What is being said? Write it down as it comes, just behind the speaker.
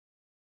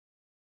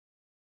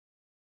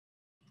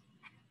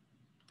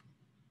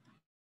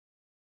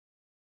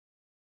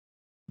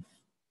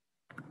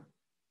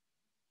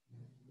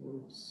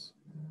Let's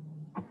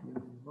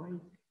invite.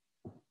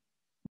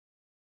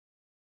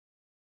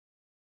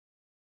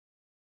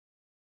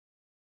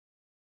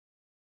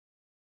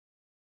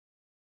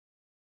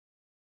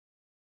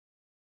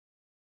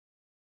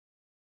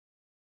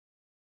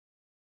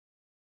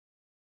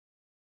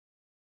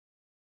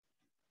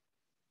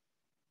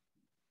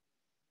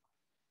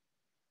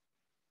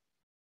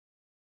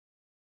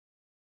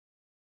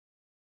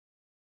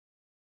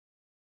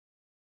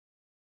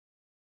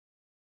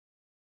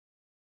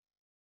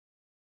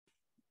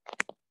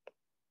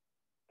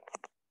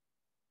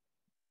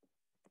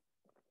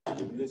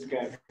 This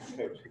guy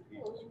coach, he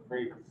was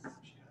crazy.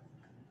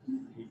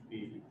 He'd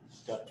be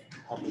stuck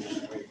helping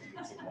him crazy.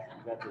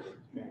 That's what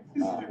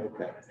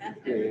Okay.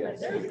 He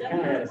kind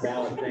of had a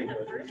valid thing,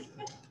 but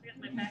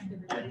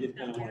I did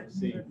kind of want to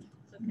see. It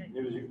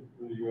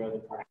was your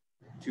other friend.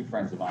 Two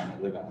friends of mine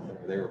that live out there.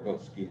 They were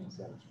both skiing in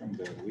South Springs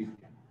over the weekend.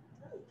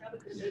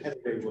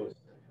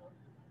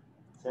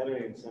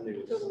 Saturday and Sunday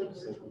was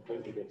so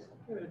completely different.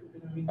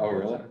 Oh,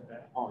 really?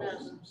 Oh, it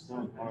was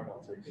snowing hard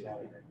outside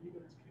Saturday.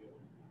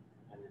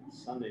 And then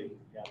Sunday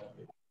got up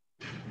at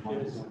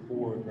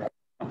 -4.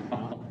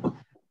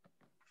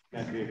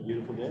 That'd be a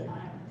beautiful day.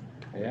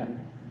 Yeah.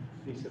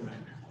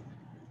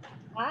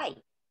 Hi.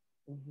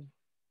 We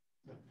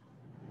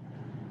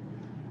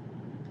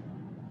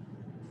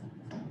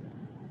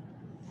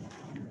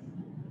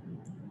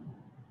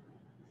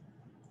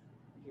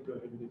can go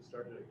ahead and get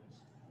started,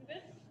 I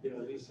guess. Yeah,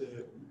 Lisa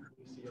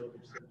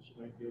Eldridge said she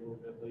might be a little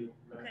bit late.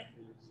 Matt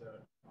is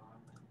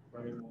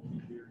Brian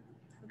won't be here.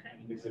 Okay.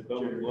 They said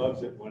Bowman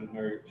loves it when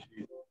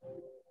she's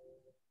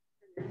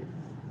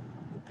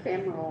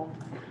Camera roll.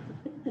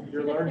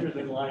 You're larger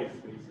than life,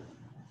 Lisa.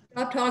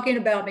 Stop talking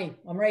about me.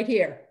 I'm right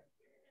here.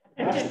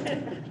 I'm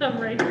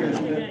right here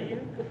looking at you.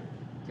 Do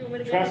you want me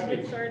to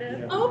get started?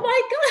 Yeah. Oh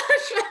my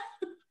gosh.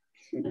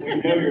 we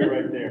know you're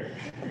right there.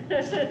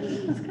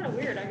 It's kind of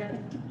weird. I got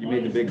You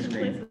made the big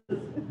screen.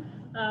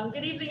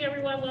 Good evening,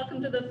 everyone.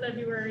 Welcome to the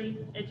February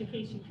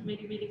Education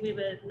Committee meeting. We have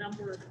a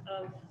number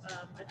of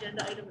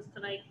agenda items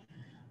tonight.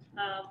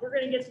 We're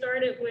going to get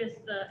started with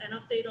an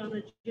update on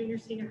the junior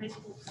senior high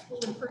school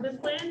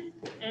improvement plan,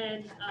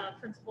 and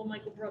Principal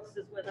Michael Brooks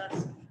is with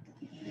us.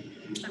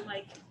 I'm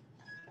Mike.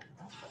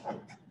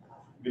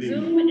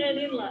 Zoom and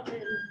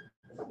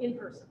in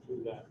person.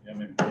 Yeah,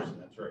 I'm in person,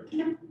 that's right.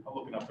 I'm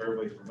looking up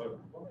everybody's remote.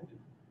 What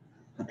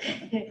do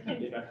I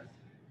do? I'd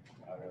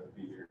rather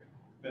be here.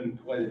 Been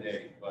quite a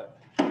day, but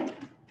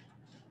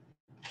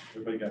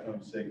everybody got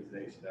home safe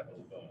today, so that was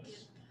a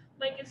bonus.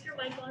 Mike, is your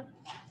mic on?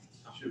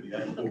 Should be.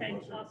 I can pull Okay,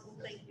 closer. awesome.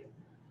 Thank you.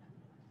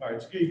 All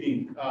right, so good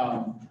evening.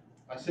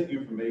 I sent you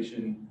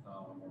information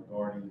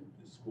regarding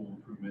the school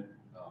improvement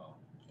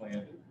plan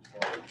as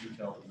far as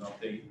details and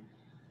update.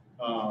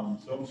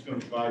 So I'm just going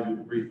to provide you a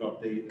brief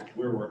update of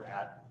where we're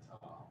at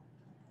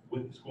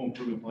with the school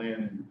improvement plan.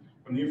 And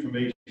from the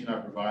information I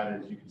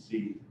provided, as you can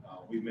see,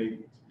 we've made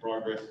some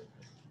progress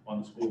on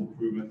the school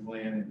improvement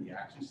plan and the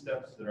action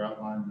steps that are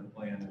outlined in the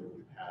plan over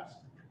the past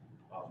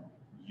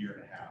year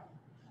and a half.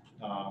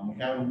 We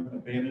haven't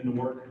abandoned the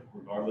work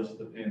regardless of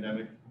the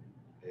pandemic.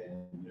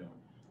 And,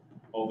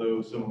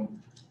 although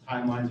some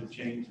timelines have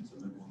changed and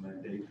some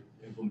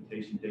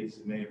implementation dates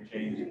may have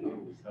changed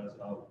because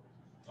of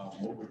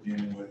what we're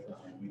dealing with,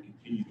 we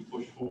continue to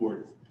push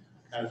forward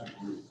as a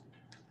group.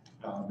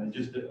 And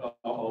just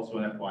also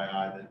an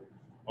FYI that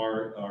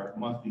our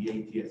monthly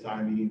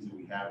ATSI meetings that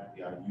we have at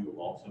the IU have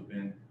also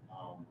been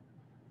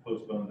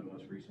postponed. The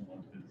most recent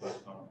one's been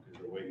postponed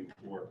because they're waiting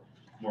for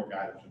more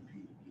guidance from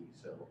PED.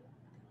 So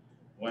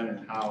when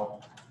and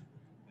how,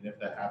 and if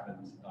that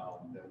happens,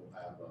 then we'll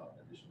have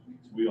additional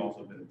meetings. We've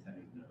also been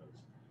attending those.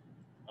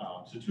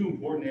 So two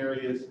important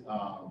areas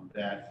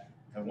that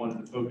I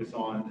wanted to focus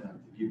on to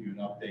give you an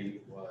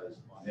update was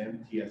on the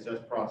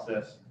MTSS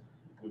process,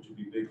 which will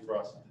be big for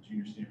us at the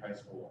junior senior high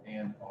school,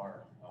 and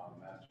our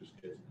master's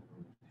kids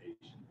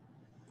implementation.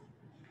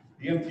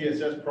 The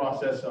MTSS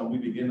process, we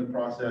begin the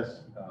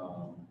process,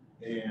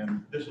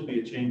 and this will be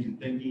a change in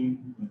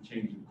thinking, a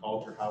change in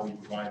culture, how we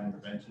provide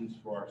interventions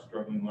for our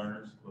struggling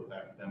learners, both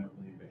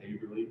academically and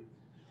behaviorally.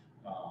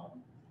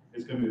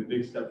 It's going to be a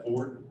big step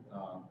forward.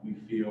 We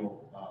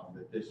feel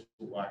that this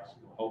will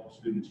help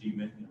student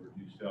achievement and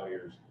reduce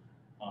failures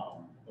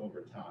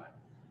over time.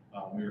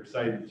 We're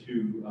excited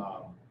to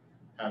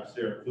have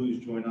Sarah Clues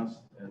join us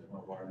as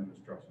one of our new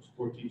instructional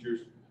support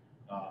teachers.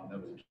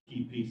 That was a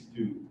key piece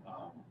to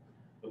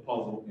the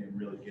puzzle in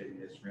really getting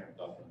this ramped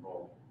up and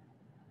rolling.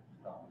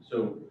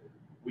 So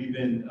we've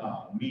been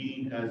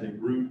meeting as a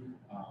group,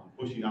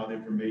 pushing out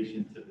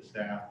information to the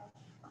staff,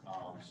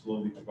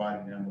 slowly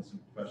providing them with some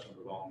professional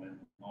development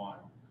on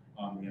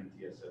the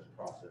MTSS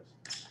process.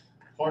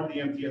 Part of the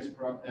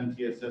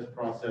MTSS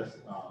process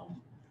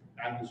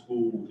at the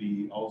school will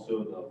be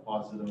also the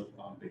positive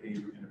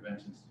behavior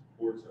intervention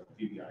supports of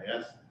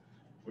PBIS,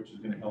 which is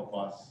going to help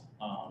us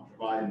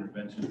provide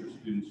interventions for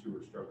students who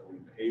are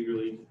struggling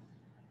behaviorally,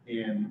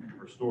 and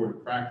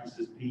restorative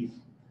practices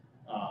piece,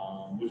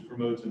 which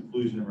promotes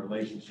inclusion and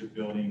relationship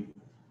building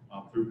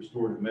through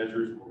restorative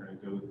measures. We're going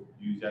to go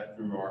use that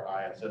through our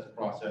ISS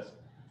process.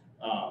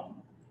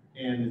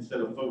 And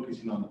instead of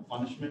focusing on the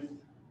punishment,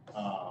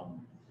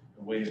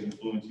 the way of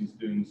influencing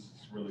students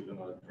is really going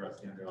to address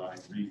the underlying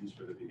reasons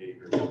for the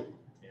behavior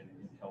and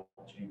help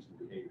change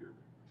the behavior.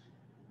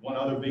 One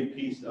other big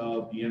piece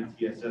of the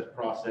MTSS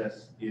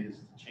process is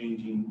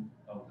changing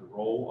of the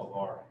role of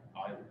our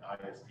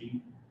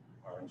IST,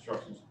 our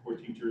instruction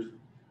support teachers.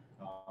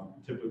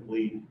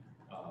 Typically,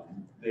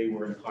 they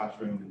were in a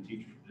classroom and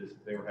teachers,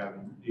 they were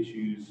having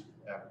issues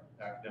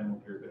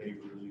academically or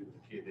behaviorally with the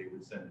kid, they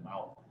would send them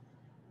out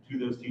to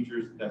those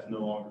teachers. That's no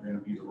longer going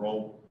to be the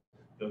role.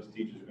 Those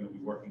teachers are going to be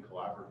working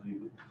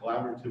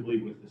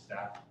collaboratively with the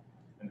staff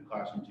and the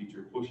classroom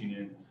teacher, pushing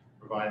in,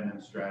 providing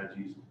them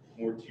strategies,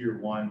 more tier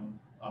one,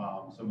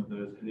 some of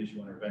those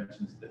initial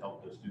interventions to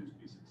help those students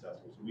be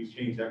successful. So we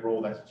changed that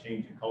role. That's a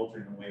change in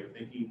culture and way of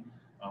thinking.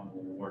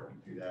 When we're working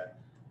through that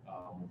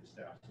with the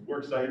staff. So we're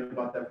excited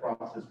about that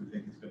process. We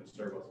think it's going to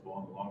serve us well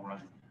in the long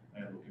run,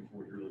 and looking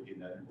forward to really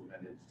getting that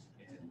implemented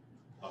and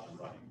up and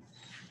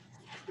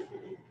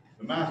running.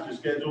 The master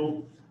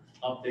schedule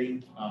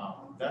update,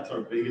 that's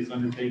our biggest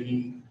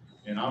undertaking,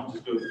 and I'll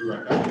just go through.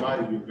 I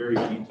provided you a very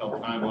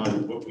detailed timeline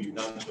of what we've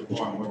done so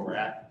far and where we're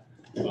at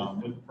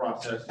with the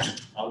process.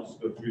 I'll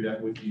just go through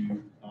that with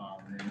you.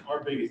 And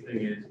our biggest thing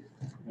is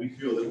we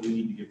feel that we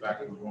need to get back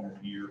to a normal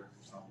year,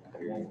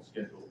 a normal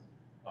schedule,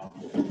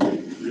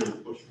 really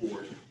push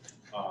forward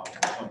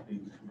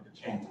something with the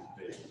changes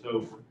big.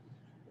 So,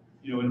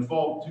 you know, in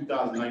fall of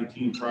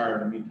 2019, prior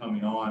to me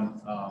coming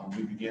on,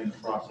 we began the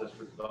process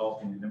for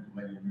developing and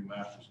implementing a new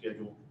master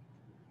schedule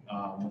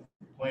with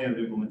the plan of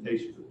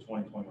implementation for the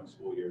 2021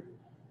 school year.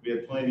 We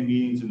had planning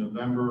meetings in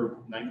November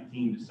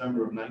 19,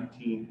 December of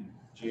 19, and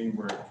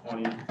January of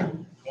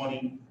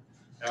 2020.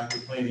 After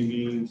planning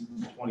meetings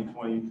in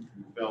 2020,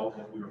 we felt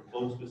that we were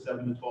close to a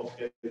 7 to 12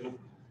 schedule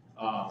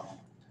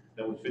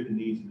that would fit the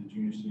needs of the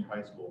junior senior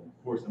high school.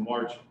 Of course, in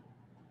March,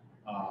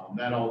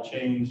 that all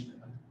changed,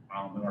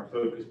 and our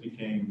focus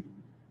became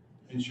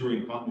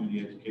ensuring continuity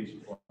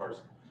education for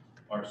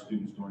our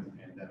students during the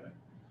pandemic.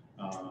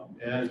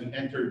 And as we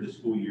entered the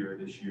school year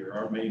this year,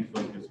 our main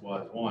focus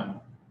was, one,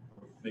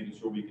 making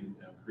sure we can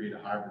create a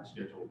hybrid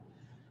schedule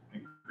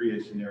and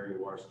create a scenario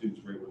where our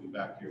students were able to be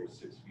back here with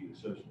 6 feet of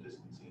social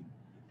distancing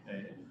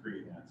and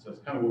creating that. So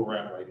it's kind of where we're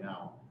at right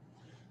now.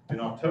 In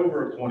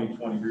October of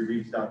 2020, we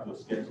reached out to a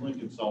scheduling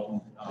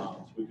consultant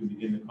so we can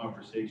begin the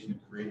conversation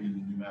of creating the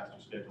new master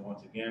schedule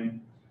once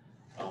again.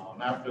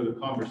 After the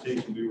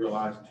conversation, we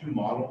realized 2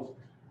 models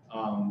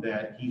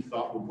that he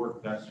thought would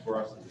work best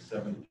for us as a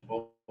 7 to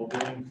 12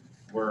 building,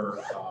 where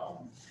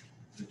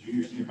the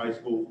junior senior high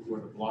school, where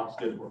the block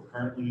schedule we're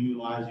currently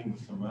utilizing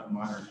with some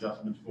minor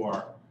adjustments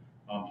for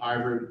our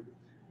hybrid,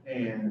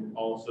 and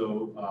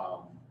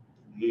also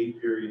the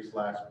 8-period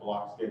 /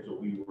 block schedule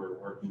we were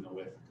working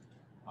with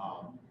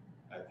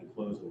at the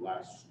close of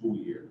last school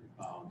year.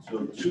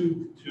 So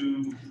two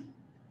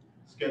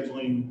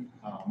scheduling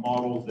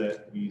models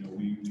that we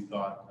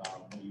thought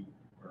we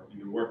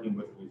were working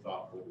with, we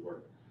thought would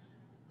work.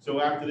 So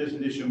after this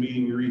initial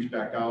meeting, we reached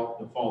back out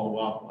to follow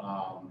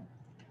up,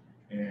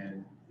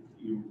 and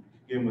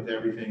again with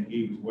everything,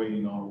 he was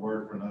waiting on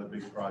word for another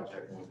big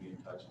project, and we'll be in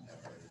touch and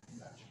have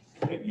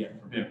everything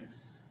yet from him.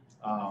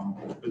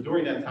 But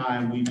during that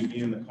time, we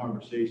began the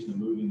conversation of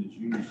moving the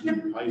junior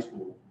senior high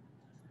school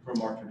from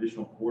our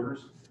traditional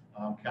quarters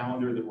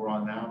calendar that we're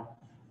on now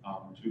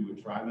to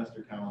a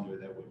trimester calendar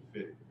that would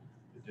fit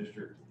the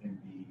district in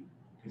the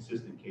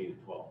consistent K to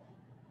 12.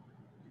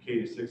 The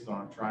K to 6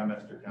 on a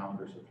trimester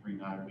calendar, so 3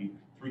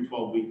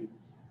 12-week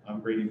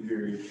grading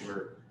periods,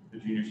 where the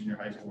junior senior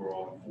high school are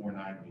all in 4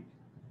 9-week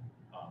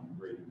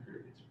grading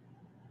periods.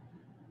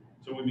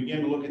 So we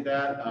began to look at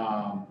that.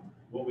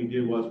 What we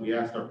did was we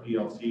asked our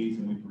PLCs,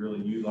 and we've really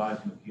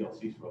utilized the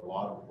PLCs for a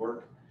lot of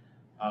work.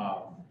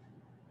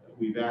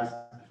 We've asked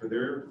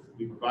for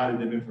we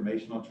provided them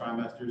information on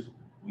trimesters.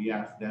 We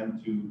asked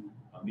them to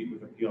meet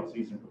with the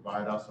PLCs and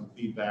provide us some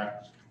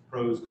feedback,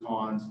 pros,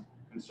 cons,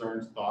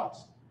 concerns,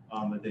 thoughts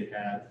that they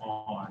had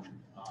on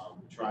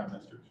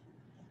trimesters.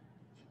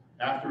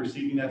 After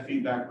receiving that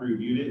feedback, we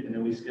reviewed it, and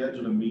then we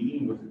scheduled a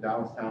meeting with the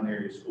Dallastown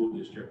Area School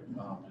District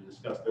to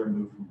discuss their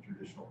move from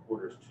traditional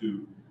quarters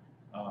to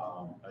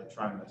a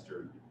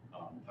trimester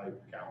type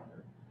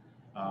calendar.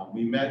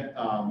 We met,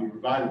 we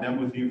provided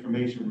them with the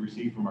information we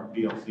received from our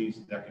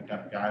PLCs that can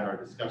kind of guide our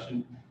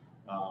discussion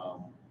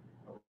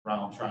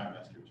around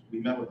trimesters. We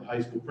met with the high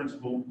school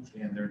principal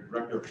and their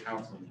director of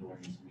counseling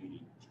during this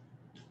meeting.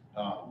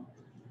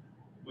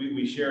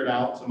 We shared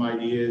out some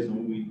ideas,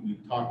 and we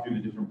talked through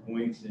the different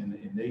points, and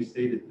they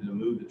stated that to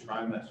move the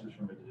trimesters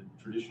from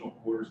a traditional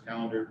quarters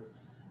calendar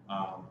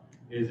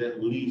is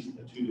at least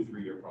a 2 to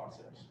 3 year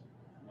process.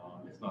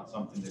 It's not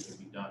something that can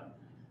be done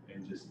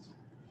in just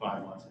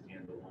 5 months at the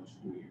end of one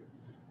school year.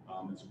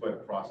 It's quite a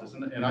process,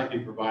 and I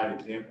did provide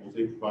examples.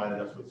 They provided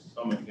us with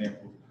some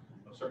examples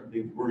of certain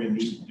things we're going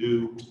to need to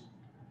do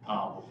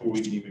before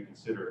we can even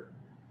consider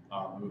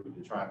moving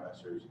to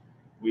trimesters.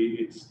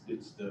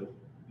 It's the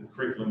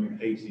curriculum and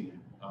pacing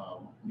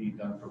need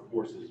done for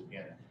courses.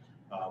 Again,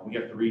 We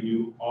have to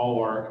redo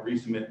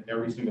resubmit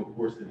every single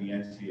course to the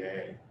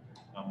NCAA,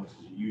 which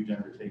is a huge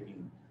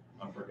undertaking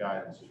for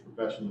guidance. There's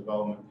professional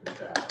development for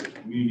staff, there's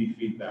community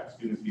feedback,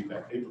 student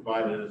feedback. They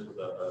provided us with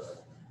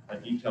a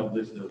detailed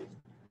list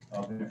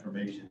of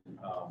information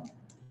on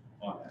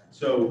that.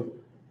 So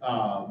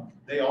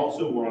they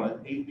also were on an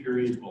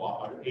 8-period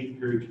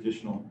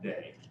traditional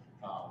day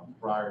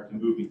prior to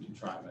moving to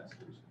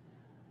trimesters.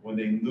 When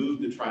they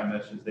moved to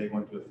trimesters, they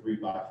went to a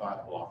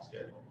 3-by-5 block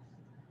schedule.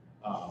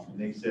 And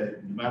they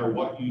said, no matter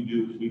what you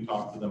do, because we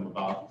talked to them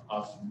about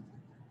us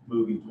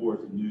moving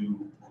towards a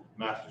new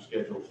master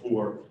schedule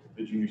for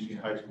the junior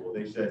senior high school,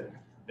 they said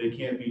they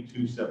can't be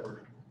 2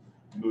 separate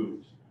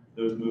moves.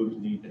 Those moves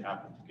need to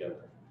happen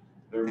together.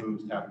 Their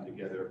moves happen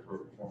together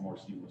for more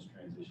seamless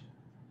transition.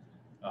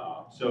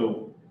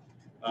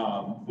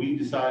 We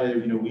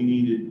decided,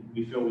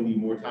 we feel we need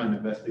more time to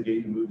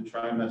investigate and move the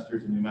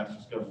trimesters and new master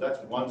schedules. That's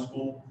one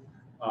school.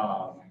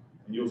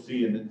 And you'll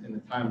see in the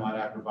timeline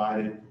I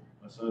provided,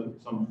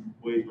 some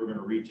ways we're going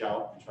to reach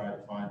out and try to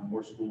find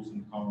more schools in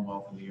the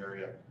Commonwealth in the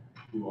area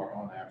who are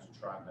on the actual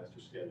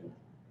trimester schedule.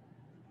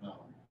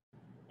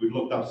 We've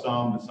looked up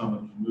some, and some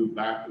have moved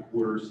back to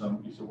quarters. So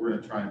we're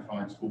going to try and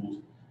find schools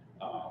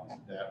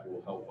that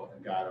will help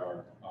and guide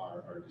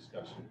our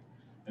discussion.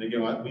 And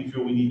again, we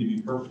feel we need to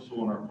be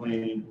purposeful in our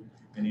planning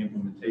and the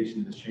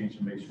implementation of this change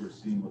to make sure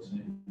it's seamless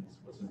and it's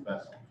what's the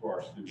best for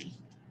our students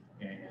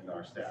and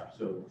our staff.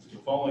 So the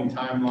following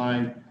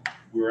timeline,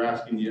 we're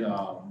asking you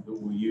that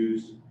we'll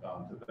use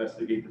to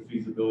investigate the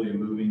feasibility of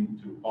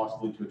moving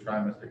possibly to a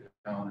trimester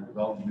calendar,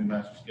 develop a new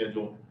master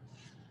schedule.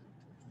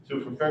 So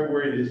from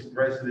February to the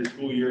rest of the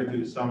school year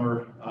through the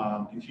summer,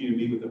 continue to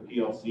meet with the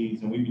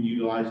PLCs, and we've been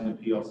utilizing the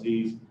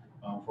PLCs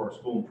for our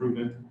school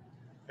improvement.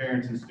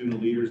 Parents and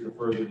student leaders to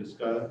further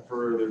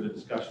the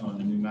discussion on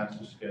the new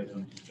master schedule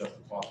and discuss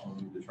the possible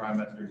move to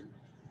trimesters.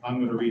 I'm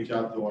going to reach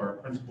out to our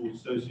principals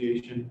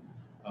association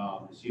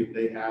to see if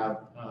they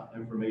have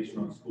information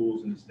on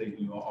schools in the state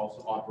who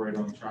also operate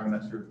on the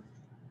trimester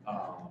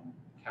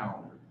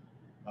calendar.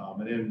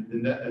 And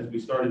then as we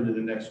start into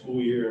the next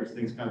school year, as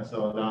things kind of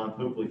settle down,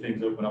 hopefully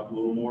things open up a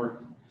little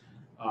more.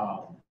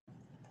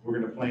 We're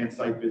going to plan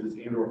site visits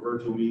and/or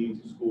virtual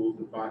meetings to schools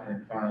to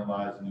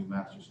finalize a new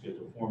master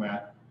schedule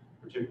format,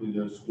 particularly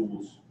those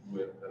schools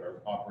that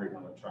are operating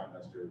on a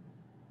trimester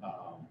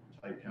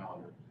type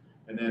calendar.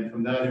 And then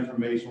from that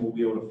information, we'll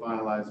be able to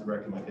finalize the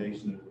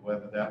recommendation of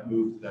whether that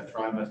move to that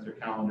trimester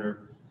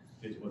calendar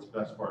is what's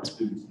best for our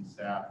students and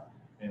staff,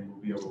 and we'll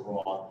be able to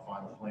roll out the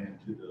final plan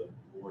to the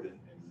board and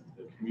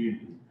the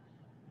community.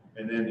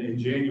 And then in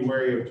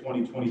January of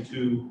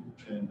 2022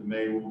 and the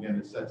May, we'll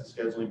begin to set the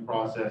scheduling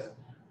process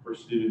for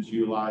students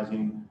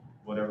utilizing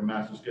whatever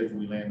master schedule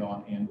we land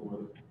on and or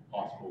the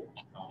possible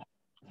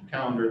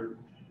calendar.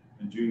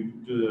 In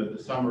June to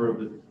the summer of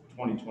the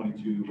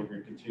 2022, we're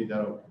going to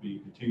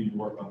continue to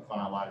work on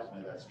finalizing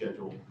of that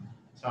schedule,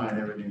 sign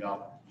everything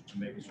up,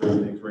 and making sure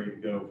everything's ready to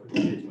go for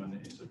the kids when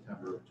in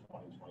September of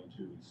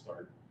 2022 we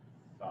start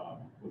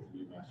with the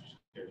new master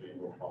schedule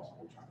and or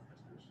possible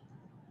trimesters.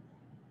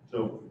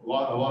 So a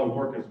lot of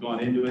work has gone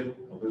into it.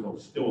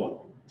 There's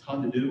still a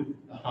ton to do.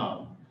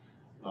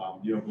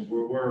 But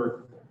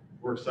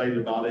we're excited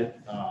about it.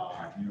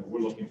 We're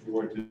looking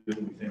forward to it.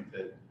 We think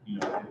that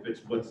if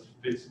it's what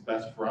fits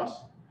best for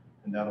us,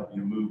 and that'll be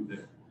a move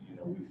that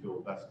we feel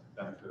best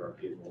benefit our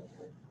kids will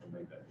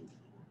make that move.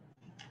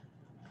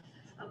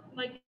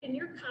 Mike, in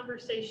your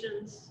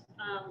conversations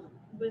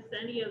with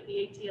any of the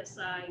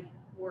ATSI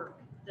work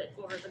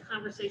or the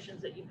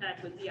conversations that you've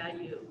had with the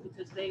IU,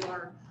 because they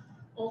are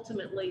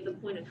ultimately the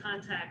point of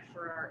contact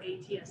for our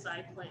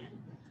ATSI plan,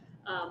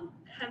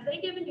 have they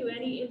given you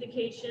any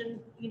indication,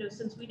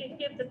 since we didn't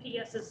give the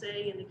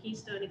PSSA and the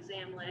Keystone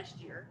exam last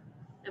year,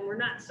 and we're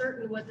not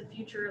certain what the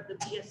future of the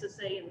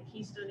PSSA and the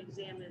Keystone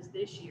exam is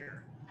this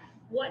year,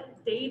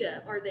 what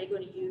data are they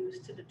going to use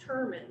to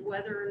determine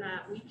whether or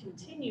not we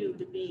continue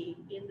to be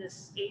in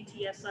this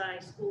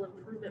ATSI school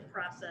improvement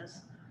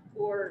process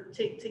or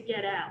to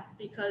get out?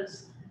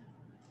 Because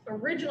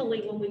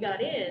originally when we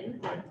got in,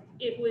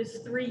 it was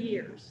 3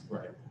 years,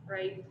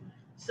 right?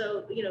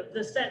 So,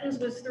 the sentence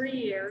was 3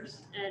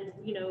 years, and,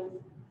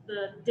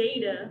 the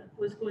data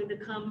was going to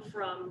come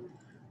from,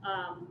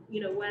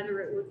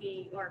 whether it would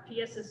be our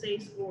PSSA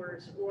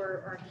scores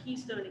or our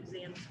Keystone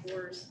exam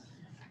scores.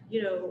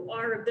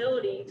 Our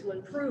ability to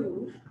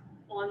improve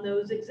on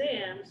those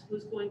exams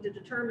was going to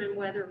determine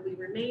whether we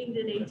remained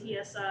in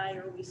ATSI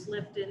or we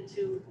slipped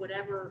into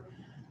whatever,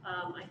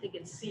 I think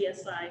it's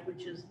CSI,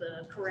 which is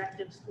the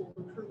corrective school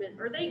improvement.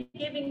 Are they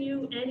giving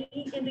you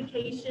any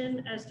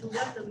indication as to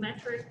what the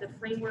metric, the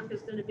framework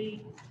is going to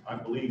be? I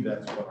believe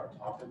that's what our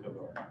topic of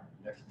our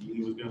next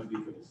meeting was going to be,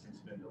 but it's since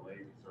been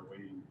delayed because they're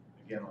waiting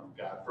again on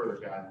further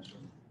guidance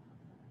from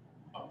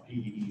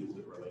PDE as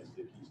it relates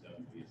to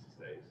Keystone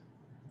PSSAs.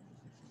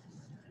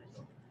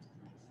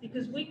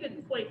 Because we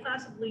could quite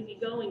possibly be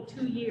going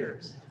 2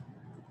 years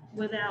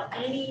without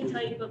any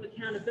type of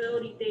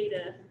accountability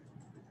data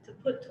to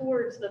put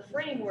towards the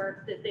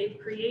framework that they've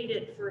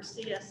created for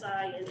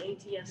CSI and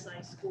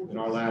ATSI schools. In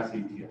our last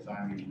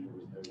ATSI meeting,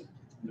 there was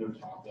no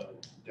talk of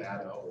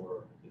data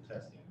or the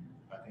testing.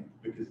 I think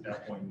because at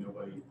that point,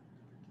 nobody,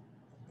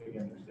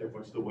 again,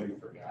 everyone's still waiting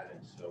for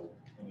guidance. So,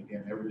 and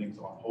again, everything's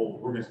on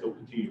hold. We're gonna still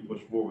continue to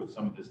push forward with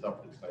some of this stuff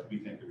that's like we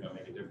think are gonna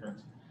make a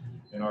difference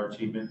in our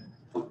achievement.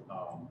 But,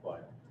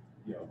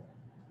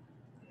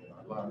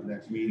 a lot of the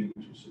next meeting,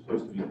 which was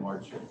supposed to be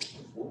March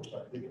 4th,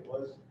 I think it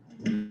was,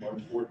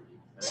 March 4th,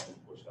 that's been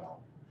pushed out.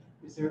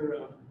 Is there,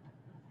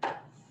 I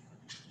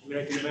mean,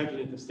 I can imagine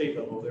at the state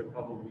level, they're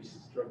probably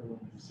struggling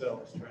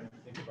themselves, trying to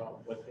think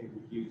about what they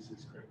would use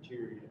as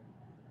criteria.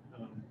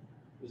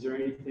 Is there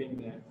anything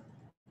that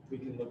we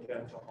can look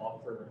at to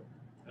offer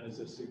as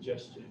a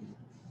suggestion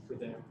for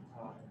them?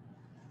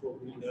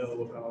 What we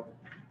know about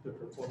the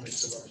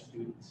performance of our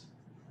students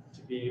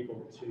to be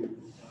able to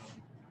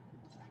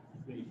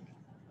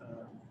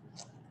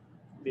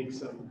make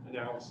some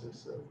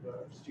analysis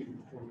of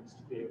student performance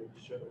to be able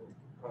to show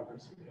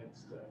progress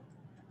against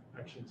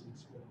actions in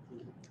school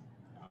improvement.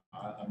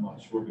 I'm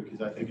not sure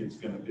because I think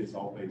it's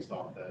all based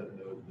off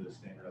the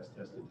standardized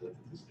test at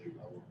the state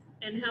level.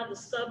 And how the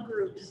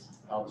subgroups,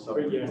 How the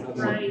subgroups- Yeah, how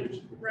the right,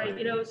 subgroups-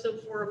 right, so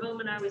for a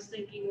moment I was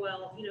thinking,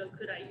 well,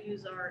 could I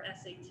use our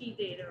SAT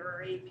data or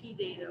our AP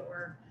data,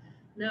 or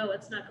no,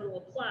 it's not going to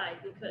apply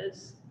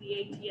because the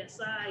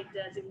ATSI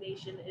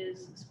designation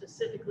is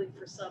specifically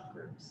for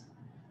subgroups.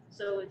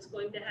 So it's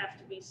going to have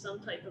to be some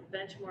type of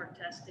benchmark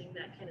testing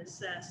that can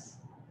assess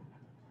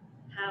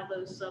how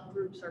those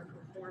subgroups are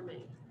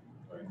performing.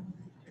 Right.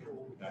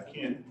 I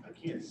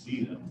can't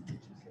see them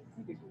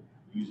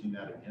using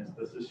that against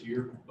us this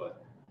year,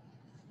 but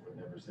we'll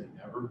never say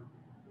never.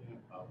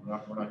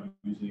 We're not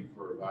using it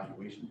for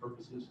evaluation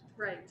purposes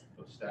Right.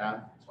 of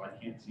staff, so I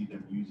can't see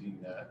them using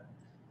that.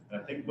 And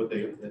I think the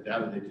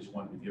data they just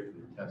wanted to get for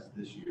the test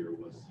this year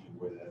was seeing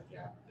where that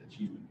gap, the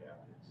achievement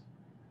gap is.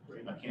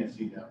 Right. I can't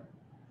see them.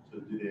 So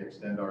do they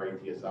extend our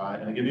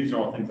ATSI? And again, these are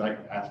all things I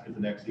can ask at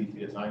the next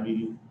ATSI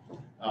meeting.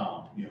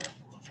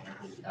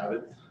 Whenever we have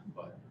it,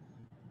 but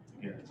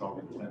again, it's all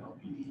going to depend on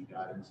PDE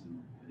guidance.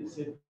 And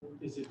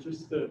Is it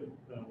just the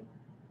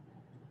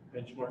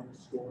benchmark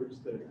scores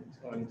that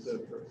on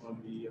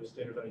the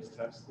standardized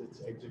test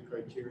that's exit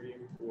criteria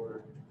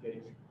for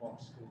getting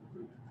off school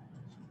improvement?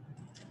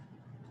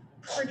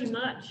 Pretty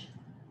much.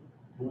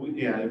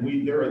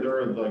 and there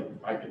are like,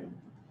 I can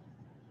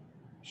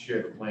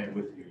share the plan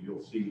with you.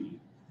 You'll see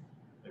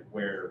like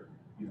where,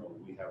 we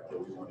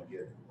want to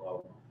get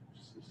above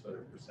a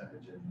certain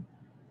percentage in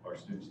our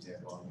students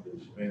stand on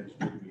the Spanish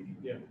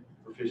reading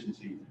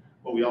proficiency.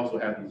 But we also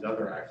have these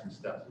other action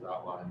steps as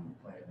outlined in the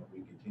plan that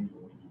we continue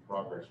when we do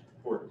progress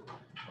report,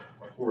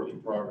 our quarterly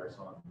progress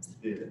on our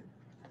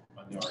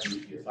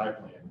ATSI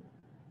plan.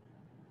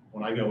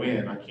 When I go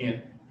in, I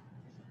can't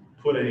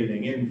put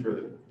anything in for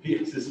the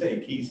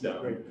PSSA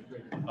Keystone,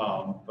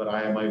 but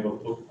I am able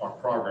to put our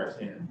progress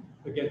in.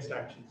 Against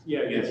actions.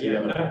 Against the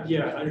other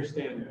actions. I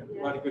understand that.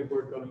 A lot of good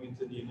work going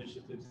into the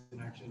initiatives and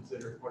actions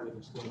that are part of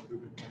the school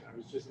improvement plan. I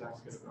was just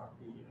asking about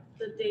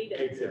The data.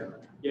 exit.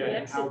 The And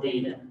exit how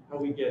data.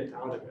 we get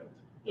out of it.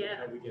 Yeah.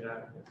 How we get out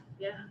of it.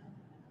 Yeah.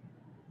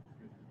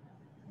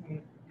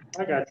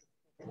 I got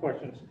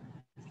questions.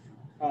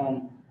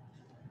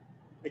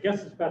 I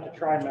guess it's about the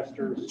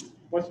trimesters.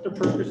 What's the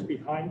purpose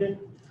behind it?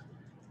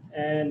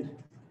 And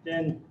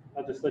then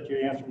I'll just let you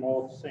answer them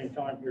all at the same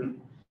time here.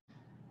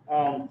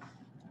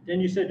 Then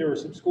you said there were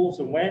some schools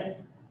that went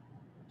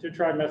to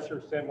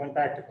trimesters, then went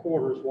back to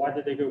quarters. Why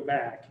did they go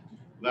back?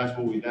 That's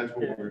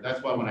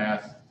why when I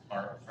asked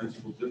our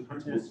principal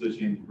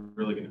position,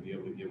 we're really going to be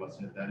able to give us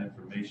that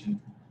information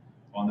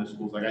on the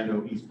schools. Like I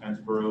know East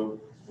Pennsboro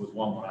was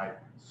one when I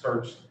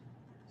searched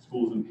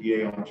schools in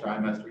PA on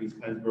trimester, East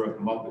Pennsboro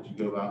come up, but you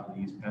go out to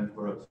the East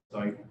Pennsboro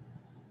site.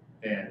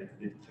 And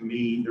to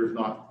me, there's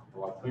not a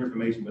lot of clear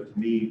information, but to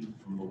me,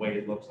 from the way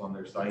it looks on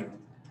their site,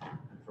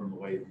 and from the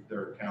way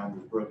their calendar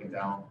is broken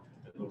down,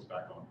 it looks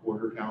back on a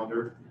quarter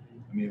calendar.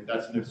 I mean, if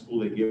that's the school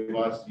they give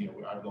us,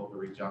 I'd love to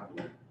reach out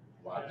to them.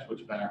 Why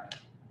switch back?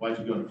 Why'd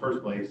you go in the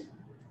first place?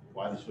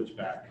 Why the switch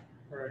back?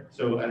 Right.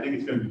 So I think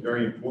it's going to be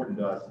very important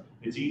to us.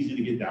 It's easy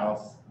to get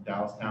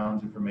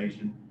Dallastown's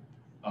information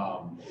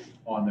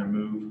on their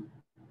move,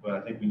 but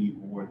I think we need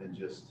more than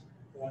just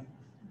One.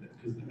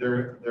 because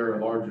they're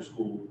a larger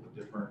school with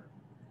different,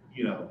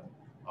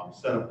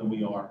 setup than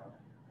we are.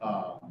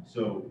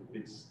 So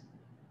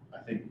I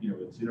think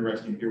it's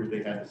interesting to hear what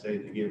they had to say.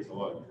 They gave us a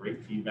lot of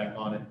great feedback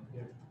on it,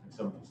 and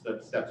some of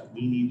the steps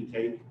we need to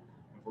take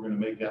if we're going to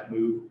make that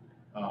move.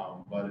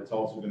 But it's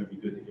also going to be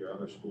good to hear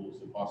other schools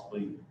that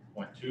possibly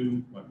went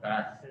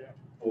back,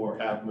 or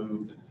have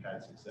moved and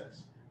had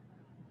success.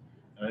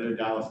 And I know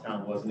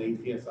Dallastown was an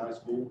ATSI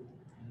school,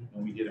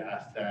 and we did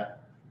ask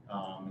that.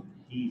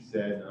 He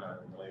said, I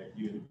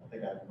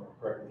think I remember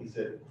correctly, he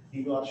said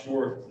he's not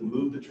sure if the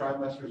move to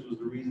trimesters was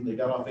the reason they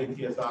got off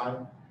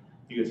ATSI,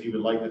 because he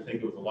would like to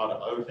think it was a lot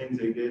of other things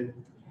they did.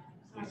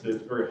 He said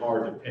it's very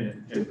hard to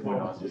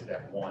pinpoint on just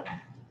that one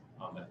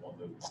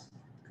move.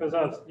 Because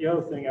the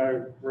other thing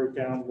I wrote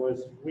down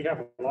was we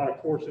have a lot of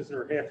courses that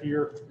are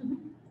half-year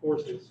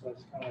courses. So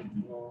it's kind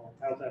of,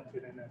 how's that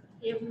fit in there?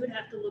 Yeah, we would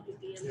have to look at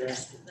the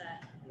impact of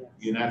that.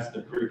 And that's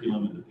the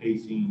curriculum and the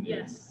pacing.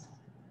 Yes.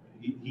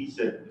 He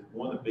said that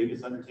one of the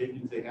biggest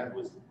undertakings they had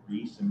was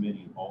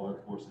resubmitting all their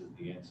courses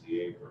to the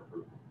NCAA for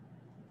approval.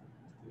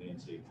 The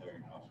NCAA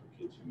clearinghouse for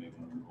kids who may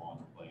want to move on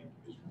and play in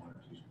Division I or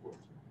II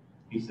sports.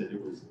 He said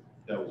that was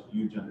a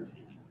huge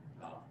undertaking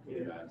for the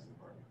guys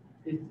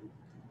department.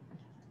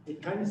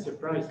 It kind of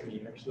surprised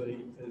me, actually,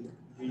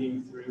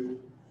 reading through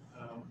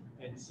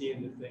and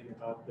seeing the thing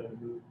about the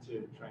move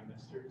to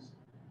trimesters,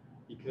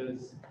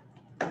 because,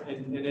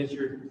 and as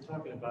you're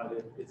talking about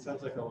it, it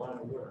sounds like a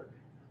lot of work.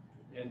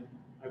 And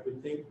I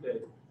would think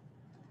that,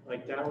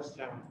 like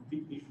Dallastown,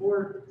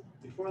 before,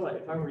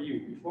 like, if I were you,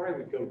 before I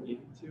would go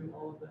into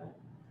all of that,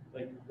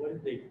 like, what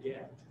did they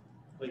get?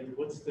 Like,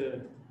 what's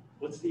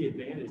the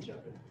advantage of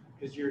it?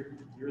 Because you're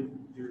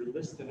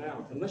listing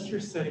out, unless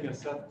you're setting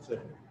us up to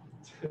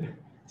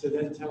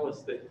then tell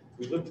us that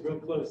we looked real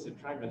close at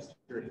trimester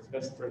and it's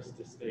best for us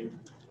to stay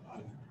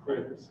on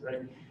quarters,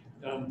 right?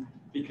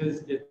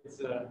 Because it's,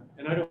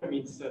 and I don't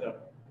mean set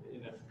up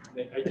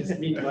I just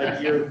mean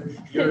like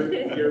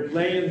you're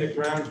laying the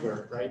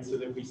groundwork, right? So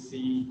that we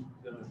see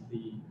the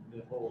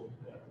whole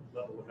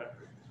level of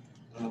effort.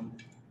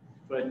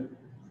 But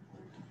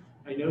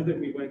I know that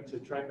we went to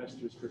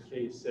trimesters for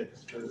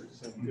K-6 for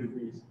some good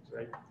reasons,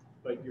 right?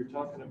 But you're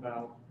talking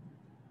about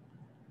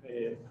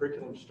a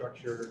curriculum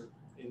structure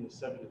in the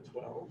 7 to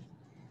 12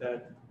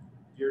 that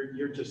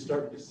you're just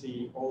starting to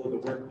see all of the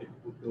work that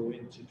would go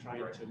into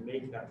trying to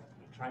make that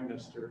a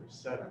trimester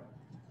setup.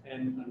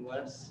 And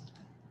unless,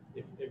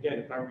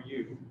 if I were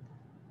you,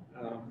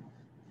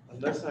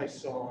 unless I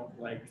saw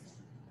like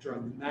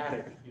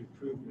dramatic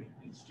improvement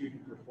in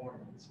student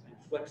performance and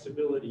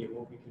flexibility in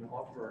what we can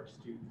offer our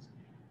students,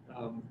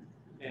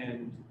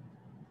 and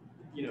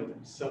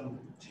some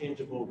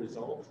tangible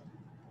result,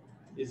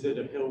 is it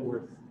a hill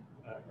worth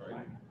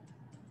climbing?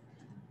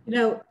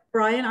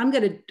 Brian, I'm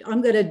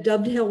gonna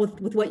dovetail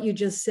with what you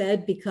just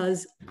said,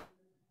 because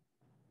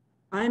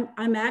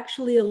I'm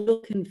actually a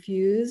little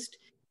confused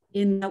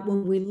in that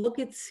when we look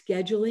at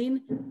scheduling,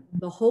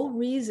 the whole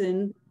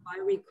reason I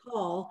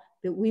recall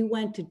that we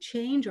went to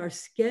change our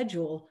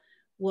schedule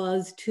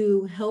was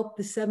to help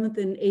the 7th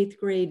and 8th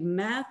grade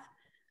math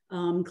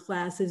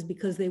classes,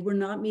 because they were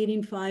not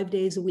meeting 5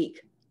 days a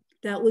week.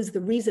 That was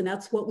the reason.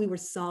 That's what we were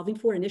solving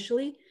for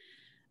initially.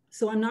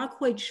 So I'm not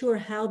quite sure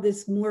how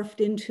this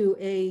morphed into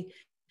a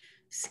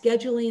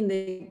scheduling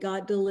that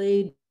got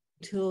delayed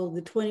till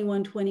the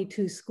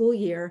 21-22 school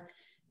year.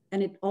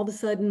 And it all of a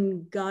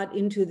sudden got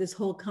into this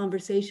whole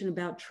conversation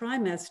about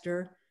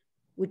trimester,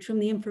 which from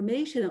the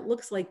information, it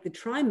looks like the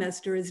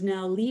trimester is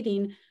now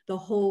leading the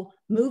whole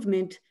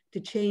movement to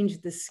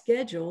change the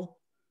schedule.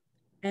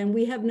 And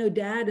we have no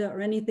data or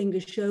anything to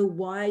show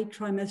why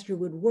trimester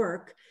would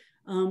work.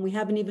 We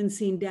haven't even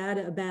seen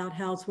data about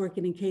how it's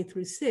working in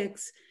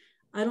K-6.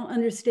 I don't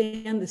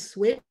understand the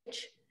switch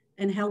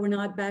and how we're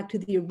not back to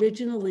the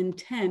original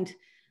intent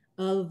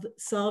of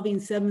solving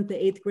 7th to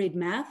 8th grade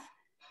math,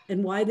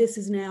 and why this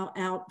is now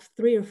out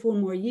 3 or 4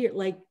 more years.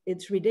 Like,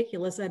 it's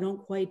ridiculous. I don't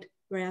quite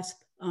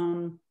grasp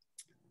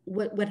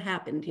what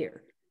happened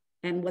here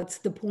and what's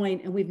the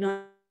point. And we've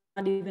not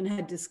even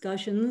had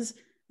discussions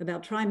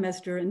about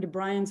trimester. And to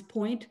Brian's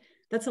point,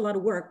 that's a lot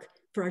of work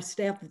for our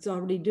staff that's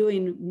already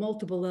doing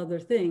multiple other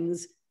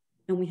things,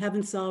 and we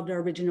haven't solved our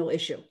original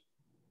issue.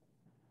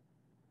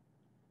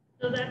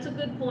 So that's a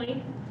good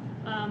point.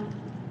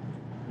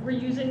 We're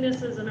using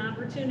this as an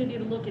opportunity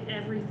to look at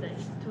everything,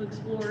 to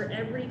explore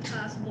every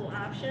possible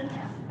option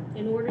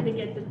in order to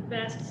get the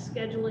best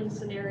scheduling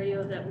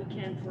scenario that we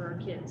can for our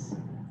kids.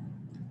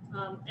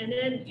 And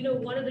then,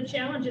 one of the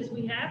challenges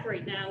we have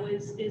right now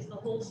is the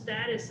whole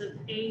status of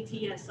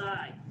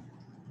ATSI.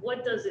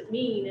 What does it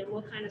mean, and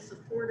what kind of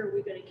support are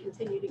we going to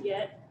continue to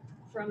get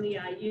from the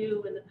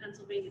IU and the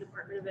Pennsylvania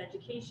Department of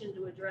Education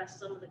to address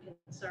some of the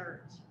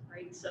concerns,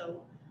 right?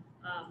 So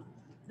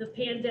the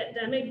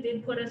pandemic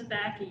did put us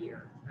back a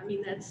year. I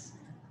mean, that's,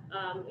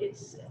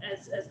 it's,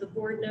 as the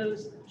board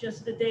knows,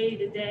 just the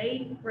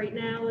day-to-day right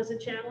now is a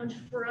challenge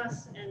for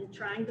us, and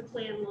trying to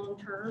plan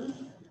long-term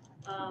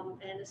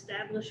and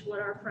establish what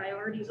our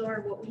priorities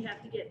are, what we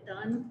have to get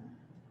done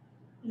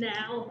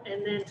now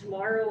and then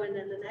tomorrow and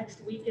then the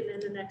next week and then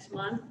the next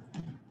month.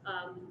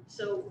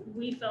 So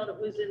we felt it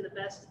was in the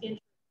best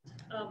interest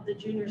of the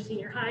junior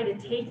senior high to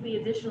take the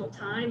additional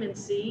time and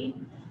see,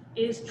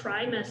 is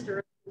trimester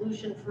a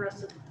solution for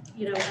us,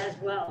 as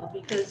well,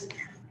 because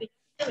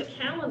the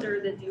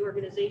calendar that the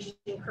organization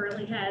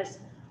currently has,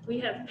 we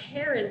have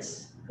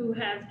parents who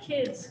have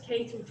kids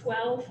K through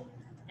 12,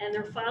 and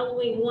they're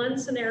following one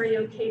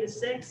scenario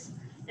K-6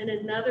 and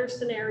another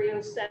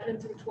scenario 7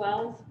 through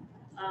 12.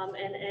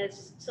 And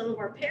as some of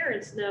our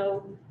parents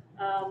know,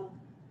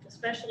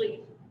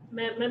 especially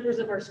members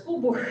of our school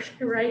board,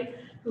 right,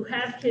 who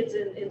have kids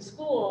in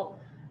school,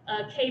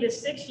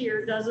 K-6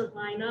 year doesn't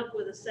line up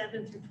with a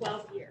 7 through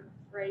 12 year,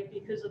 right,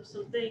 because of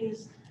some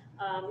things,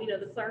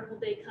 the clerical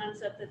day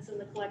concept that's in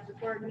the collective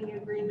bargaining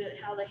agreement,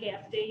 how the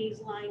half days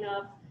line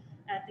up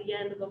at the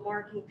end of a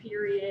marking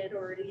period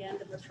or at the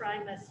end of a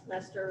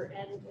trimester.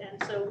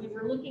 And so we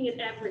were looking at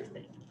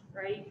everything,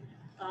 right?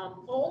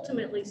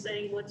 ultimately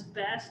saying what's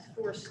best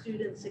for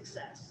student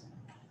success.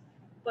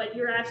 But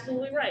you're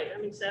absolutely right. I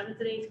mean, 7th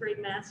and 8th grade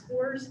math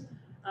scores,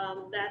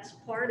 that's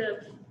part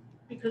of,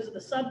 because of the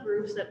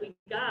subgroups that we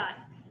got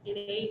in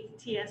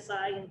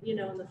ATSI and, you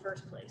know, in the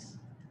first place.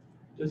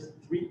 Just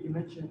three, you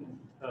mentioned,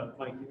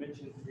 Mike, you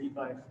mentioned 3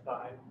 by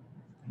 5.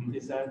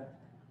 Is that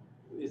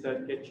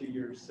get you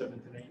your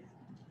 7th and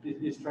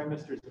 8th? Is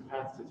trimesters the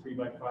path to 3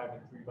 by 5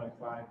 and 3 by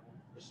 5?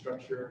 The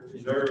structure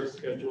is there a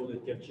schedule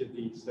that gets you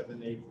the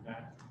 7th, 8th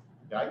math?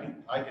 Yeah,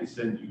 I can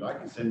send you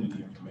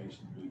the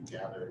information we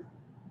gathered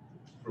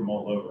from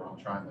all over on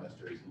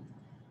trimesters.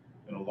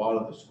 And a lot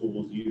of the schools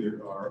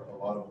a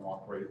lot of them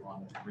operate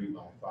on the 3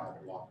 by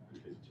 5 a lot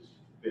because it just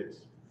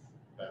fits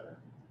better.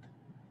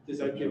 Does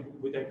that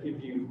would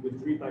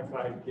 3 by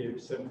 5 give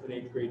 7th and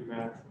 8th grade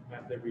math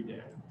every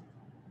day?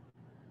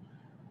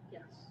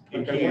 Yes. It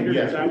Like, I can, wondered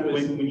if yes. that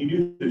was- When you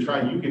do the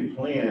try, you can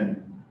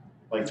plan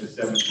like the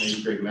 7th and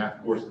 8th grade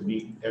math course to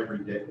meet every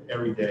day,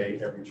 every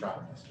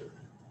trimester.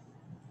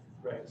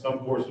 Right. Some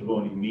courses will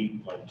only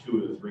meet like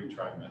 2 of the 3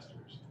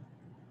 trimesters.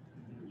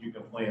 You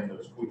can plan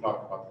those. We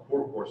talked about the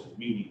core courses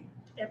meeting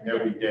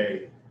every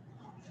day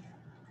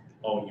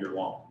all year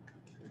long.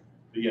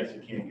 But yes,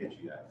 it can get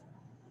you that.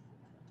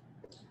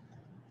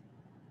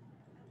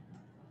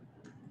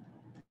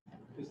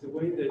 Because the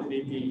way that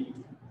maybe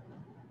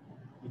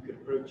you could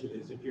approach it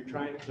is if you're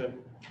trying to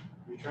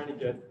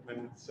get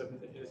Amendment 7,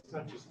 and it's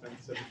not just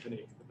Amendment 7th and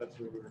 8th, but that's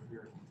what we're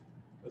hearing.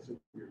 That's what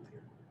we're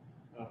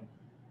hearing.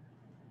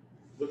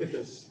 Look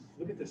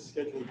at the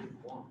schedule you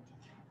want.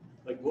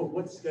 Like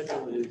what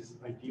schedule is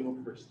ideal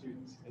for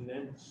students, and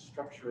then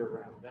structure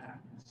around that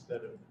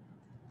instead of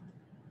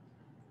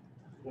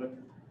what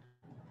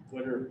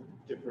are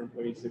different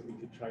ways that we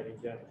could try to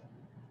get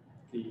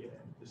the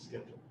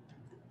schedule.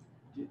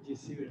 Do you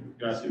see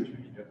what I see what you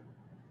mean. Yeah.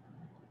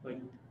 Like,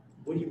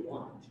 what do you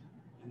want?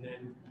 And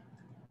then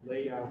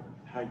lay out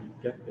how you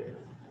get there.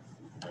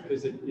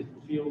 Because it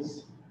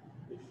feels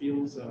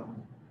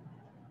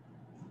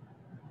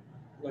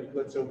like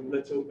let's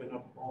open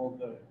up all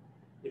the,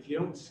 if you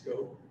don't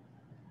scope,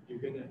 you're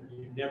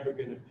never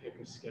gonna pick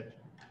a schedule.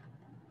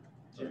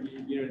 So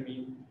you know what I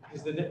mean?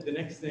 Because the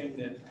next thing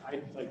that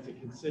I'd like to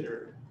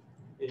consider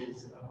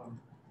is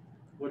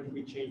what if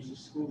we change the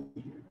school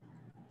year?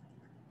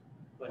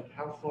 Like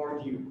how far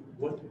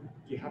what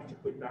you have to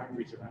put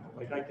boundaries around it.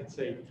 Like I could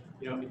say,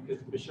 you know, because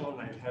Michelle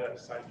and I had a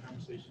side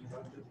conversation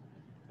about this.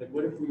 Like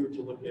what if we were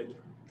to look at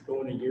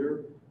going a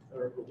year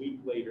or a week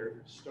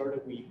later, start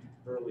a week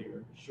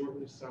earlier, shorten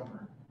the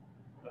summer.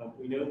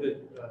 We know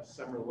that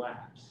summer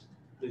lapse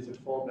is a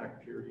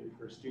fallback period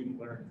for student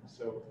learning.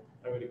 So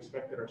I would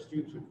expect that our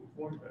students would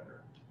perform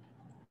better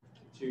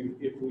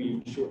if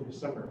we shorten the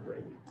summer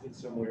break in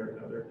some way or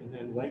another, and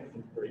then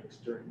lengthen breaks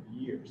during the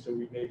year. So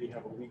we maybe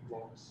have a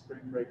week-long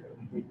spring break,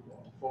 a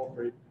week-long fall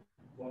break,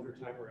 longer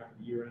time around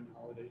year-end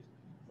holidays,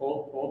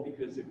 all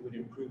because it would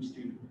improve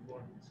student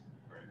performance.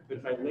 Right. But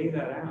if I lay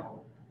that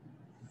out,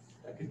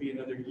 that could be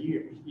another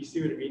year. You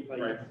see what I mean?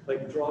 Like, right.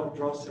 Like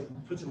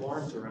put some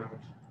arms around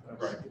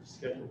right.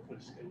 Schedule, put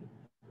a schedule.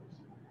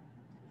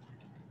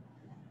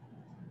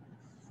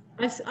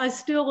 I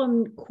still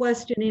am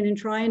questioning and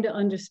trying to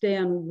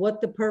understand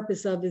what the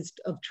purpose of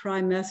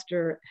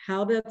trimester,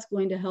 how that's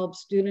going to help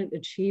student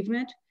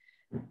achievement,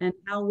 and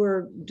how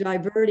we're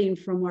diverting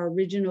from our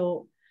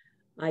original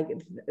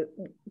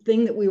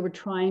thing that we were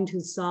trying to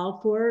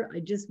solve for.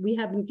 We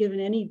haven't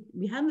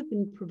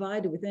been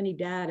provided with any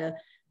data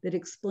that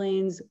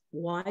explains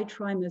why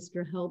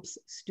trimester helps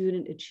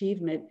student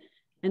achievement.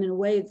 And in a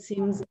way, it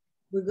seems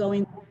we're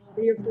going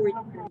 3 or 4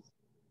 years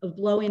of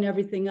blowing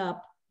everything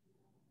up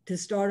to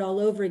start all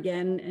over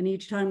again. And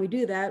each time we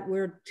do that,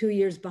 we're 2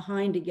 years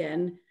behind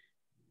again.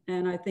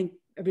 And I think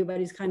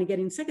everybody's kind of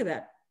getting sick of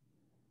that.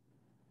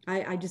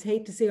 I just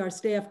hate to see our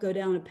staff go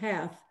down a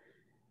path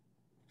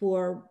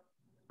for,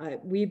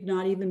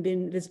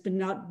 it's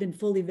not been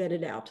fully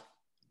vetted out.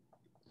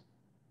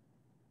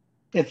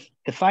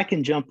 If I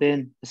can jump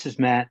in, this is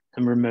Matt,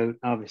 I'm remote,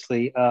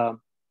 obviously. I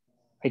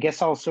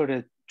guess I'll sort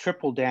of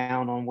triple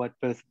down on what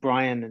both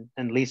Brian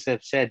and Lisa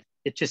have said.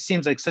 It just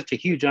seems like such a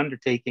huge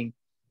undertaking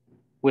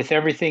with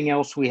everything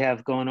else we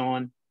have going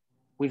on.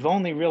 We've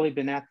only really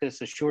been at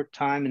this a short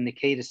time in the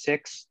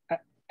K-6.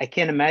 I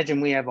can't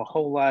imagine we have a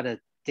whole lot of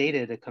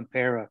data to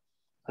compare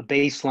a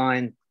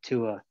baseline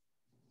to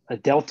a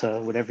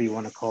delta, whatever you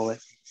want to call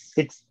it.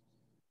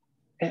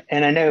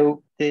 And I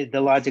know the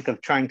logic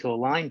of trying to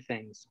align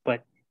things,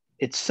 but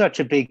it's such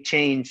a big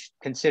change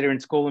considering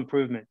school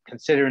improvement,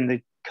 considering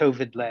the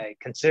COVID lag,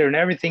 considering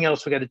everything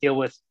else we got to deal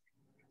with.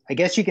 I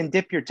guess you can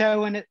dip your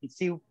toe in it and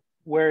see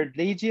where it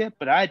leads you,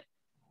 but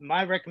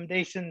my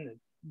recommendation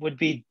would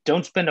be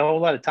don't spend a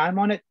whole lot of time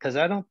on it, because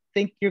I don't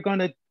think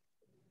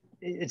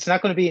it's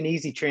not going to be an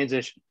easy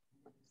transition.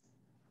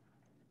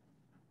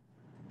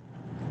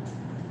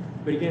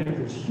 But again, if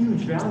there's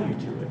huge value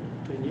to it,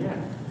 then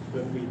yeah,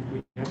 but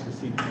we have to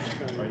see.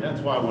 Right, that's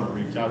why I want to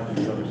reach out to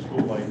these other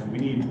schools. Like we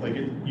need, when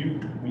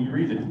you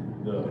read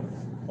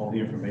all the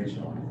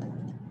information on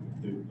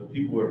it, the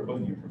people who are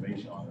putting the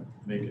information on it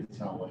make it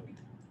sound like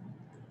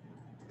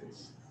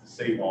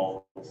save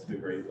all this to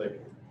grade,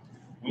 like,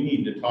 we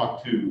need to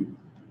talk to,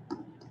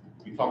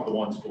 we talked to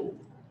one school.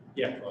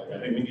 Yeah. Like, I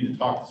think we need to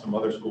talk to some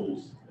other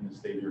schools in the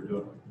state who are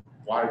doing it.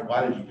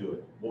 Why did you do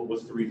it?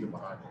 What's the reason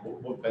behind it?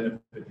 What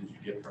benefit did you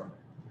get from it?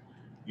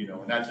 You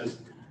know, and that's just,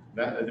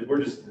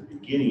 we're just at the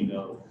beginning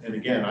of, and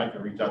again, I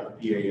can reach out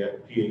to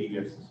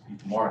PAES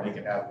tomorrow, and they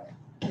can have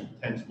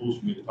 10 schools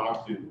for me to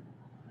talk to,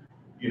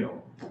 you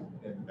know,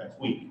 and next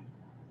week,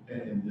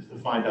 and just to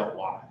find out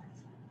why.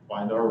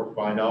 Find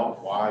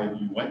out why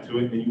you went to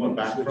it and you went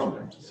back from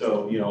it.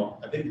 So, you know,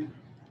 I think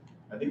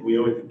we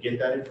owe it to get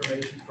that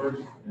information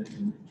first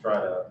and try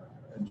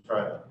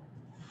to,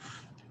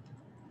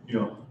 you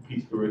know,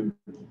 piece through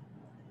it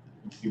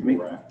and see where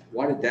we're at.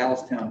 Why did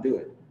Dallastown do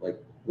it?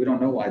 Like, we don't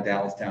know why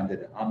Dallastown did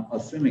it. I'm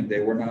assuming they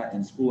were not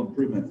in school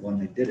improvement when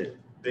they did it.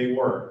 They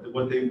were.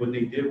 What they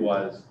did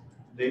was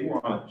they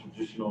were on a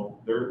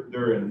traditional.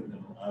 They're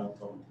in. I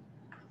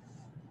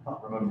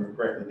don't remember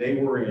correctly.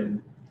 They were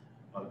in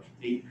an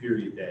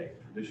 8-period day,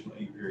 traditional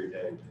 8-period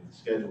day, and the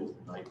schedule was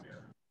a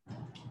nightmare.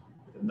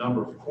 The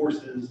number of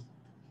courses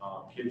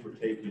kids were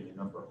taking, the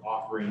number of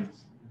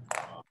offerings,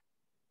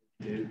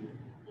 it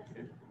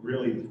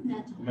really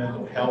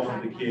mental health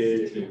of the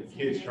kids, and the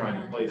kids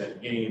trying to play that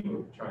game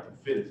of trying to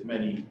fit as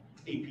many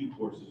AP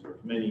courses or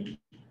as many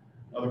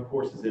other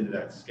courses into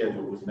that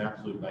schedule was an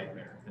absolute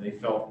nightmare, and they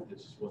felt that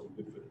this just wasn't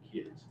good for the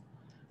kids.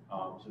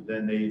 So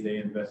then they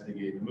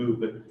investigated the move,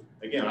 but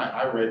again,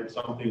 I read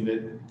something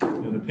that,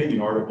 an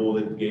opinion article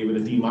that gave it a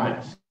D-.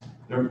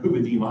 They're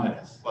moving D-,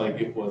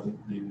 like it wasn't.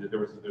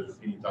 There's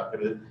opinions out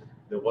there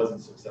that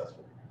wasn't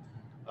successful.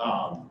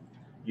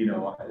 You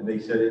know, they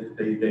said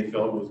they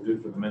felt it was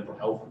good for the mental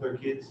health of their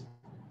kids.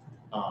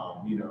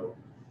 You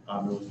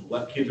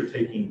know, kids are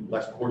taking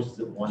less courses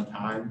at one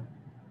time.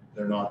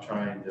 They're not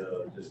trying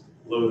to just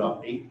load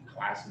up 8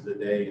 classes a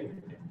day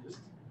and just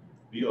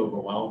be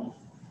overwhelmed.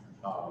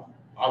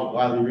 I'll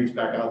gladly reach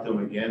back out to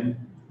them again,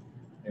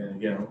 and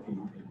again,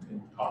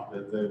 and talk.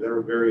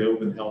 They're very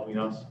open to helping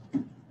us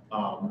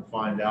to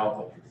find out,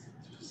 like,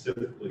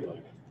 specifically,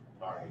 like,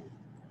 all right,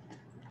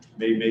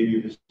 maybe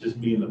if it's just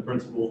me and the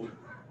principal,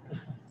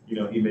 you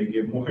know, he may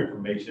give more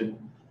information,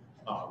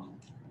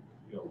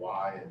 you know,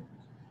 why. And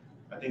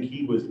I think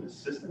he was an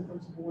assistant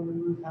principal when the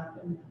move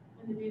happened.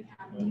 When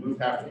the move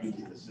happened, he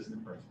was an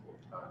assistant principal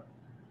at the time.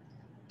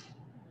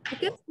 I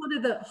guess one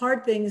of the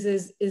hard things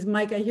is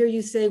Mike, I hear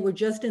you say we're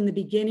just in the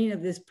beginning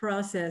of this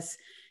process.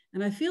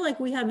 And I feel like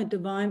we haven't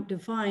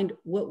defined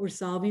what we're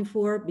solving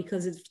for,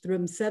 because it's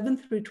from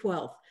 7th through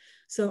 12th.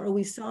 So are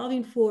we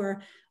solving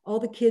for all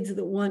the kids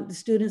that want, the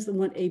students that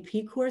want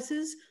AP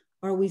courses?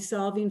 Are we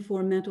solving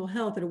for mental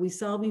health? Are we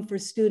solving for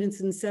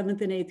students in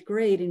 7th and 8th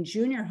grade in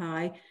junior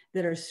high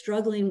that are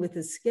struggling with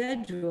the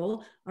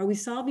schedule? Are we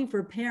solving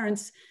for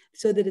parents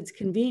so that it's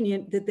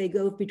convenient that they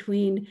go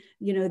between,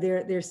 you know,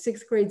 their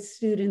 6th grade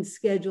students'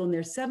 schedule and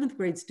their 7th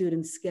grade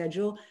students'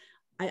 schedule?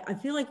 I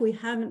feel like we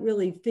haven't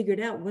really figured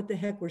out what the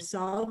heck we're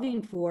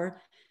solving for,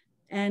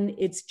 and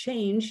it's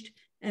changed,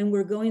 and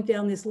we're going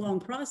down this long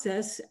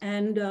process.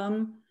 And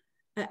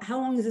how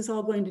long is this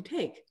all going to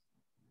take?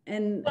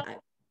 And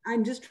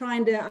I'm just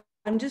trying to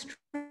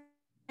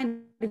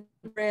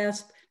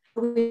grasp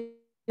how we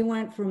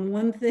went from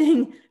one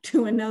thing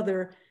to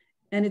another,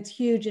 and it's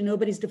huge, and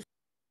nobody's defined.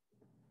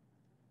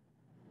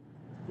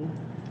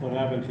 What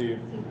happened to you?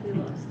 I think we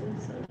lost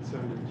Lisa. It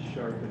sounded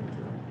sharp and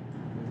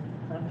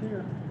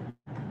Frontier.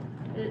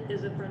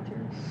 Is it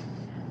Frontier?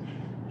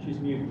 she's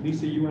mute.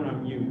 Lisa, you went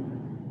on mute.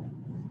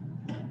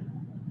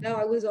 No,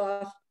 I was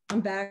off.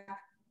 I'm back.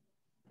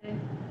 Okay.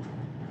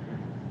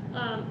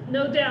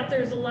 No doubt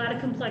there's a lot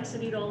of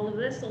complexity to all of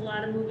this, a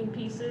lot of moving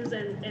pieces,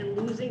 and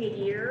losing a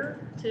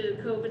year to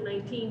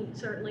COVID-19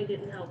 certainly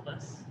didn't help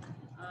us.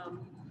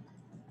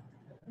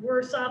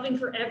 We're solving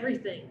for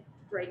everything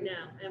right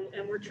now,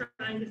 and we're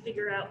trying to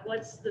figure out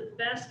what's the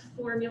best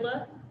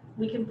formula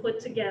we can put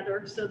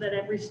together so that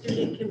every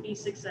student can be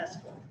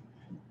successful.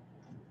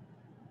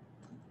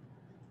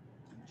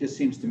 Just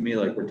seems to me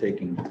like we're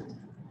taking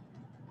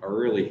a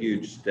really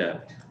huge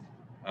step,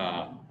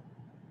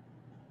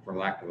 for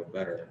lack of a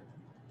better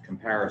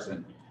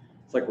comparison.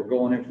 It's like we're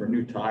going in for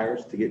new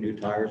tires to get new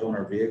tires on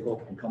our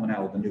vehicle and coming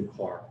out with a new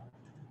car.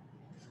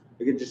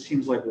 Like, it just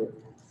seems like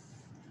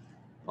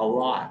a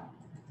lot.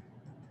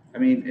 I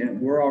mean,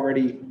 and we're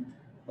already,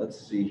 let's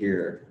see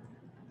here.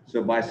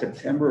 So by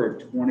September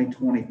of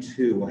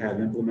 2022, we'll have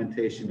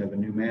implementation of a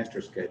new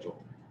master schedule,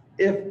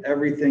 if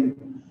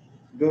everything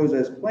goes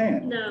as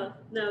planned. No,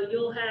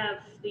 you'll have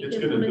the There's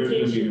gonna be a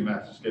implementation.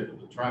 master schedule.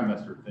 The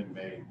trimester thing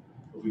may,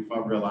 but we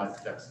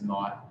realized that's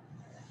not,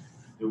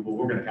 well,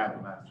 we're gonna have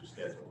a master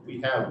schedule. We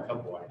have a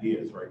couple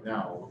ideas right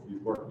now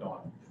we've worked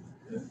on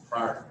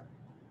prior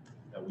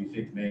that we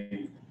think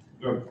may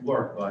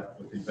work, but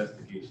with the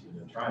investigation in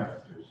the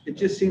trimesters. It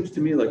just seems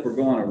to me like we're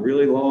going a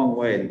really long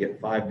way to get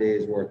 5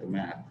 days worth of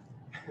math.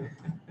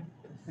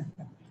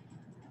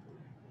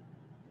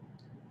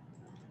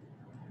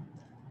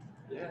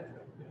 Yeah.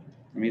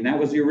 I mean, that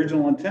was the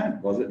original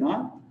intent, was it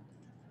not?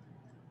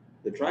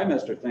 The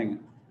trimester thing,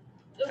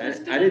 it was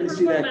to I didn't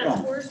see improve that our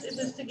come. scores. It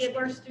was to give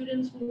our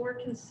students more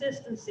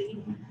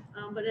consistency.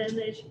 But then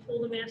as you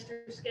pull the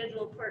master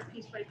schedule apart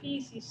piece by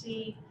piece, you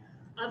see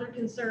other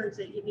concerns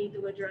that you need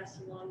to address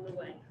along the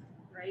way,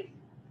 right?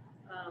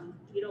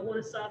 You don't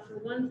want to solve for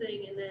one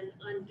thing and then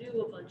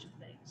undo a bunch of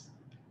things.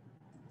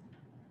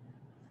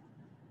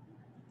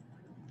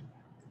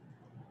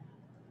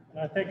 And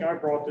I think I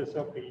brought this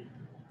up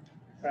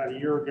about a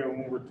year ago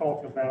when we were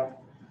talking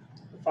about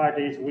the 5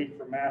 days a week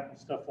for math and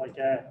stuff like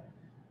that.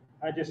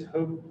 I just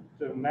hope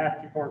the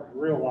math department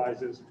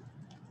realizes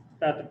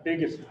that the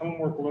biggest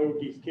homework load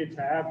these kids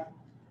have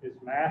is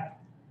math.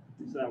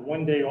 So that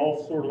one day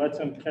off sort of lets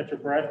them catch a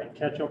breath and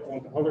catch up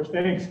on the other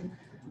things.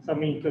 So I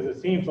mean, because it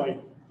seems like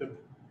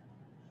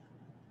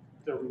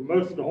the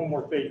most of the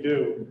homework they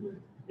do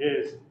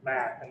is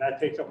math, and that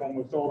takes up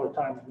almost all their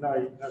time at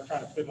night. And they're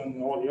trying to fit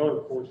in all the other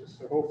courses.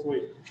 So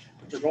hopefully,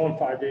 if they're going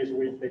 5 days a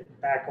week, they can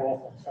back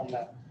off on some of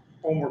that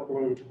homework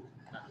load.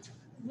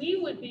 We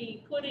would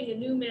be putting a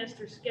new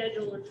master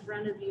schedule in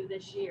front of you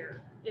this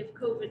year if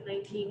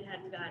COVID-19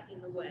 hadn't got in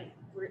the way.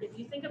 Where if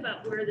you think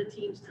about where the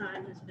team's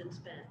time has been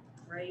spent,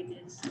 right?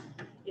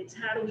 It's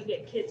how do we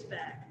get kids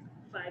back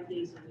 5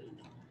 days a week?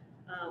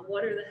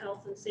 What are the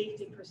health and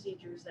safety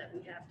procedures that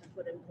we have to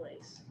put in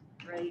place,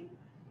 right?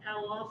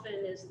 How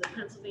often is the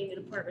Pennsylvania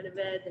Department of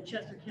Ed, the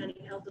Chester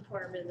County Health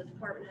Department, the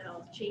Department of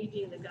Health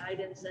changing the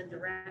guidance and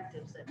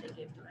directives that they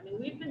give to? I mean,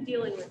 we've been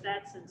dealing with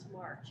that since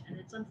March, and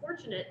it's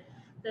unfortunate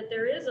that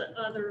there is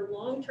other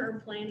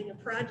long-term planning of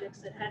projects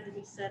that had to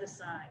be set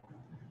aside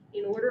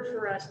in order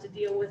for us to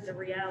deal with the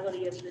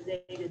reality of the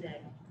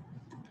day-to-day.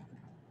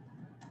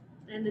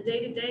 And the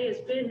day-to-day has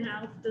been,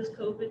 how does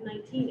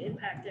COVID-19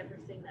 impact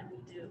everything that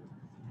we do?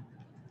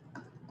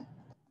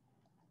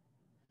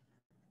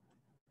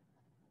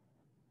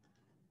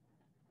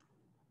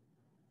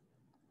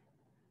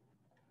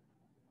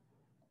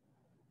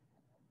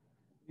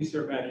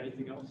 Lisa or Matt,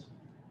 anything else?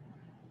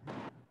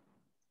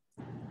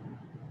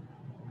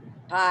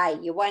 Hi,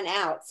 you went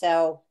out,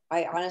 so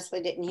I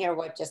honestly didn't hear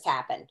what just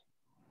happened.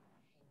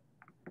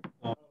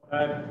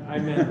 I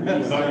meant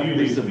Not you,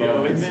 Lisa Lisa. I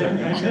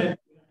Bowman.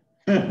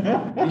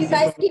 meant You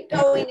guys keep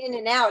going in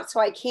and out,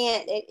 so I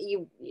can't,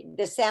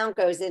 the sound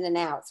goes in and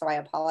out, so I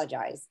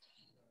apologize.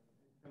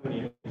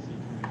 Can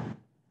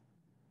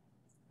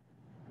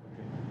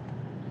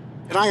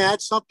I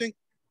add something?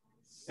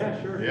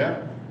 Yeah, sure.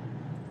 Yeah.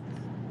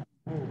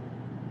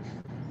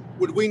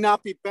 Would we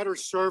not be better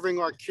serving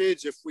our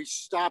kids if we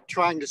stopped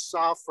trying to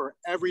solve for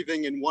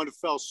everything in one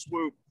fell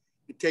swoop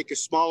and take a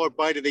smaller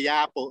bite of the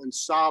apple and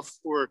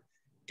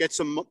get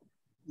some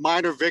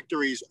minor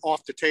victories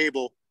off the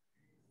table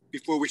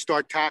before we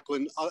start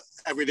tackling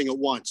everything at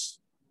once?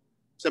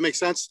 Does that make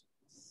sense?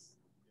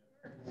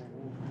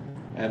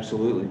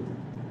 Absolutely.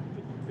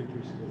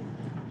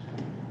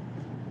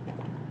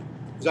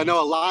 Because I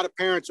know a lot of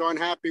parents aren't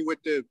happy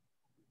with the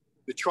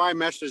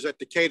trimesters at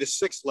the K to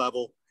 6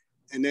 level,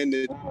 and then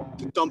to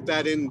dump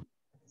that in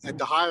at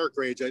the higher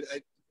grades.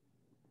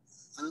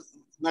 I'm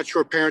not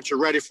sure parents are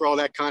ready for all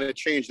that kind of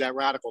change, that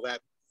radical,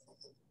 that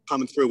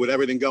coming through with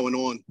everything going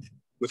on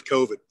with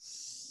COVID.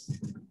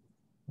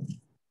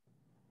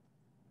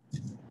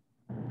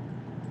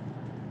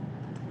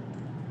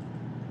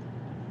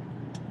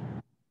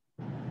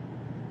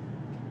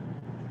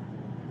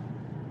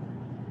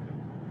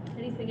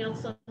 Anything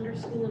else under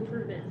school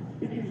improvement?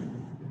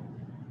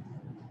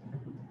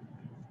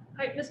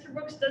 All right, Mr.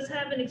 Brooks does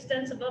have an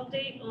extensive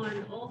update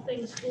on all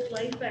things school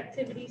life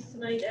activities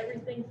tonight,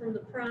 everything from the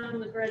prom,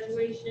 the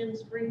graduation,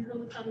 spring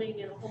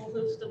homecoming, and a whole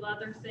host of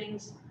other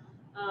things.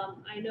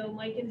 I know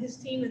Mike and his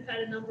team have had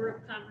a number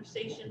of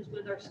conversations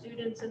with our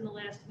students in the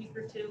last week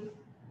or two,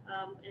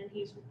 and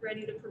he's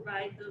ready to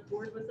provide the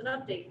board with an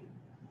update.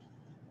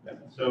 Yeah,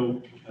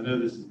 so I know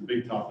this is the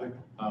big topic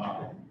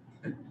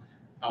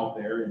out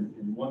there,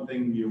 and one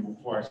thing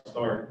before I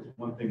start,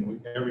 one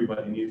thing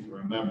everybody needs to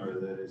remember,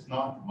 that it's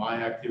not my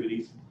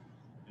activities,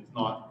 it's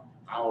not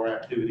our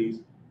activities,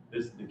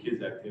 this is the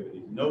kids'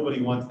 activities.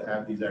 Nobody wants to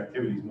have these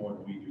activities more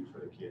than we do for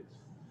the kids.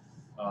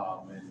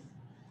 And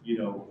you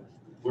know,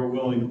 we're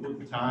willing to put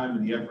the time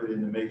and the effort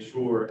in to make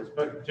sure,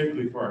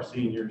 particularly for our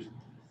seniors,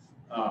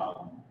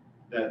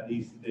 that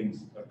these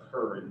things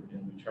occur,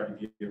 and we try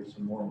to give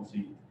some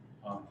normalcy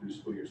through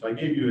school year. So I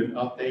gave you an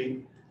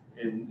update,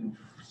 and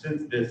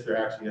since this, there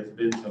actually has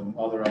been some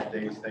other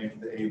updates, thanks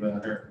to Ava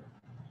and her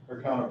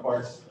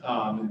counterparts,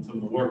 and some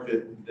of the work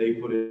that they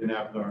put in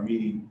after our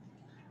meeting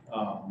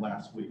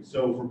last week.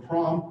 So for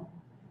prom,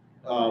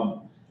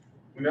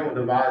 we met with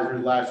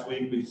advisors last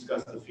week. We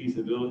discussed the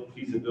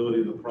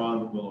feasibility of the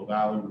prom at Willow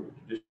Valley. We were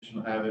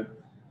traditional have it.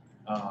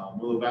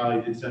 Willow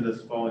Valley did send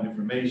us the following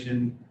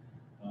information.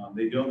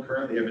 They don't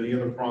currently have any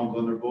other proms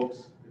on their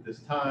books at this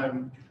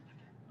time.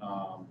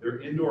 Their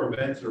indoor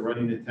events are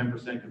running at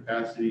 10%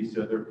 capacity,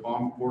 so their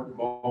prom court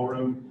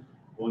ballroom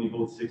only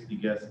holds 60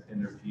 guests, and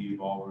their PA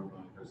ballroom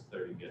only has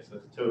 30 guests.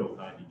 That's a total of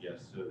 90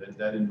 guests, so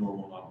that indoor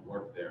will not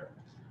work there.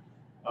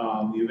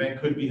 The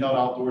event could be held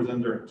outdoors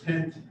under a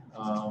tent,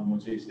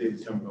 which they stated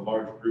some of the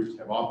larger groups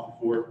have opted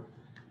for.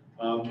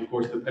 Of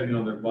course, depending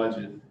on their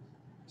budget,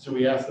 So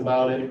we asked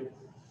about it.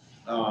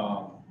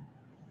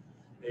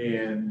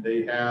 And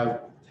they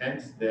have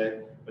tents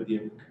but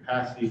the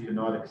capacity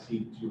cannot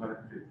exceed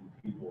 250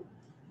 people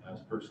as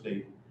per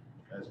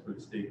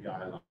the state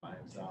guidelines.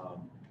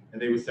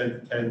 And they would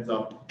set the tents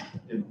up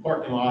in the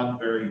parking lot,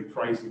 varying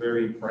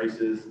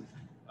prices,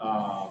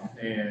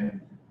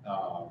 and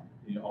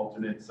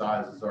alternate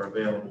sizes are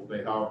available.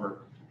 But however,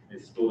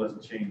 it still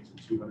doesn't change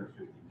to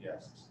 250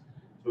 guests.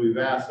 So we've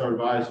asked our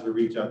advisor to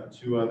reach out to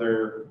 2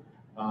 other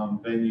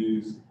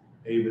venues.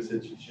 Ava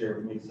said she'd share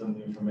with me some of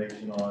the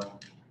information on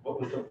what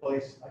was the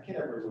place. I can't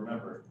ever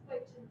remember.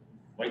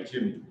 White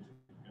Chimney.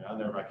 Yeah,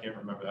 I can't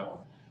remember that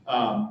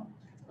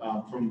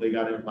one. They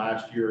got it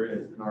last year,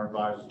 and our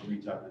advisors will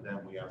reach out to them.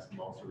 We asked them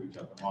also to reach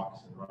out to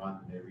Moccasin Run,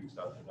 and they reached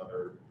out to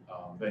another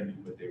venue,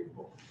 but they were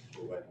booked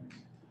for weddings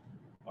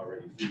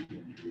already through the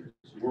end of the year.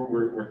 So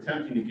we're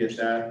attempting to get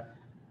that.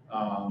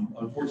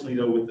 Unfortunately,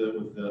 though, with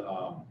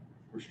the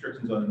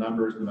restrictions on the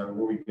numbers, no matter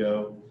where we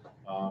go,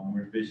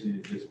 we're envisioning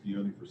it just be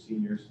only for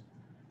seniors,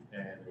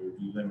 and it would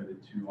be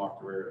limited to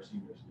Octorara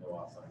seniors, no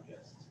outside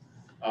guests.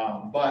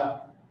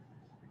 But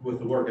with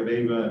the work of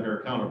Ava and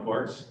her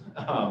counterparts,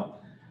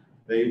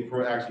 they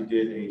actually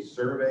did a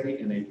survey,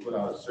 and they put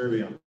out a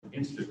survey on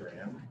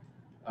Instagram,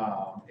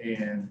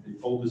 and they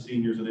told the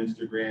seniors on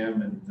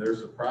Instagram, and they're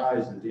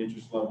surprised that the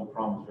interest level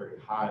prom is very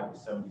high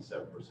with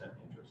 77%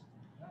 interest.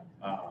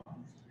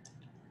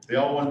 They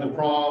all wanted the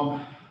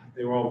prom.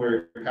 They were all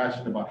very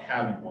passionate about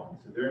having one.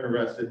 So they're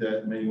interested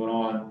that many went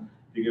on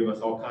to give us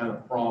all kind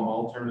of prom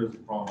alternatives,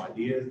 prom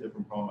ideas,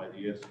 different prom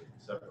ideas,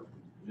 separate from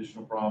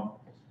traditional prom.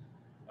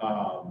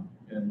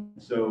 And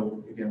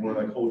so again, we're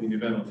like holding the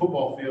event on the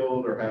football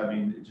field or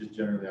having it just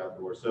generally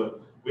outdoors. So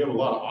we have a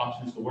lot of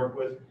options to work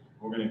with.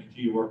 We're going to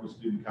continue to work with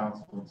student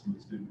council and some of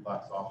the student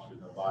class officers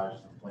and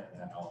advisors to plan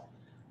that out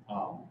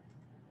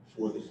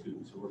for the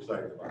students. So we're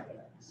excited about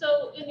that.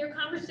 So in your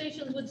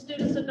conversations with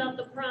students about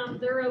the prom,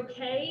 they're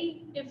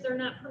okay if they're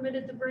not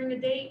permitted to bring a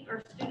date?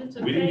 Are students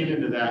okay? We didn't get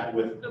into that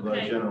with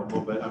Okay. the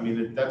general, but I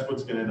mean, that's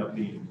what's going to end up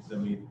being. I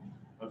mean,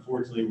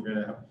 unfortunately, we're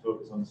going to have to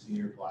focus on the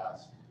senior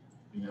class.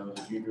 You know,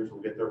 the juniors will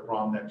get their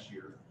prom next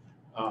year.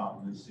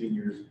 The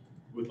seniors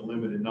with a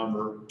limited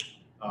number,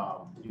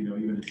 you know,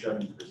 even at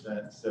 70%,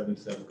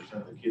 77%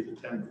 of the kids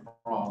attend the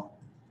prom,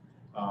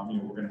 you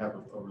know, we're going to have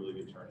a really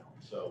good turnout.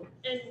 So,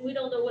 And we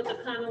don't know what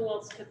the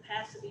Commonwealth's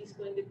capacity is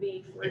going to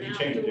be for It an could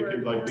change. It outdoor.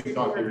 could, like we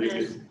talked here, it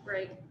event. could-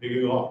 Right, they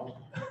go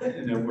off,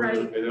 and then Right.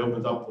 it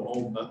opens up the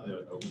whole,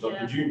 it opens up Yeah.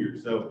 to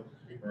juniors, so,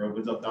 or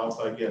opens up the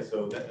outside guests.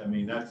 So that, I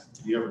mean, that's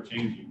the ever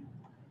changing.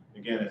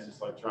 Again, it's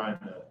just like trying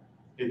to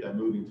hit that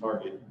moving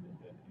target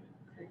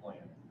and plan.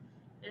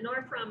 and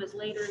our prom is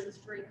later in the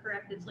spring,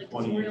 correct? It's like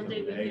 20 Memorial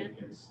years Day from May,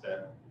 weekend. it's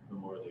that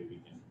Memorial Day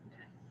weekend.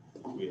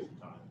 We have some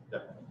time,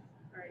 definitely.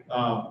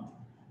 All right.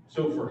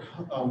 So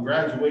for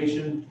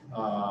graduation,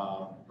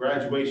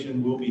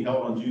 graduation will be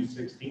held on June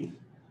 16th.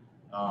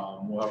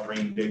 We'll have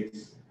rain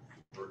dates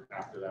for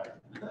after that.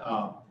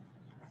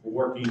 We're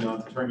working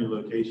on determining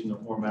location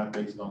and format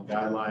based on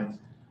guidelines.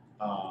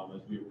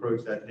 As we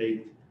approach that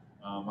date,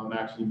 I'm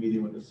actually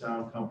meeting with the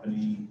sound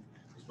company.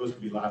 It's supposed to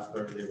be last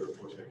Thursday, but of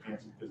course got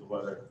canceled because of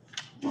weather.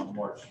 On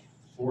March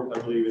 4th,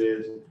 I believe it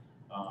is,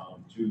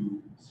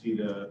 to see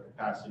the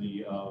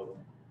capacity of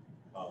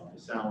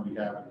the sound we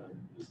have in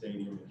the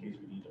stadium in case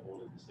we need to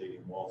hold it in the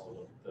stadium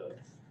wall. So the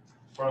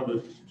front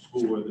of the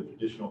school where the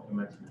traditional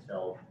commencement is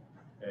held,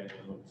 and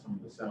look at some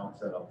of the sound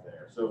set up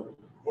there. So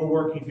we're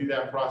working through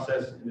that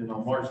process. And then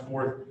on March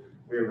 4th,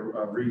 we have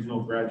a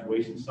regional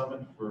graduation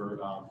summit for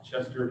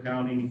Chester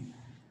County,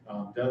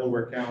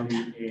 Delaware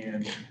County,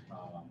 and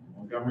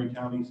Montgomery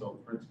County. So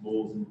the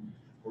principals, and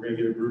we're going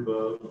to get a group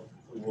of,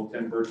 we'll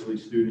attend virtually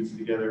students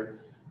together.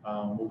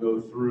 We'll go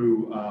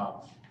through,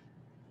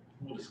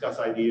 we'll discuss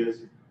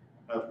ideas,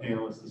 have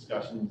panelist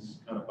discussions,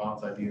 kind of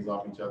bounce ideas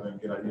off each other and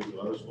get ideas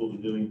what other schools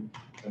are doing,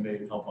 and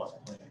maybe help us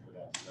plan for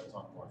that. So that's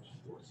on March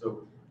 4th.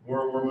 So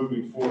we're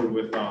moving forward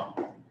with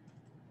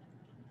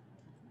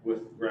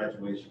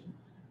graduation.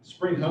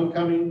 Spring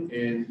homecoming,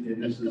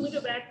 and this Can we is,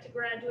 go back to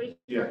graduation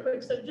Yeah. real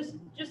quick? So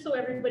just so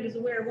everybody's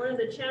aware, one of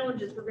the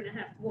challenges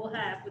we'll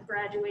have with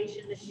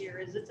graduation this year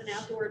is it's an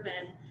outdoor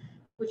event,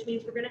 which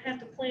means we're gonna have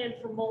to plan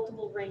for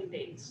multiple rain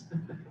dates.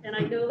 And I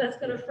know that's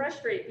gonna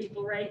frustrate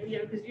people, right? You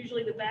know, because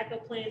usually the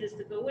backup plan is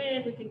to go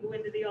in, we can go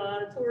into the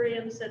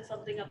auditorium, set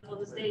something up on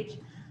the stage.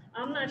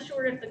 I'm not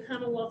sure if the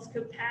Commonwealth's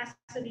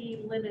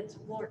capacity limits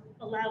will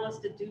allow us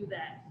to do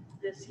that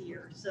this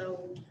year.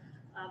 So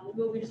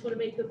we just want to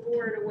make the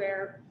board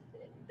aware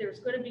there's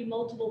going to be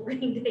multiple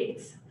rain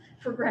dates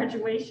for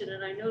graduation.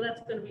 And I know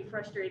that's going to be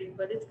frustrating,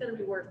 but it's going to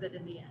be worth it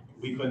in the end.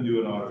 we couldn't do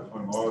an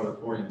auditorium. Our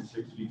auditorium is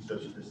 6 feet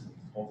social distance,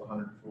 holds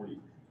 140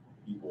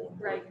 people.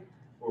 And Right.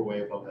 We're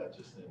way above that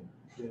just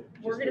in.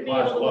 We're just going to the be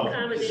class able to alone.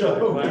 accommodate,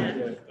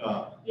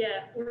 So,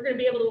 yeah, we're going to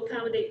be able to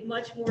accommodate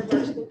much more of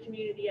our school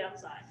community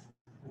outside.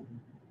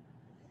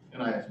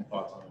 and I have some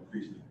thoughts on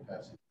increasing the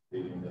capacity.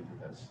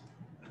 That's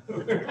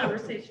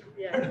Conversation,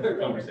 yeah.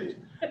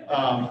 conversation.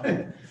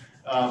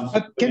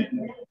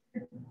 Can-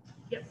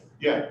 Yep.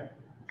 Yeah.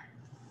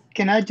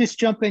 Can I just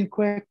jump in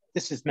quick?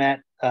 This is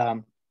Matt.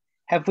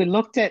 Have we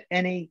looked at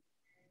any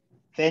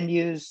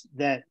venues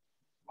that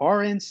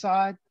are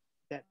inside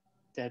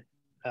that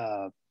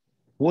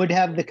would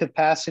have the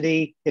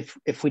capacity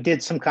if we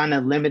did some kind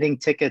of limiting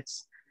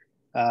tickets,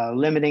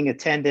 limiting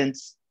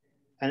attendance,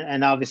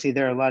 and obviously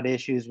there are a lot of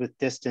issues with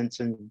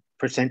distance and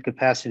percent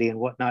capacity and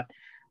whatnot,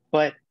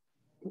 but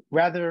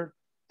rather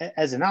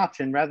as an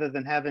option, rather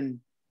than having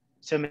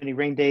so many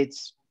rain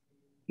dates,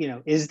 you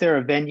know, is there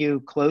a venue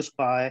close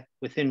by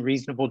within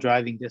reasonable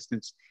driving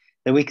distance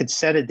that we could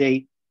set a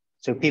date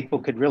so people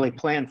could really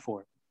plan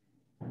for it?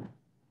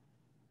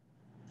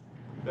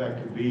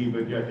 That could be,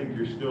 but yeah, I think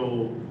you're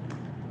still,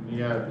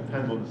 yeah, it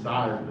depends on the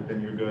size, but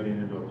then you're going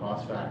into a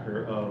cost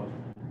factor of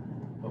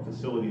a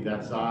facility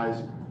that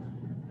size.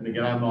 And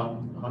again, I'm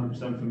not 100%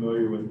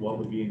 familiar with what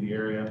would be in the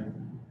area,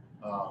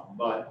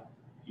 but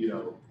you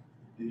know,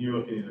 then you're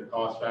looking at the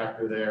cost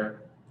factor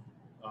there.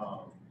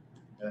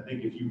 And I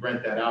think if you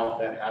rent that out,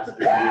 that has to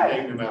be a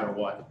date no matter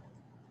what.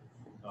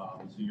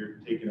 So you're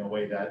taking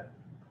away that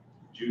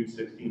June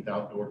 16th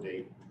outdoor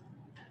date.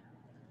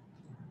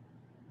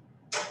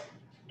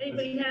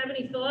 Anybody have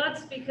any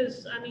thoughts?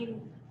 Because, I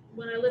mean,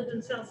 when I lived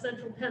in South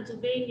Central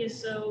Pennsylvania,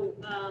 so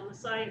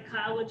Messiah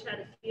College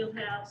had a field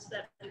house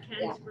that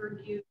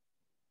Mechanicsburg used.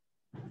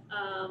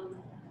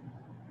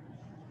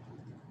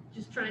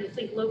 Just trying to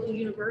think, local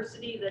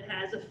university that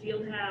has a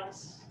field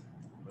house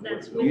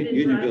that's within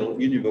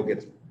Unionville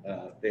gets,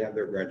 they have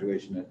their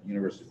graduation at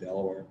University of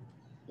Delaware.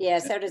 Yeah,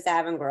 so does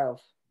Avon Grove.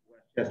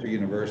 Chester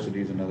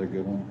University is another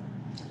good one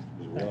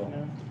as well.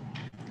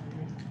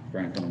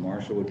 Franklin and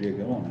Marshall would be a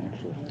good one,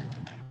 actually.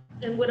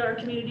 And would our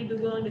community be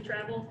willing to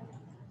travel?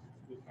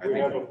 We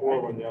have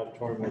before when the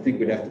auditorium. I think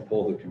we'd have to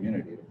poll the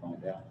community to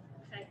find out.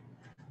 Okay.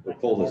 Or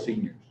poll the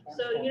seniors.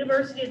 So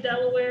University of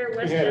Delaware,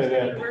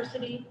 Westchester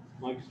University.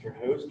 Lancaster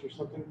Host or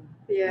something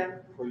Yeah,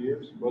 for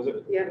years, was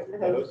it? yeah, the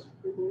host.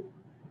 Mhm.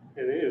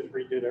 Yeah, they just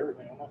redid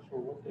everything. I'm not sure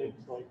what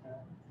it's like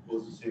now.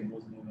 What was the same,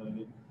 wasn't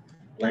it?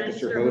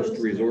 Lancaster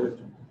Host Resort.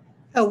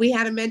 Oh, we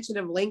had a mention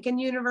of Lincoln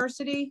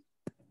University.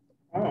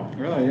 Oh,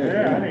 Really?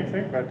 yeah, I didn't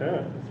think about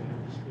that.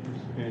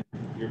 And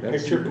your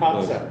That's picture super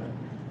pops close. up.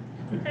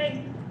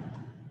 Okay,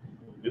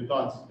 Good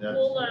thoughts. That's,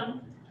 we'll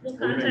we're gonna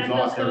contact those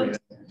exhaust folks,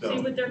 everything. see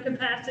So what their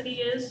capacity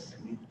is.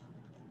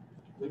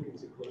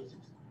 Lincoln's the closest.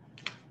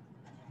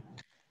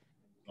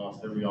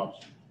 exhaust every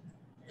option.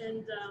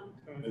 And,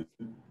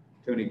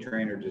 Tony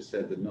Trainer just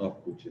said the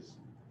Nook, which is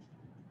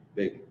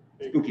big,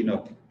 spooky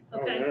Nook.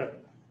 okay, Oh, yeah.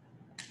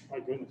 My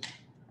goodness.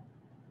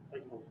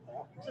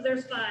 so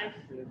there's 5.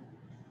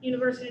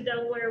 University of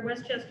Delaware,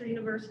 Westchester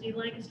University,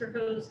 Lancaster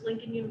Host,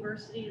 Lincoln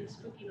University, and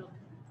Spooky Nook.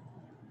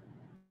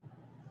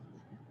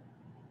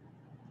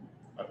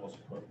 I'd also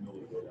put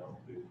Millville down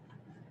too.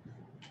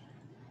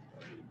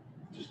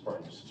 Just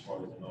probably just as far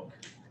as the Nook.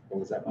 What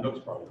was that? Nook's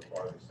probably the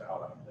farthest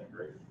out, I don't think,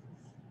 right?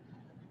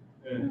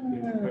 And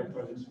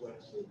it's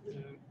west.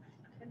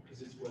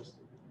 Because it's west.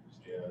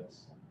 Yeah,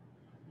 it's,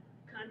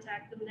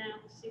 Contact them now,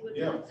 see what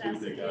Yeah, their see what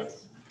they capacity got.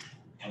 is.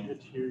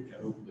 It's huge.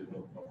 yeah, hopefully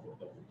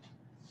they'll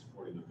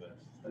supporting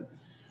events.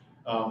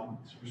 So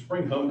for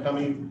spring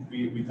homecoming,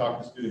 we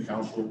talked to student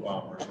council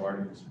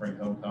regarding the spring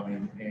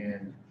homecoming,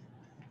 and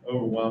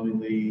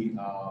overwhelmingly,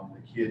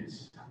 the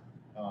kids,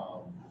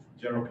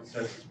 general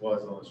consensus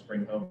was on the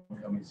spring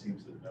homecoming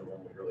seems that no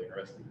one was really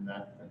interested in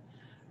that.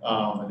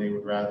 And they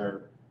would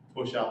rather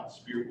push out the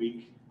Spirit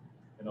Week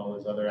and all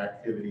those other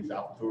activities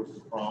out towards the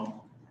prom.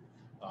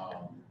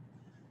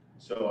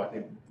 So I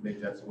think maybe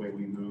that's the way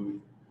we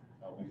move.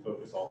 We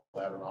focus all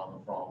that around the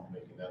prom,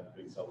 making that a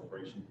big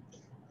celebration.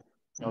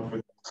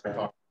 I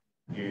talked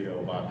to Gato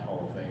about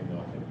Hall of Fame, though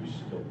I think we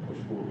should still push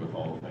forward with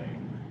Hall of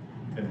Fame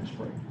in the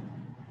spring.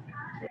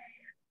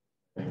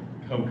 I think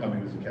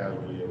homecoming was a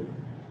casualty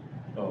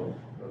of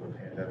the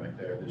pandemic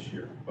there this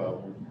year,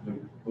 but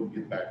we'll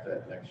get back to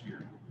that next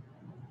year.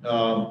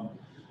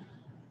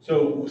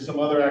 So some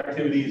other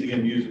activities,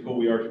 again, musical,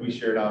 we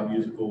shared out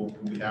musical,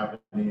 we have,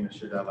 I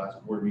shared that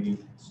last board meeting.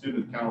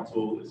 Student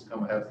council has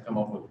come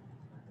up with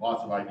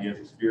lots of ideas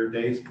of Spirit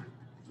Days.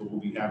 So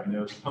we'll be having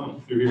those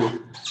coming through here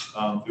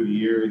through the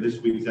year. This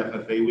week's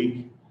FFA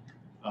week.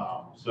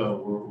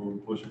 So we're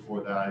pushing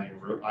for that.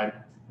 I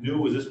knew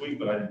it was this week,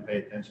 but I didn't pay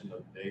attention to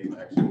the days.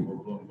 Actually, we're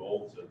blue and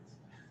gold, so it's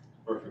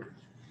perfect.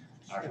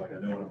 Act like I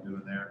know what I'm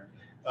doing there.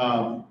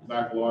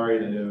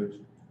 Baccalaureate, I know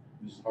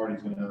Mrs.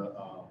 Hardy's going to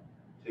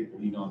take the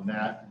lead on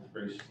that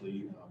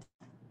graciously.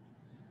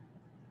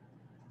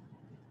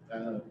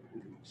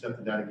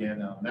 Accepted that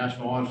again.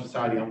 National Honor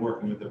Society, I'm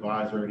working with the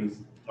advisor. He's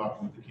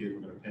talking with the kids.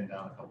 We're going to pin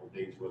down a couple of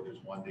dates, whether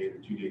it's 1 date or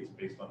 2 dates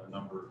based on the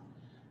number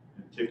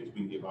and tickets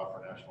we can give out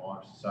for National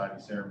Honor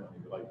Society ceremony.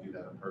 We'd like to do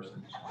that in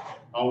person.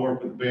 I'll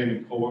work with band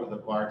and the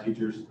choir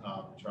teachers,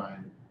 try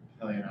and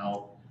plan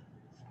out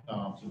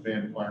some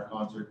band and choir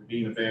concert.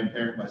 Being a band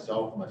parent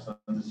myself, my son's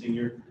a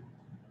senior,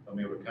 I'm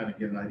able to kind of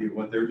get an idea of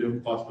what they're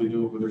doing, possibly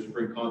doing for their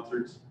spring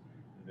concerts,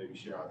 and maybe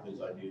share out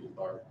those ideas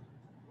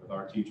with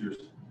our teachers.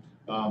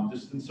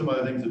 Just some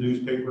other things, the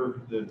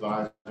newspaper, the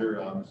advisor,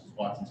 Mrs.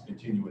 Watson's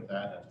continue with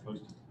that. That's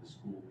posted to the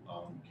school.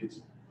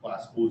 Kids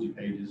class Schoology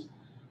pages.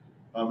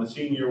 The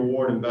senior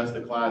award and best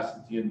of class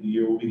at the end of the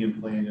year, we'll begin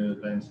planning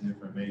events and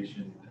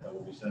information that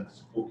will be sent to the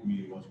school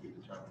community once we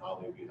determine how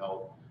they will be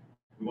held.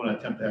 We want to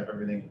attempt to have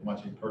everything as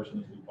much in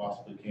person as we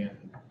possibly can,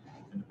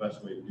 and the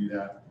best way to do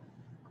that.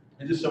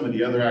 And just some of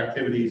the other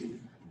activities,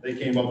 they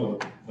came up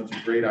with a bunch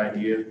of great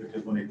ideas,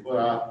 because when they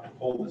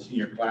polled the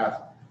senior class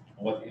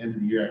on what the end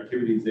of the year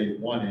activities they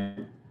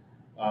wanted,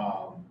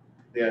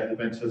 they had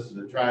events such as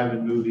a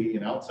drive-in movie,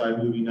 an outside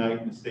movie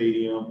night in the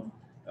stadium,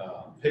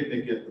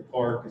 picnic at the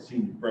park, a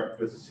senior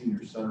breakfast, a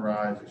senior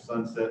sunrise or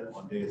sunset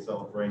on day of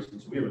celebration.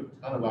 So we have a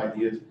ton of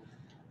ideas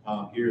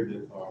here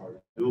that are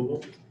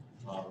doable.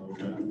 We're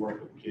going to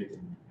work with kids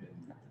and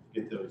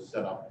get those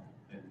set up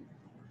and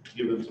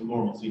give them some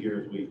normalcy here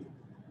as we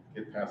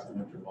get past the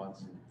winter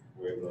months, and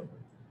we're able to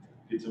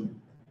get some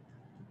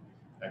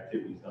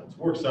activities done. So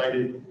we're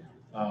excited.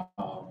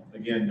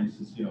 Again, this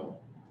is,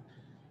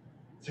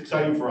 it's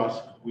exciting for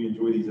us. We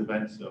enjoy these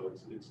events, so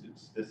this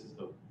is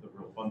the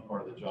real fun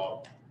part of the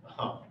job,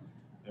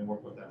 and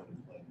work with them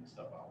and plan this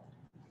stuff out.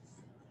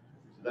 So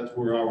that's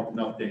where we are with an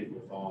update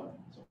with on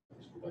some of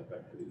the school life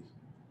activities.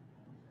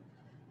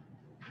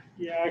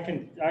 Yeah, I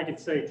can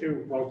say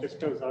too, well, just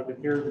because I've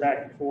been hearing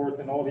back and forth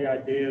and all the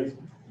ideas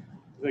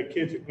the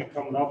kids have been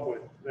coming up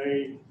with.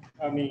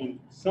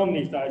 Some of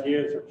these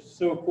ideas are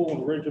so cool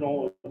and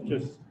original. It's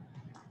just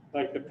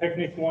like the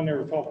picnic one they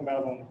were talking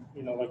about on,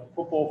 like a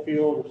football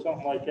field or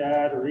something like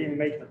that, or even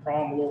making the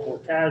prom a little more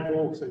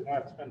casual because they don't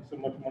have to spend so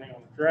much money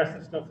on dress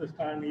and stuff this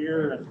time of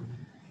year,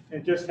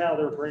 and just how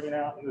they're bringing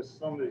out in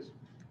some of these.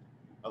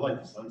 I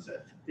like the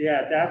sunset.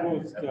 Yeah, that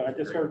was, I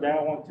just heard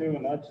that one too,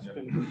 and that's just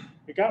been,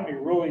 it got me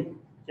really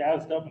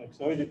jazzed up and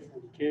excited for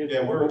the kids.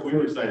 Yeah, we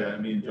were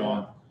excited. Me and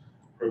John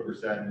Croker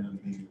sat in the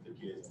meeting with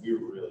the kids. We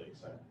were really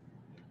excited.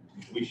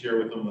 We share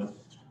with them a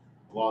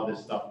lot of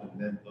this stuff, and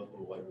then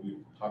we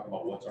talk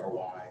about what's our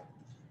why,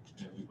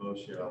 and we both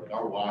share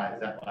our why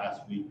is that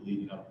last week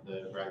leading up to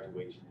the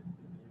graduation and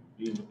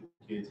being with the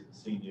kids and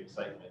seeing the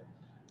excitement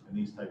and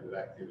these type of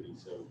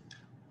activities. So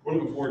we're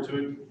looking forward to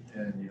it,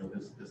 and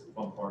this is the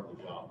fun part of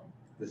the job.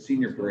 The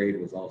senior parade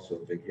was also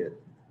a big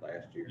hit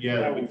last year.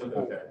 Yeah,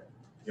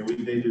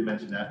 they did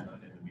mention that in the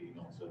meeting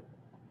also.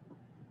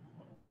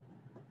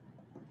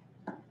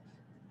 All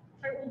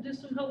right, we'll do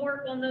some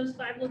homework on those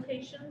 5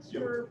 locations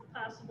for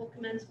possible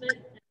commencement.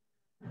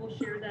 And we'll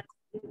share that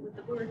with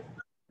the board.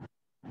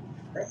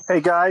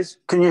 Hey guys,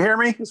 can you hear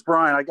me? It's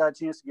Brian. I got a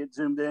chance to get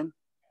zoomed in.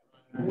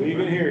 We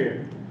can hear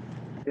you.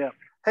 Yeah.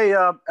 Hey,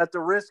 at the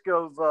risk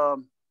of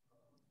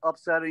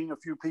upsetting a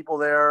few people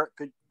there,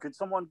 could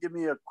someone give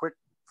me a quick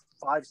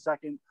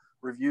 5-second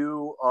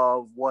review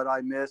of what I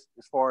missed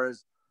as far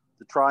as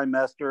the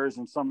trimesters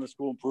and some of the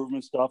school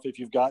improvement stuff, if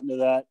you've gotten to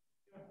that?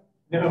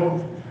 No.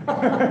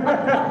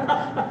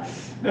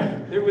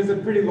 It was a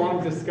pretty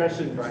long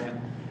discussion, Brian.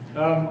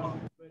 I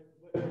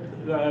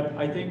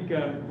think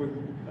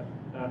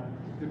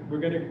we're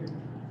going to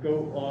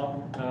go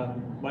off.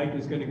 Mike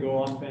is going to go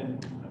off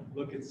and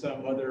look at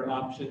some other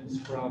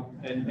options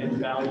and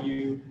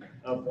value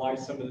of why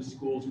some of the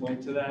schools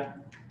went to that.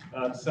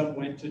 Some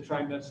went to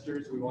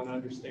trimesters. We want to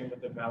understand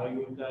what the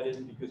value of that is,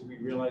 because we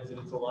realize that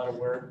it's a lot of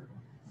work.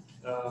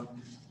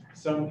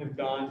 Some have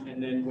gone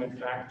and then went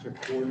back to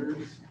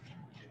quarters.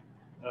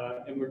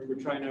 And we're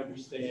trying to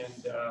understand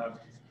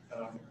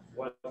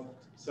what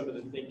some of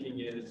the thinking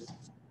is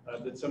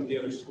that some of the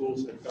other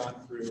schools have gone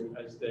through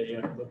as they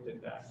looked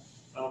at that.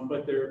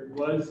 But there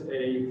was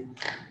a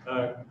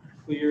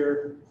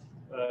clear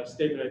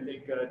statement, I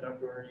think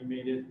Dr. Ernie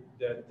made it,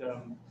 that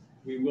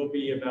we will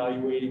be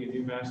evaluating a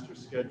new master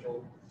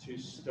schedule to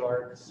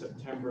start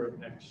September of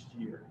next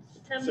year.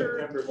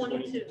 September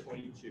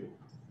 2022.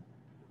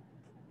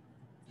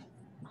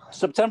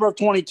 September of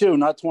 22,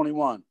 not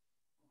 21.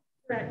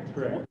 Correct.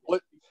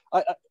 What,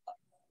 I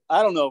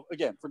don't know.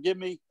 Again, forgive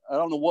me. I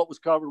don't know what was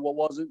covered, what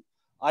wasn't.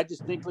 I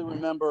distinctly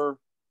remember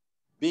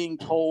being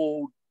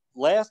told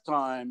last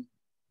time,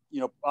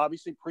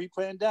 obviously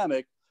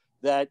pre-pandemic,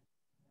 that,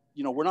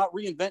 we're not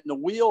reinventing the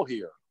wheel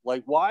here.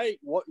 Like, why?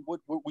 What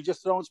we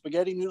just throwing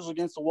spaghetti noodles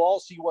against the wall,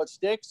 see what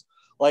sticks?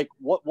 Like,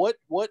 what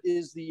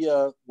is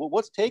the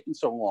what's taking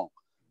so long?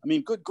 I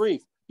mean, good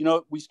grief.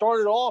 We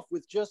started off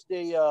with just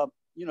a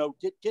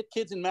get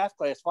kids in math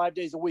class 5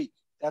 days a week.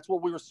 That's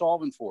what we were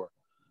solving for.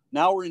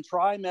 Now we're in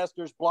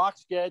trimesters, block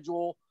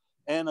schedule,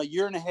 and a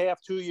year and a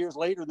half, 2 years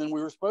later than we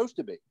were supposed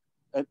to be.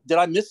 Did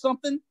I miss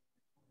something?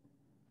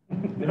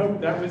 No,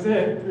 that was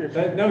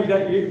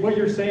it. What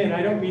you're saying,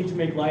 I don't mean to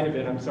make light of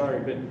it, I'm sorry,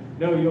 but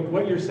no,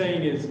 what you're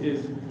saying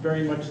is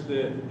very much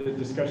the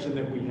discussion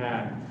that we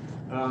had.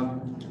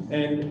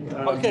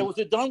 Okay, was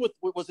it done with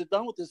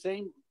the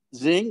same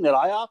zing that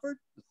I offered?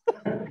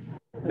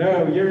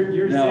 No,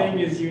 you're saying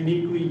is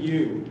uniquely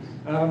you.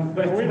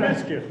 But we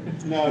missed you.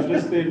 No,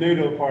 just the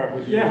noodle part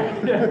was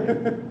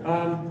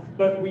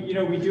but we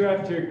do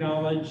have to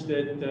acknowledge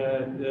that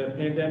the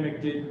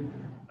pandemic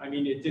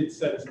did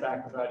set us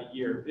back about a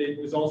year. It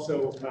was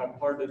also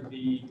part of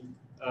the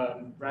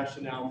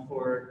rationale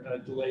for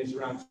delays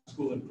around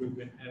school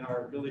improvement and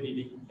our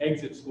ability to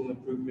exit school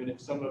improvement if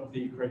some of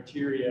the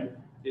criteria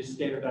is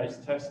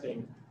standardized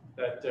testing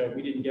that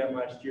we didn't get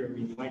last year,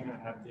 we might not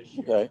have this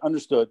year. Okay,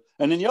 understood.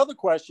 And then the other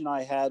question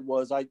I had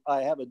was,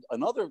 I have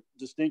another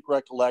distinct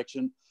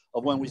recollection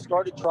of when we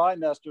started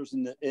trimesters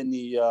in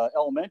the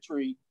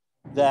elementary,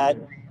 that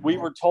we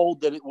were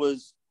told that it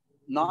was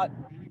not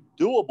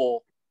doable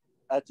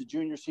at the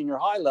junior senior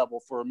high level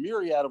for a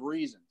myriad of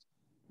reasons.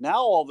 Now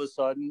all of a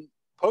sudden,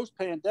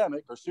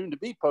 post-pandemic or soon to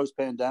be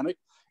post-pandemic,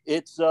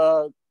 it's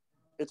a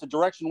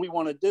direction we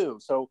want to do.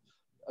 So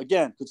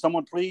again, could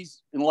someone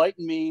please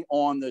enlighten me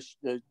on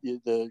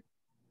the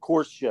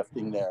course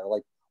shifting there?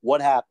 Like, what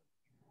happened?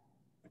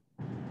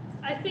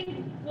 I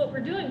think what we're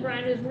doing,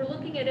 Brian, is we're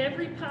looking at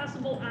every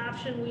possible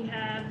option we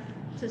have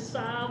to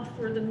solve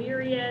for the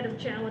myriad of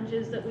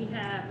challenges that we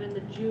have in the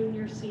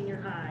junior,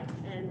 senior high,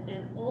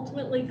 and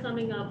ultimately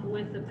coming up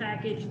with a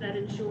package that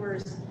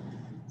ensures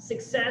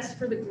success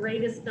for the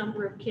greatest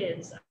number of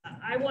kids.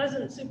 I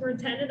wasn't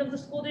superintendent of the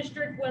school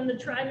district when the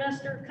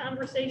trimester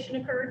conversation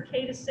occurred,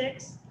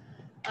 K-6,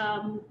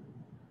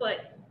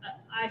 but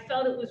I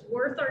felt it was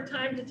worth our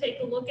time to take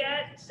a look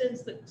at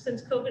since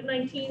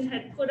COVID-19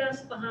 had put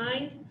us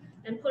behind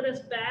and put us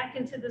back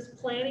into this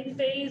planning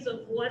phase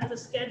of what the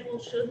schedule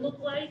should look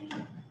like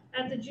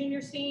at the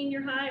junior,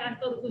 senior high. I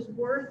felt it was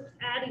worth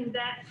adding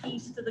that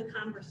piece to the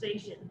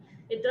conversation.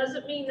 It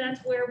doesn't mean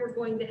that's where we're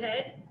going to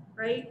head,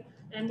 right?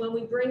 And when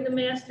we bring the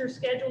master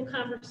schedule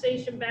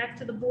conversation back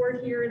to the board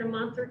here in a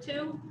month or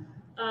two,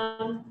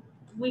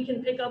 we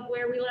can pick up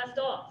where we left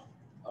off.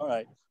 All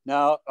right.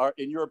 Now,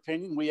 in your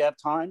opinion, we have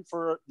time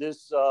for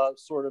this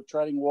sort of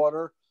treading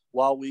water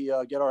while we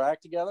get our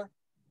act together?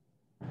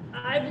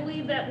 I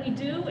believe that we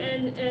do,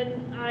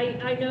 and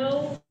I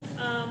know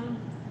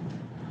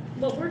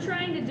what we're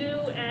trying to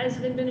do as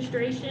an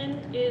administration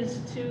is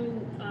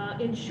to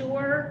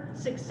ensure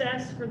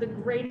success for the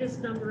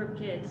greatest number of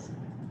kids.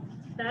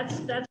 That's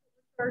what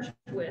we're charged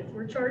with.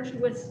 We're charged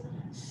with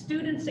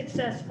student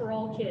success for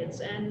all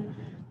kids, and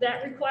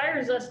that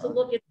requires us to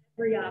look at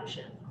every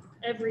option,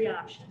 every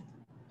option.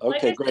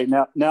 Okay, like great.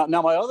 Now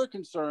my other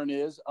concern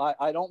is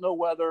I don't know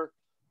whether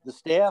the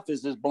staff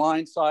is as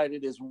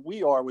blindsided as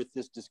we are with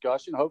this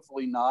discussion.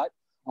 Hopefully not.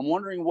 I'm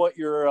wondering what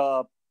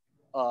your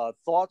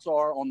thoughts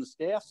are on the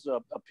staff's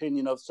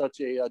opinion of such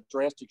a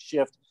drastic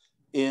shift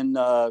in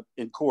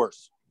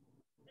course.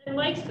 And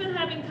Mike's been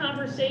having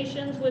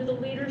conversations with the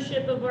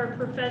leadership of our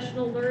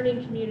professional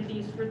learning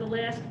communities for the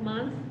last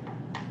month.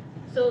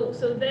 So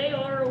they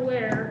are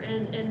aware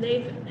and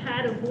they've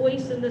had a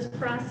voice in this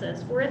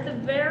process. We're at the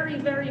very,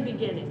 very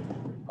beginning.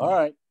 All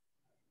right.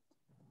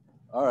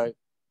 All right.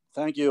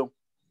 Thank you.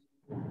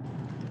 You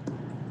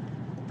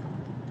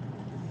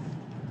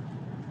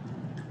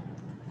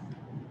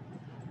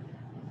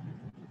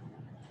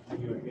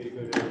want me to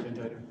go to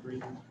agenda item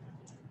 3?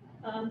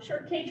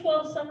 Sure.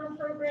 K-12 summer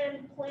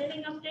program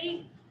planning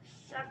update.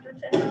 Dr.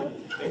 Tejo.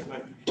 Thanks,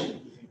 Mike.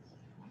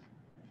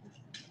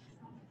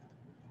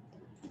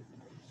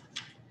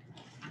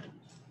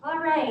 All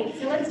right,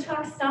 so let's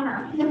talk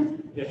summer.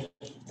 Yes.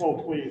 Oh,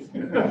 please.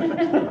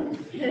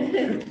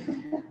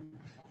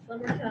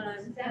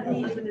 Summertime.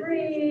 70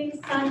 degrees,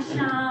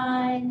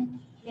 sunshine,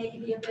 maybe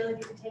the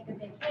ability to take a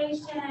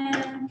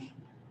vacation,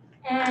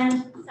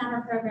 and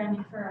summer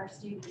programming for our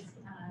students,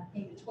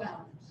 K-12.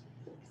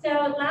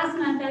 So last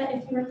month,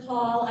 if you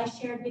recall, I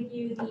shared with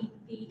you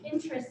the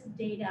interest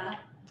data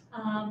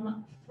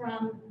from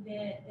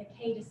the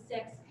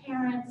K-6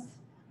 parents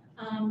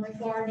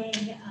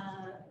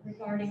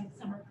regarding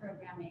summer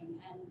programming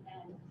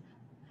and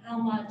how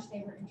much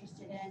they were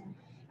interested in.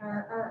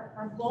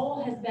 Our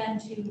goal has been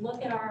to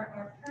look at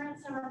our current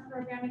summer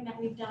programming that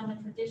we've done, the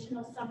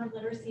traditional summer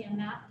literacy and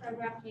math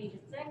program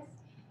K-6,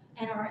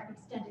 and our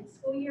extended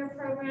school year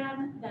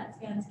program that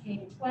spans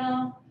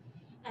K-12,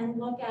 and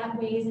look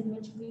at ways in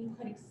which we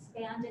could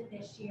expand it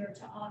this year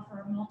to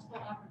offer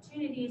multiple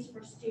opportunities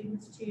for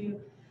students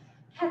to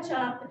catch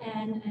up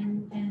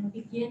and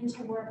begin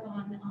to work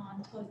on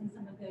closing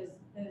some of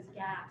those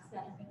gaps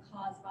that have been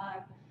caused by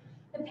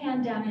the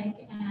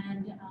pandemic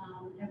and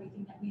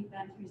everything that we've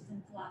been through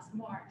since last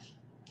March.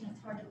 And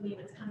it's hard to believe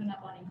it's coming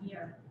up on a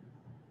year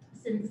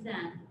since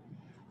then.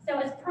 So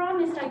as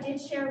promised, I did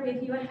share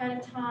with you ahead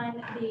of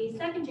time the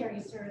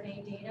secondary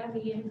survey data.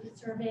 We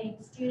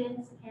surveyed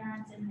students,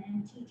 parents,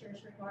 and teachers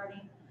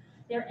regarding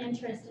their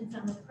interest in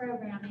summer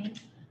programming.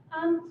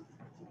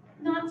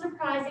 Not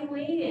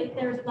surprisingly,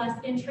 there's less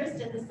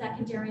interest at the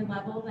secondary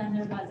level than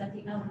there was at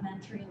the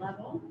elementary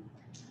level.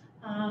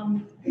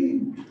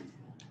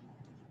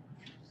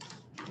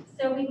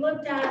 So we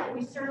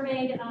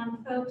surveyed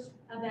folks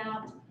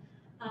about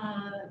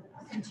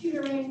some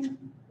tutoring.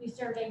 We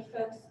surveyed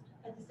folks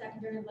at the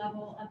secondary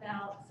level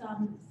about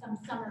some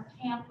summer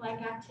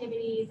camp-like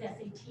activities,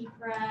 SAT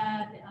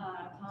prep,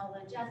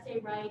 college essay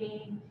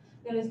writing,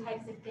 those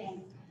types of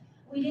things.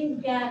 We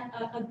didn't get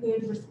a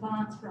good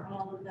response for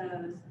all of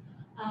those.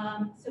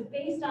 So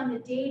based on the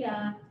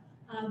data,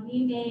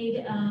 we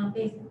made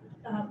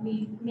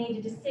we made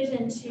a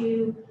decision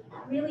to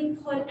really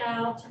put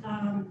out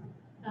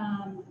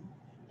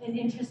an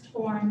interest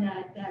form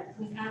that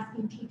was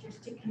asking teachers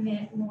to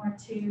commit more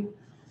to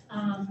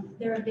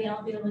their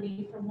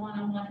availability for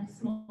one-on-one and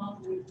small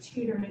group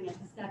tutoring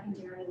at the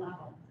secondary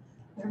level.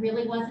 There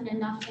really wasn't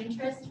enough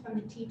interest from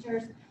the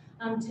teachers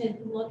to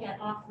look at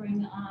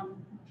offering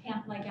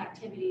camp-like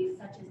activities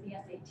such as the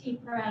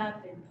SAT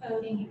prep and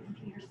coding and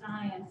computer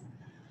science.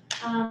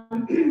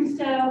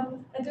 So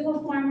a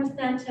Google form was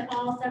sent to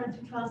all 7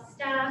 through 12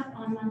 staff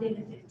on Monday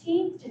the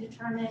 15th to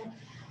determine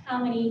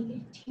how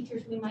many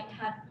teachers we might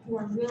have who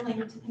are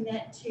willing to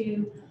commit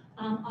to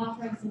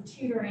offering some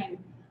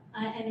tutoring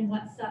and in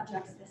what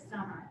subjects this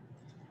summer.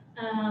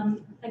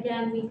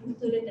 Again, we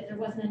concluded that there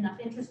wasn't enough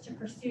interest to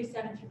pursue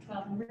 7 through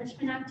 12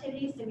 enrichment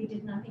activities, so we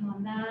did nothing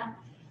on that.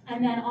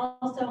 And then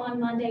also on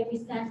Monday, we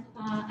sent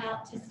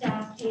out to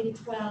staff K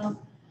to 12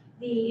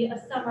 the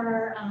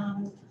summer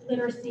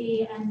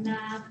literacy and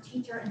math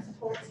teacher and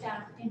support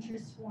staff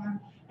interest form.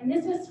 And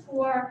this was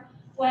for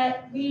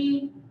what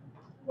we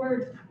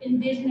were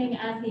envisioning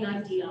as the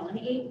ideal, an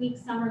 8-week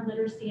summer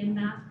literacy and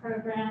math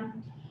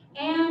program,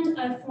 and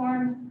a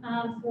form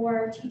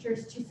for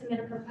teachers to submit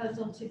a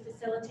proposal to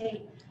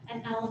facilitate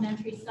an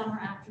elementary summer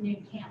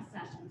afternoon camp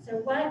session. So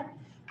what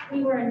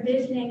we were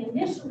envisioning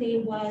initially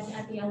was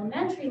at the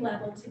elementary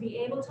level to be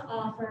able to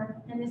offer,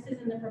 and this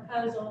is in the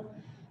proposal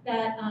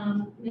that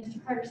Mr.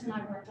 Curtis and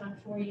I worked on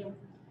for you,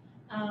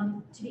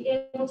 to be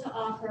able to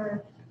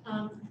offer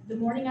the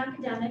morning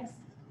academics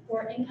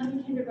for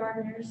incoming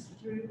kindergartners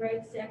through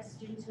grade 6,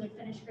 students who had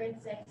finished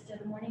grade 6, so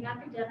the morning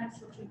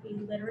academics, which would be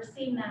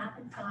literacy, math,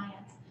 and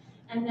science.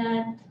 And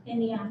then in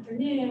the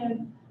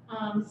afternoon,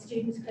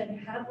 students could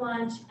have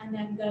lunch and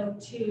then go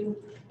to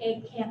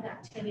a camp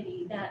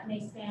activity that may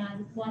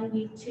span 1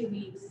 week, 2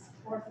 weeks,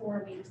 or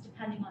 4 weeks,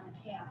 depending on the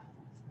camp.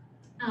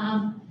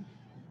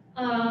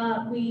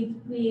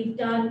 We've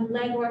done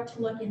legwork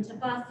to look into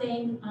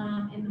busing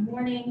in the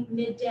morning,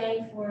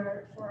 midday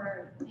for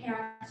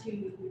parents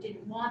who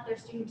didn't want their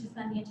student to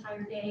spend the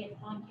entire day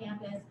on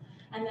campus,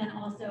 and then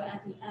also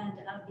at the end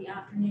of the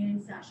afternoon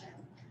session.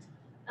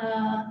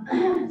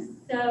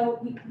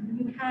 So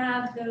you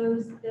have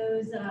those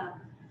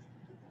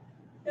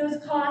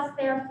costs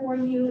there for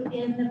you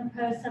in the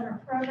proposed summer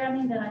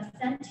programming that I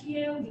sent to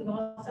you. You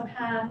also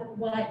have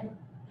what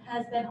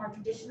has been our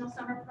traditional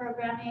summer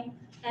programming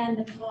and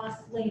the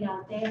costs laid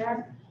out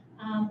there,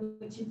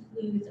 which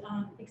includes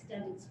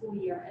extended school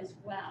year as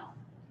well.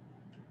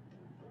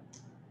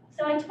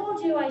 So I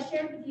told you, I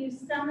shared with you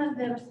some of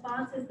the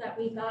responses that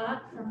we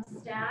got from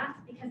staff,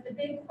 because the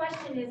big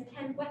question is,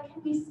 what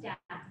can we staff,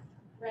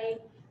 right?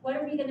 What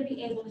are we going to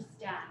be able to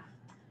staff?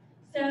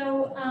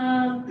 So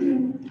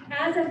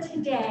as of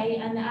today,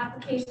 and the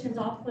applications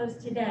all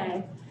closed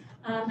today,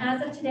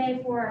 as of today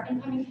for our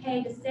incoming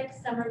K to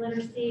 6 summer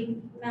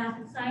literacy, math,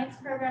 and science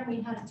program,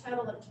 we had a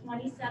total of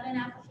 27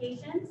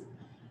 applications.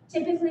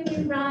 Typically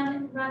we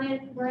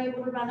we're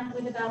able to run it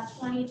with about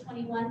 20,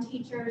 21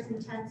 teachers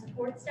and 10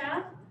 support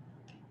staff.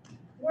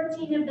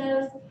 14 of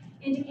those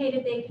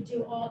indicated they could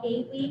do all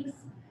 8 weeks.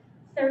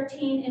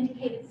 13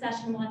 indicated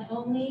session 1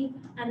 only,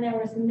 and there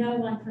was no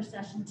one for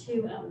session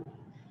 2 only.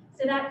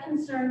 So that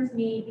concerns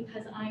me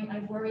because I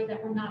worry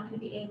that we're not going to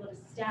be able to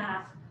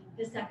staff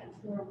the second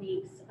 4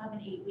 weeks of an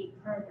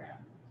 8-week program.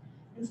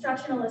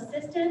 Instructional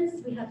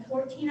assistants, we had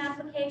 14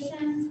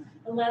 applications,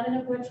 11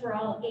 of which were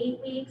all 8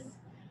 weeks.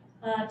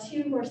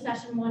 2 were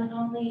session 1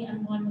 only,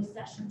 and 1 was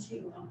session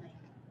 2 only.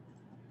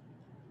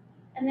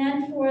 And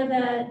then for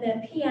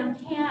the PM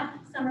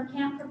camp, summer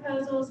camp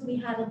proposals, we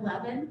had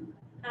 11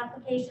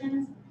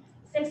 applications.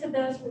 6 of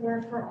those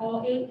were for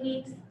all 8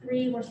 weeks,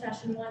 3 were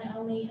session 1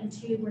 only, and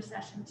 2 were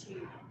session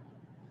 2.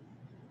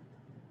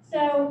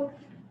 So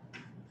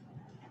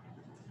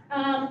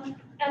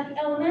at the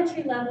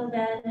elementary level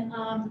then,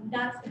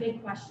 that's the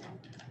big question.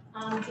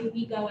 Do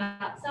we go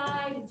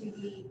outside? Do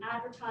we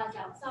advertise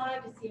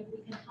outside to see if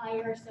we can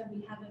hire so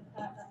we have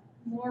a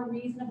more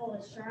reasonable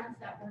assurance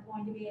that we're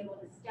going to be able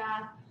to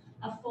staff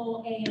a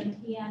full AM,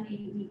 PM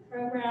 8-week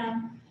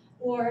program?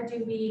 Or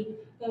do we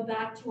go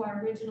back to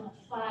our original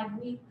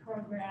 5-week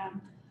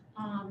program,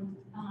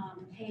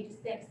 K to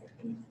 6,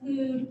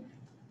 include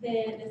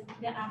the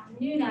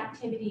afternoon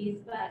activities,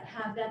 but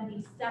have them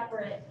be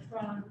separate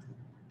from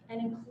an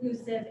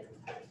inclusive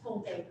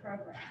full-day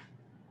program?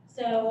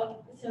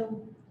 So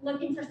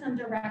looking for some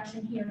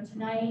direction here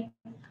tonight,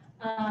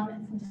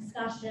 and some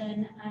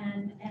discussion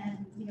and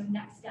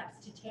next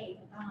steps to take,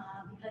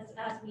 because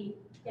as we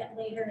get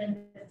later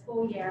in the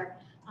school year,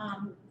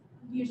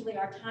 usually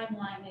our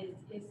timeline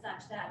is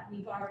such that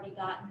we've already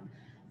gotten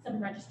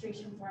some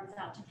registration forms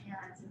out to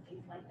parents and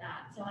things like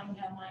that. So I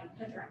know my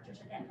co-directors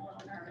are getting a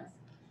little nervous.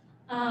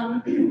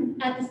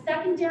 At the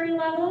secondary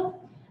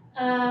level,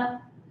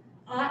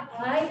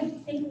 I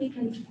think we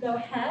can go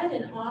ahead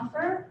and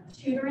offer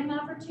tutoring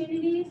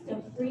opportunities,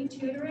 so free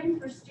tutoring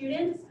for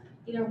students,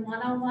 either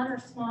one-on-one or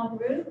small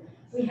group.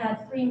 We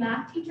had 3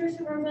 math teachers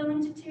who were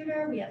willing to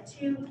tutor. We have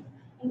 2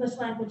 English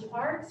language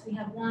arts. We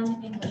have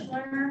 1 English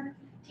learner,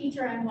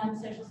 teacher and one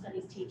social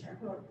studies teacher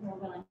who are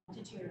willing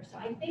to tutor. So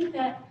I think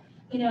that,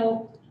 you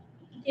know,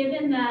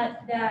 given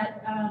that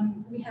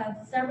we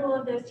have several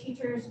of those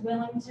teachers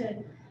willing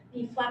to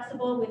be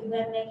flexible with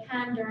when they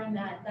can during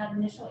that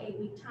initial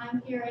 8-week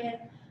time period,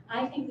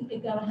 I think we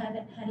could go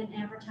ahead and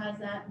advertise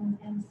that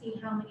and see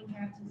how many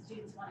parents and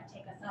students want to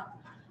take us up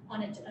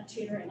on a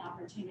tutoring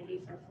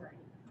opportunity for free.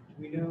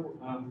 We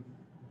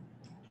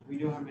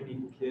know how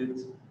many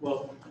kids,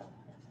 well,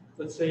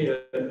 let's say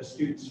a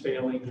student's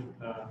failing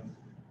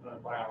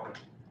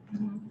biology.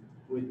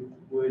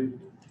 Would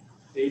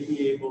they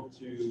be able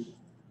to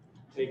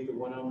take the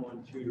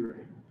one-on-one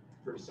tutoring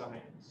for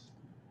science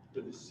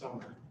for the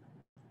summer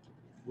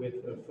with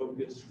a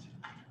focused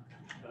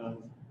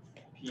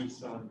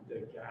piece on the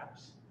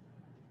gaps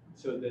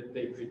so that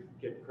they could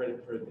get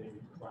credit for the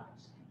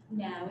class?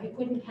 No, it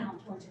wouldn't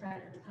count towards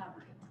credit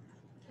recovery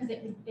because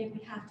it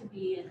would have to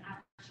be an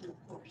actual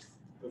course.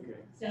 Okay.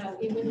 So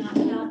it would not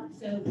count.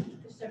 So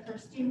for a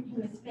student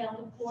who has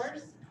failed a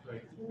course,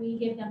 right, we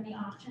give them the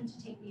option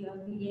to take the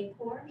OVA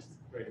course.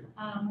 Right.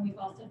 We've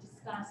also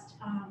discussed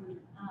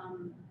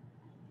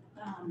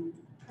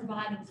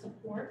providing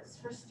supports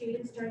for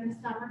students during the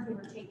summer who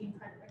are taking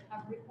credit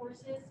recovery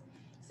courses.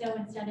 So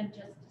instead of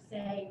just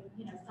say,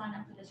 you know, sign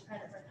up for this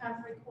credit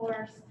recovery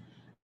course,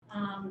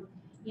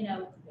 you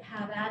know,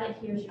 have at it,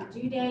 here's your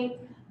due date.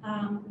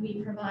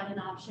 We provide an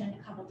option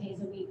a couple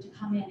days a week to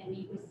come in and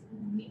meet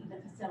with the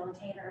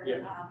facilitator.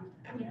 Yeah.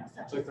 You know,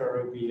 such It's like as our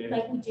OBA.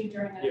 like we do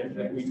during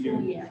we the school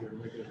do. year.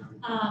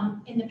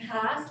 In the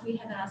past, we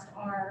have asked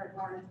our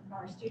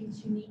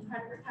students who need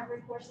credit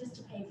recovery courses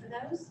to pay for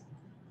those.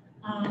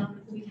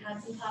 We've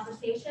had some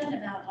conversation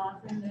about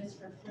offering those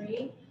for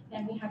free.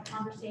 Then we had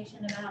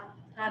conversation about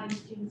having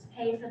students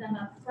pay for them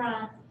up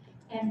front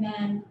and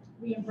then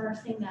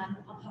reimbursing them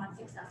upon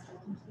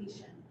successful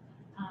completion,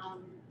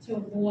 to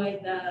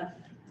avoid the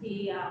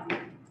you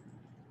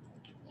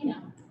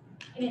know,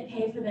 I didn't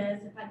pay for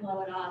this. If I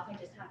blow it off, I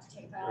just have to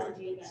take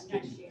biology again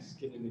next year.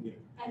 Skin in the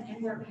game.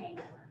 And we're paying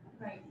for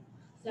it, right?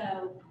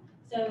 So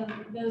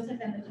those have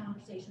been the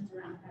conversations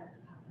around credit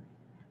recovery.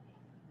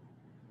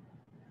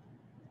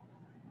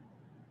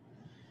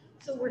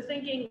 So we're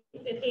thinking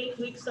an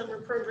 8-week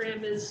summer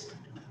program is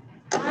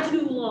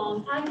too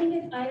long. I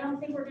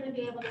don't think we're going to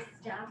be able to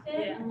staff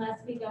it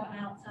unless we go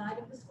outside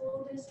of the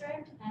school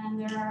district,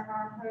 and there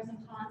are pros and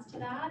cons to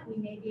that. We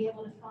may be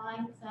able to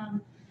find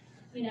some,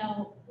 you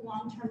know,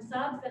 long-term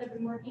subs that have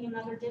been working in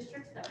other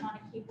districts that want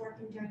to keep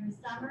working during the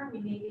summer. We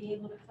may be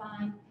able to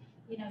find,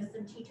 you know,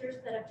 some teachers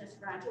that have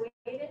just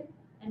graduated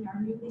and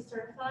are newly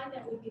certified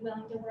that would be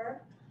willing to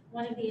work.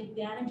 One of the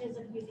advantages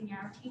of using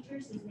our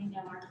teachers is they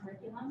know our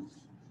curriculum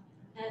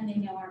and they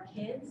know our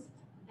kids.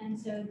 And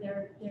so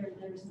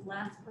there's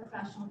less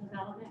professional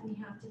development we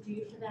have to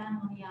do for them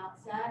on the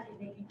outset, and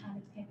they can kind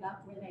of pick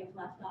up where they've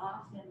left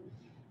off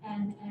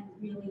and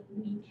really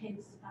meet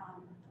kids,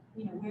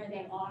 you know, where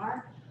they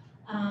are.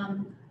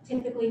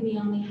 Typically, we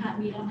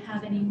don't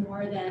have any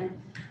more than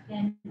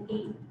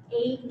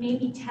eight,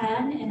 maybe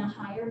 10 in a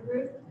higher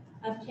group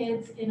of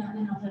kids in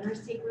a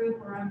literacy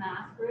group or a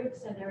math group.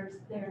 So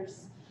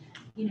there's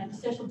you know, the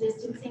social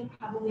distancing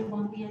probably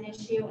won't be an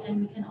issue,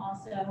 and we can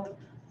also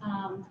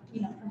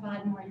you know,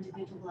 provide more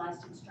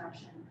individualized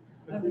instruction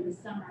over the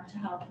summer to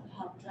help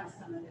address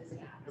some of those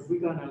gaps. Have we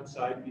gone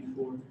outside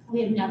before?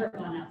 We have never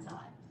gone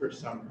outside. For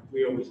summer,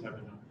 we always have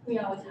enough. We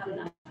always have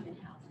enough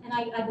in-house. And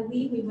I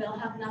believe we will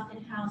have enough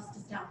in-house to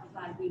staff the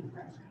 5-week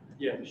program.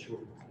 Yeah, sure.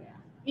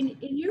 Yeah.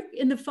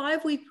 In the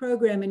 5-week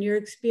program, in your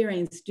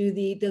experience,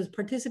 does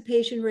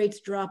participation rates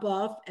drop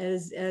off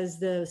as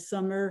the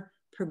summer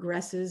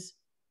progresses?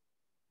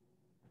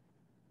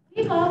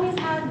 We've always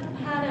had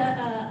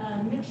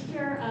a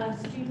mixture of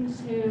students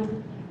who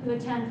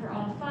attend for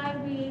all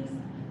 5 weeks.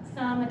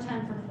 Some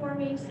attend for 4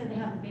 weeks, so they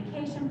have a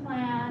vacation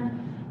plan.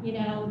 You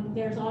know,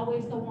 there's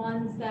always the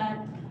ones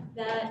that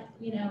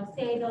you know,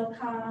 say they'll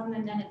come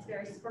and then it's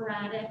very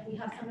sporadic. We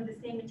have some of the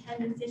same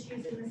attendance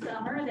issues in the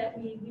summer that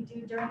we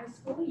do during the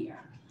school year.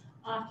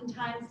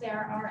 Oftentimes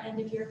there are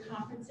end-of-year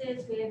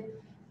conferences with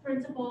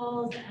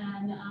principals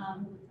and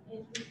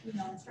you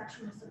know,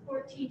 instructional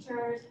support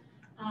teachers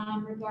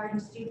regarding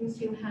students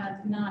who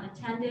have not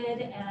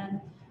attended,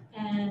 and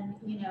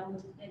you know,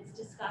 it's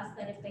discussed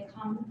that if they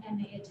come and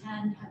they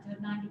attend, have to have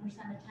 90%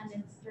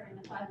 attendance during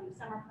the 5-week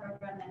summer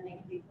program, then they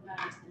can be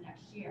promoted to the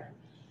next year.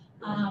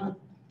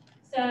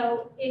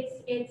 So it's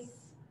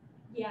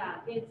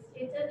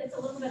a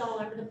little bit all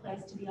over the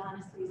place, to be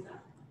honest, Lisa.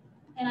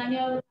 And I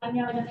know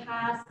in the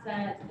past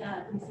that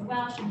Lisa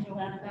Welsh and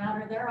Joanna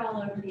Bowder, they're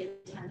all over the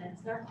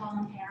attendance. They're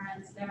calling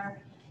parents.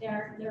 They're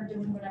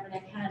doing whatever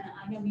they can.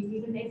 I know we've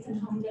even made some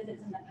home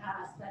visits in the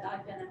past that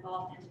I've been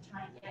involved in to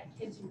try and get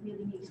kids who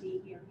really need to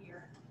be here.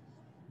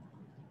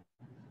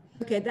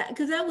 Okay,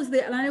 because that was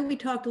and I know we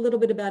talked a little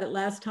bit about it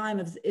last time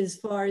as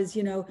far as,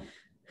 you know,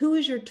 who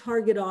is your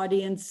target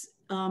audience?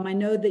 I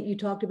know that you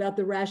talked about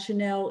the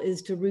rationale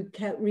is to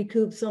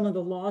recoup some of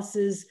the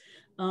losses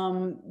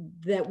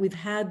that we've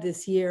had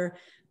this year.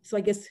 So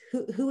I guess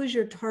who is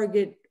your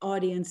target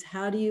audience?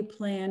 How do you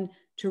plan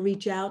to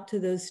reach out to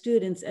those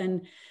students.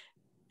 And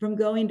from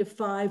going to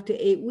 5 to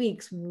 8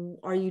 weeks,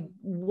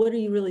 what are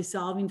you really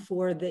solving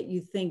for that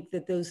you think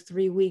that those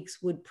 3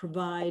 weeks would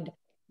provide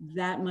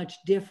that much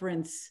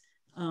difference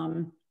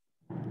to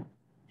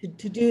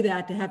do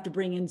that, to have to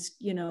bring in,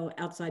 you know,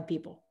 outside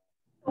people?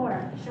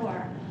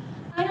 Sure.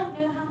 I don't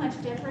know how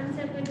much difference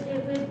it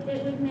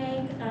would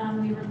make.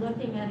 We were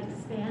looking at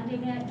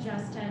expanding it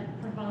just to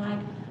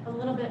provide a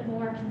little bit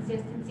more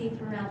consistency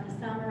throughout the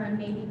summer and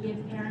maybe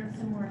give parents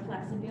some more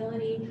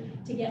flexibility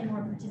to get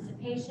more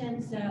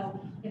participation. So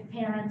if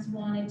parents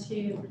wanted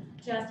to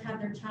just have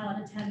their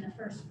child attend the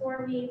first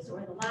 4 weeks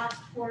or the last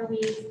 4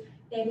 weeks,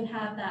 they would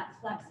have that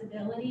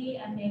flexibility,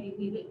 and maybe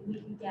we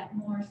could get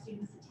more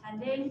students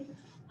attending.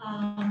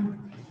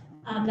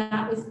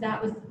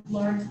 That was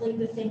largely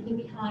the thinking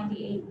behind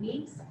the 8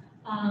 weeks.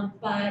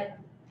 But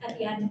at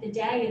the end of the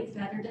day, it's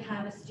better to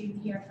have a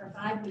student here for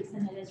 5 weeks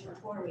than it is for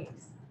 4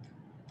 weeks.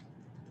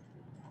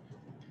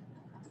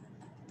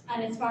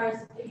 And as far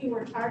as who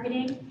we're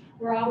targeting,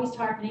 we're always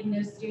targeting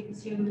those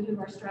students who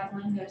are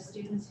struggling, those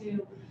students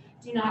who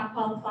do not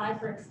qualify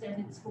for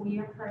extended school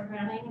year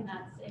programming, and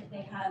that's if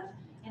they have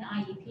an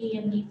IEP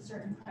and meet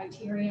certain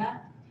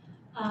criteria.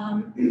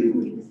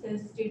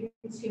 Those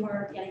students who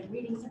are getting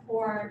reading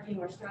support,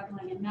 who are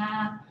struggling in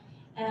math,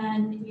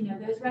 and you know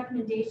those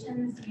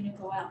recommendations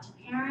go out to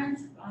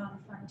parents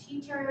from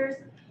teachers,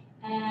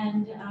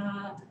 and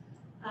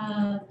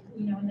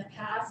in the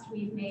past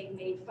we've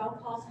made phone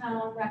calls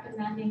home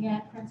recommending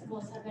it.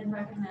 Principals have been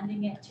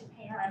recommending it to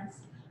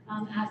parents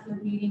as they're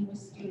meeting with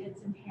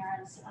students and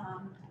parents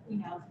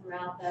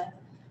throughout the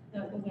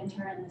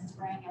winter and the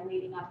spring and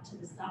leading up to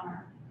the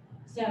summer.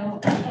 So,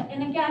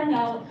 and again,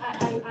 though,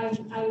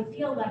 I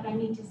feel like I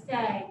need to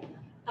say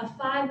a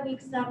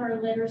 5-week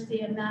summer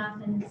literacy and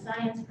math and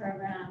science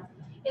program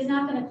is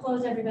not going to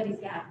close everybody's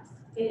gaps.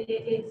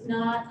 It's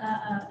not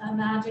a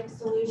magic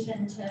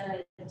solution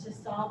to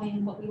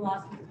solving what we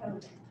lost with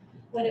COVID.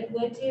 What it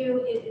would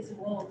do is it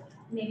will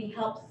maybe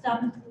help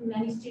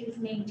many students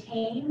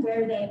maintain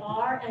where they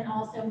are and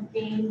also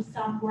gain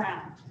some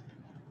ground.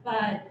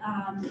 But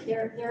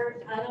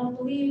I don't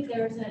believe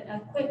there's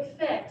a quick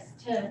fix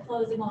to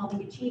closing all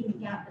the achievement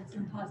gap that's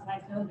been caused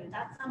by COVID.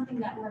 That's something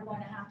that we're going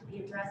to have to be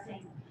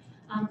addressing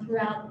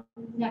throughout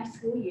next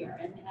school year,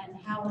 and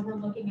how we're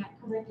looking at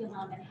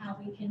curriculum and how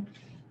we can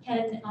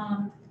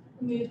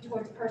move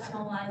towards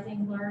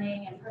personalizing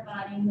learning and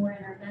providing more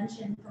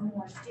intervention for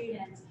more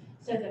students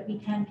so that we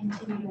can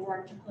continue to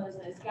work to close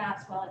those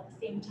gaps while at the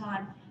same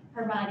time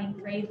providing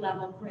grade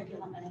level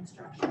curriculum and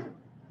instruction.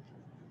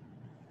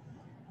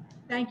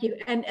 Thank you.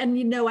 And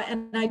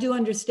I do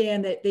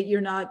understand that you're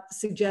not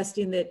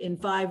suggesting that in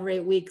 5 or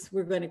 8 weeks,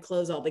 we're going to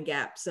close all the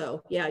gaps.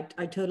 So yeah,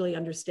 I totally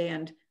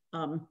understand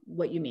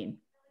what you mean.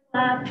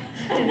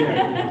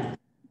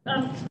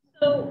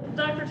 So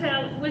Dr.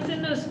 Tal,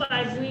 within those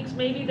 5 weeks,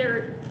 maybe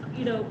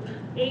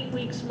 8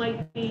 weeks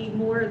might be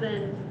more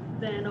than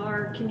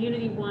our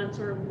community wants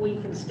or we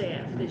can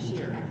staff this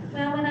year.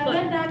 Well, when I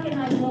went back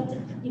and I looked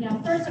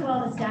at, first of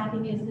all, the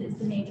staffing is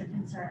the major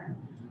concern.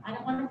 I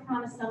don't want to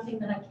promise something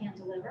that I can't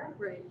deliver.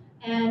 Right.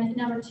 And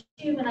number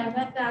 2, when I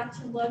went back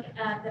to look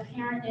at the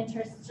parent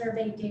interest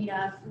survey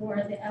data for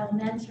the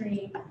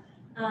elementary,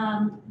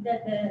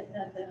 that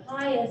the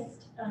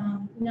highest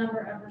number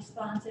of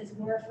responses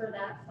were for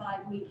that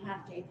 5-week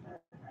half-day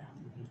program.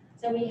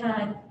 So we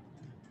had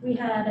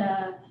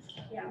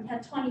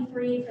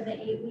 23 for the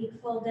 8-week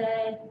full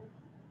day,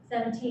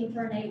 17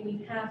 for an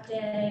 8-week half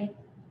day,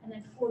 and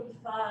then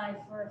 45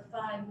 for a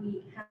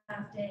 5-week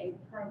half-day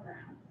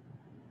program.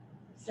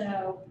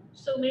 So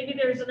maybe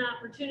there's an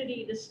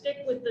opportunity to stick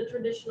with the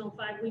traditional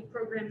 5-week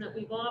program that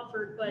we've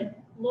offered, but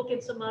look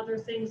at some other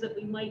things that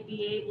we might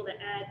be able to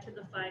add to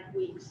the 5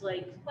 weeks,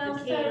 like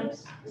the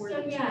camps or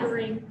the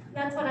tutoring. Yes,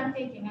 that's what I'm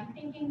thinking. I'm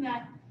thinking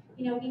that,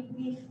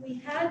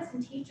 we've had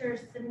some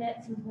teachers submit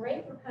some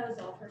great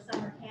proposal for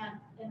summer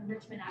camp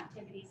enrichment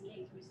activities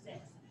K through 6.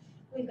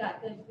 We've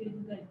got good food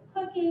and good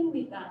cooking,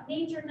 we've got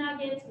nature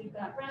nuggets, we've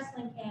got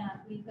wrestling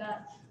camp, we've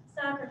got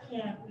soccer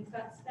camp, we've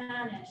got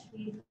Spanish,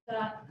 we've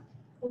got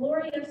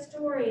Glory of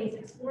Stories,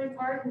 exploring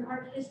art and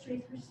art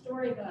history through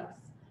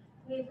storybooks.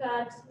 We've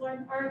got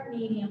exploring art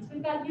mediums.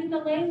 We've got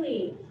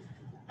ukulele,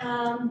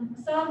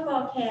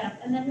 softball camp,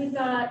 and then we've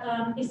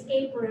got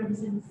escape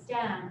rooms in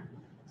STEM.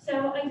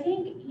 So I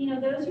think,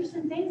 those are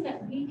some things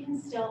that we can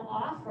still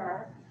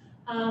offer.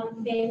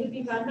 They would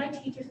be run by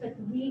teachers, but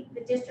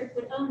the district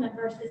would own them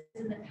versus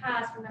in the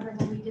past. Remember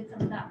when we did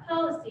some of that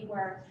policy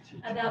work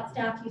about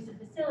staff use of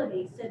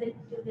facilities. So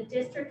the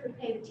district would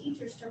pay the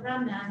teachers to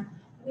run them.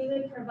 We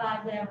would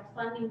provide whatever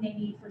funding they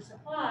need for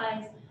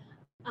supplies,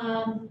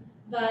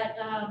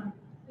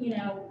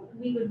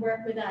 we would work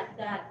with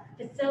that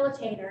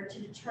facilitator to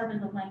determine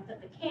the length of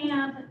the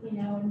camp,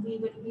 and we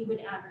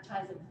would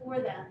advertise it for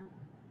them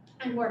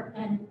and work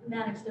and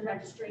manage the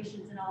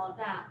registrations and all of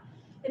that.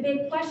 The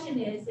big question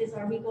is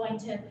are we going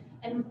to,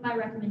 and my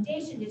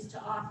recommendation is to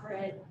offer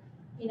it,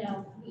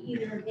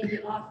 either maybe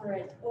offer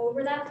it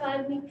over that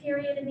 5-week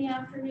period in the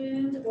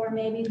afternoons, or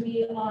maybe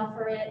we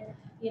offer it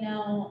You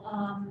know,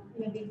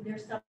 maybe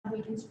there's some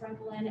we can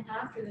sprinkle in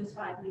after those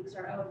 5 weeks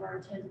are over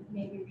to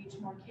maybe reach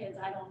more kids.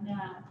 I don't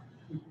know.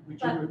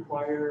 Would you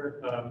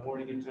require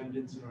morning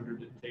attendance in order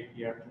to take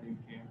the afternoon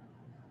camp?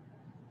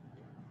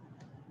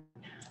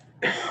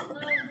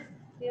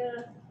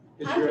 Yeah.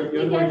 Because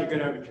otherwise you're going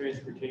to have a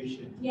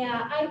transportation.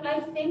 Yeah,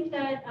 I think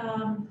that,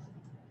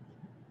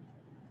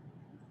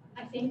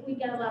 I think we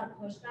get a lot of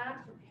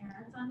pushback from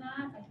parents on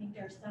that. I think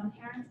there are some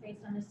parents,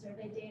 based on the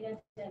survey data,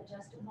 that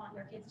just want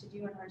their kids to do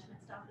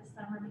enrichment stuff this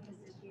summer because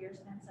this year's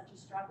been such a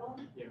struggle.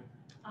 Yeah.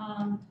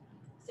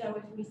 So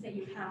if we say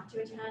you have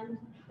to attend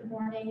the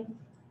morning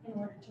in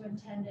order to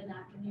attend an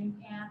afternoon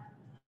camp.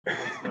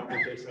 That's not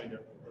what they signed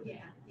up for. Yeah,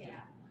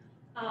 yeah.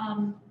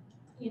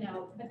 You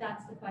know, but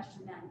that's the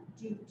question then.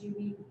 Do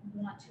we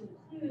want to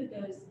include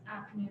those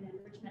afternoon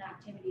enrichment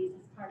activities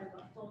as part of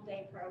a full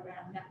day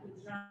program that we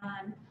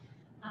run,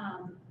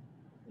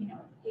 you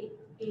know,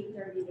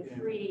 8:30 to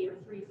 3 or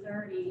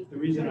 3:30? The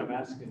reason I'm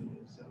asking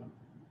is,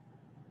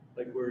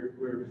 like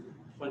we're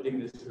funding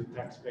this with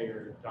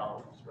taxpayer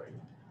dollars, right?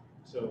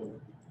 So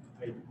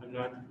I'm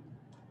not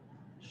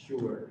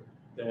sure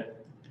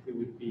that it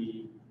would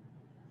be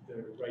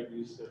the right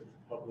use of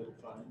public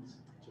funds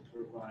to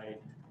provide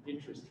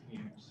interest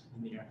camps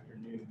in the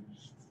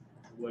afternoons,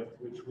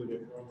 which would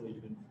have normally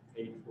been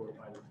paid for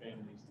by the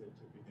families that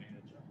took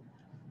advantage of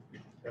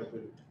it. That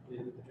would,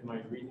 am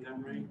I reading that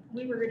right?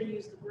 We were going to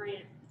use the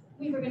grant.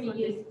 We were going to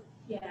use,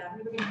 yeah,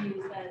 we were going to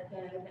use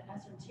the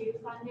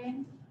ESSER2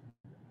 funding.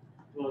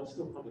 Well, it's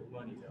still public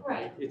money though.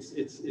 Right.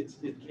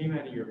 It came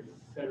out of your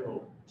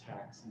federal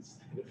tax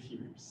instead of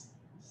your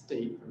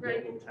state or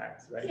local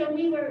tax, right? So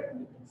we were,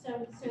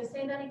 so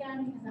say that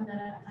again, because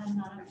I'm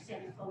not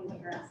understanding fully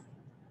what you're asking.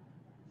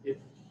 If,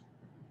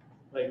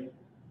 like,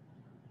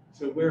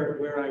 so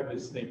where I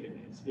was thinking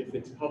is, if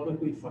it's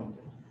publicly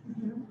funded,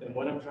 then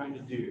what I'm trying to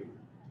do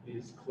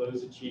is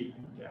close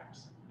achievement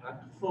gaps.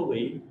 Not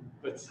fully,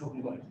 but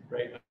somewhat,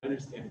 right? I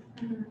understand.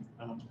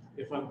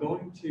 If I'm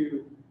going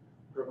to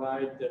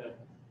provide the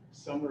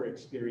summer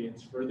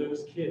experience for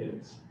those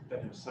kids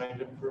that have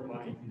signed up for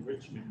my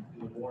enrichment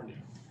in the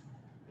morning,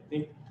 I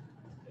think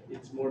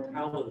it's more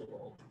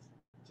palatable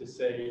to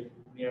say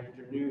in the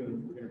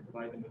afternoon, we're going to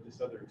provide them with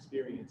this other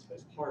experience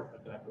as part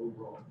of that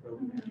overall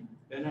program.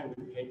 Then I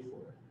would pay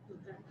for it.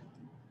 Okay.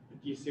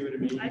 Do you see what I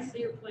mean? I see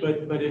your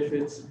point. But if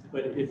it's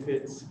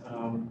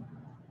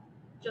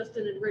just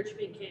an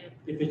enrichment camp.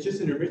 If it's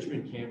just an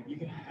enrichment camp, you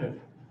can have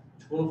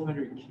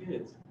 1,200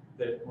 kids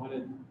that want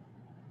to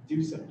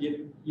do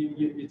something.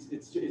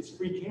 It's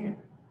free camp.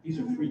 These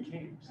are free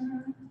camps,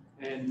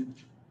 and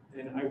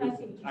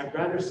I'd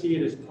rather see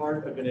it as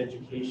part of an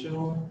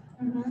educational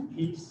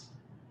piece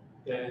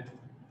than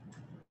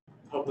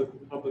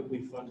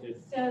publicly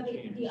funded. So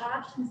the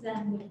options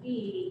then would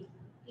be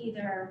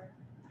either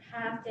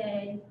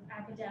half-day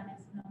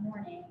academics in the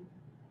morning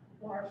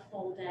or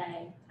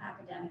full-day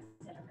academics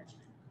in enrichment.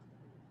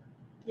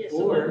 Yeah,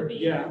 so it would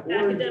be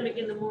academic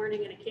in the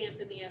morning and a camp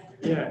in the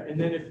afternoon. Yeah, and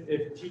then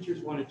if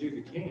teachers want to do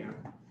the camp,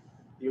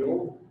 the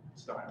old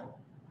style,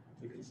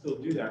 they can still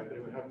do that, but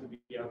it would have to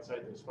be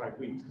outside those 5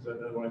 weeks,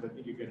 because otherwise I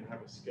think you're going to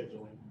have a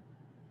scheduling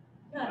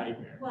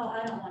nightmare. Well,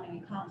 I don't want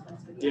any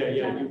conflicts with the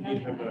Yeah, academic you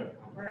have anyway.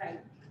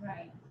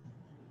 Right.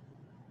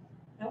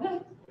 Okay.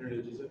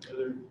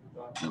 Other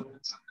thoughts on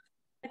it?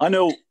 I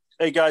know,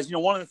 hey guys, you know,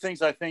 one of the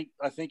things I think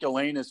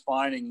Elaine is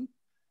finding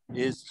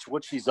is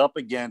what she's up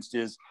against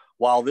is,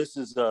 while this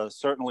is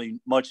certainly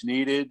much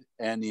needed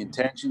and the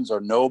intentions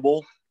are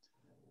noble,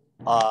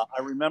 I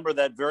remember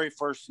that very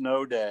first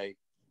snow day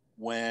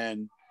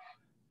when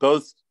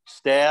both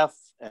staff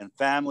and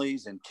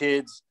families and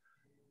kids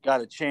got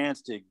a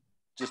chance to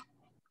just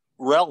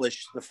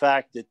relish the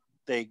fact that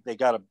they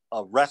got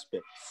a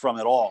respite from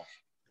it all.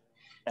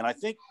 And I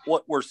think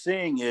what we're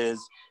seeing is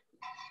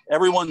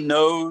everyone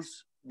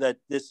knows that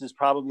this is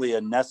probably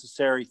a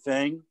necessary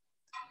thing,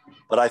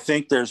 but I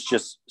think there's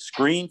just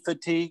screen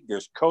fatigue,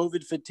 there's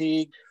COVID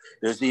fatigue,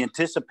 there's the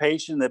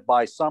anticipation that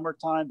by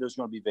summertime, there's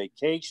going to be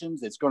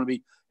vacations, it's going to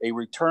be a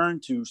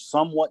return to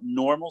somewhat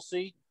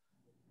normalcy.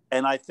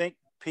 And I think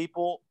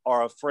people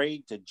are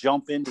afraid to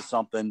jump into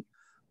something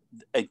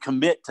and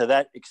commit to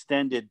that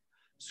extended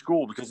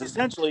school, because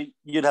essentially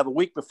you'd have a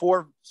week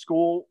before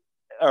school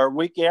or a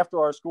week after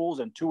our schools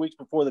and 2 weeks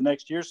before the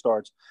next year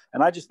starts.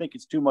 And I just think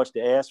it's too much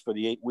to ask for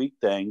the 8-week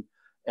thing.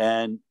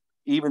 And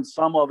even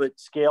some of it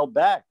scaled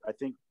back. I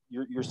think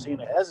you're seeing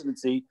a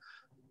hesitancy.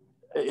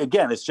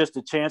 Again, it's just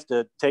a chance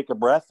to take a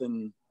breath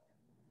and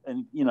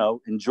you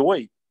know,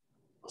 enjoy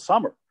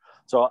summer.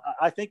 So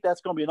I think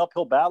that's going to be an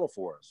uphill battle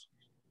for us.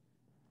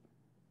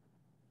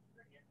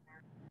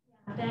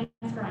 Thanks,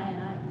 Brian.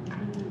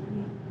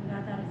 We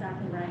got that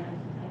exactly right.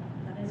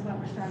 That is what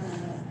we're struggling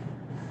with.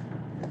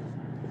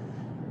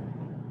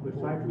 But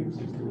 5 weeks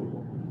is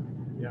doable.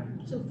 Yeah.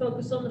 So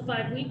focus on the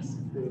 5 weeks.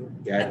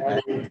 Yeah,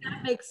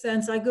 that makes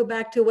sense. I go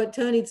back to what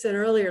Tony said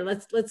earlier.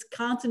 Let's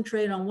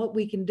concentrate on what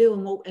we can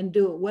do and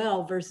do it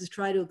well versus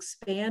try to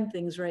expand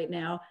things right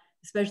now,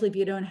 especially if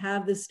you don't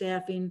have the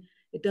staffing.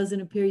 It doesn't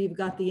appear you've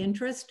got the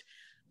interest.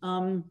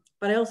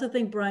 But I also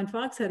think Brian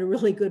Fox had a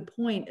really good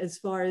point as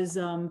far as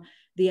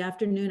the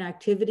afternoon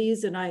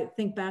activities. And I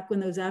think back when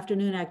those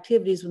afternoon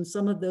activities, when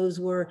some of those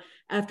were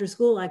after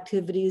school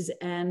activities,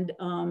 and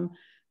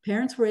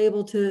parents were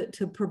able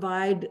to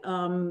provide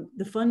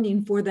the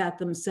funding for that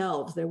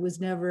themselves. There was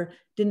never,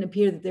 didn't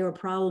appear that there were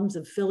problems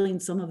of filling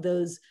some of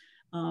those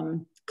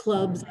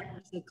clubs,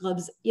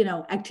 you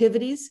know,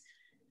 activities.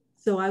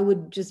 So I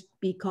would just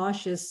be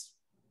cautious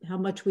how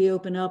much we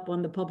open up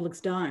on the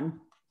public's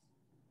dime.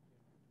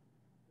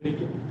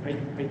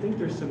 I think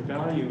there's some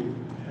value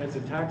as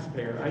a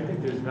taxpayer. I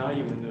think there's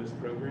value in those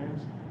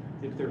programs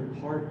if they're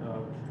part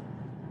of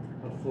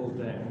a full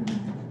day.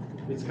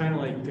 It's kind of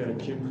like a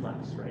gym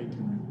class, right?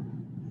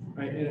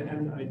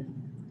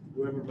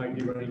 Whoever might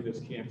be running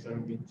those camps, I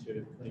don't mean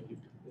to, like, if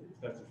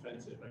that's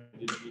offensive, I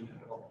didn't mean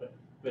that at all.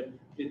 But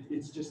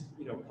it's just,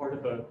 you know, part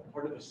of a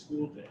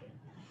school day,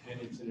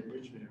 and it's an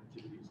enrichment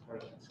activity as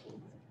part of that school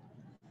day.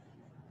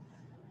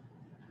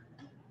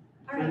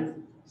 All right.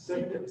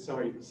 7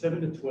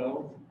 to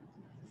 12.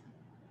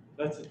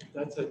 That's a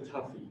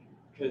toughie,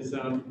 because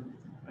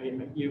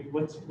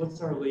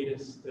what's our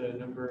latest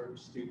number of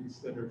students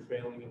that are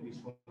failing at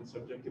least one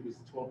subject? It was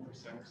 12% or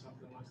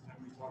something last time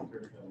we talked,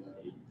 or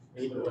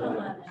 8 or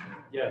 11.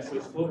 Yeah, so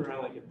it's floating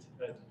around like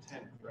a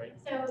 10, right?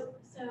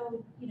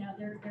 So you know,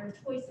 there are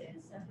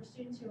choices. So for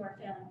students who are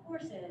failing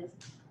courses,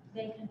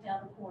 they can fail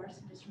the course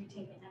and just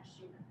retake it next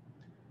year.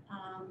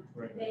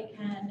 Right. They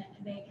can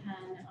take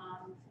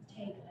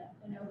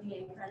an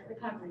OVA credit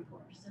recovery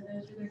course. So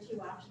those are their two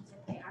options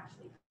if they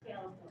actually fail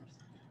a course.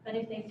 But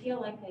if they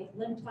feel like they've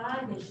limped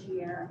by this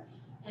year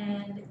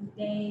and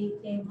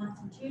they want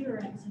some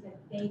tutoring so that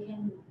they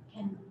can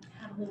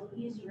have a little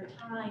easier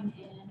time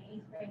in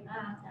 8th grade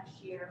math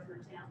next year, for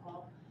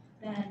example,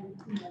 then,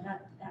 you know,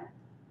 that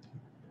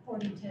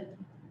according to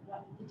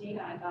what the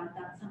data I got,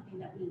 that's something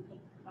that we could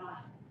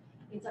provide.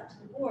 It's up to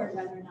the board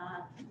whether or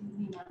not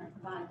we want to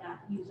provide that,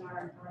 use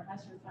our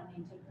ESSER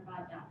funding to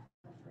provide that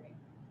for free.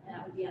 And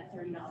that would be at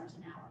 $30 an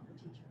hour per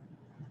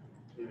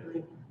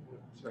teacher.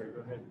 Sorry,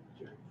 go ahead,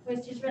 Jerry.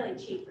 Which is really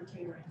cheap for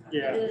tutoring.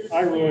 Yeah,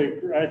 I really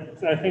agree.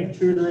 I think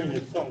tutoring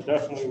is something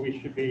definitely we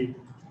should be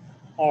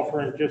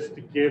offering just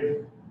to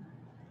give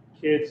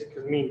kids,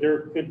 because I mean,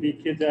 there could be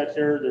kids out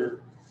there, they're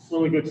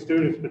really good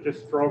students, but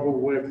just struggle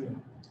with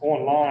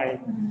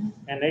online,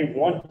 and they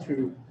want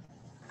to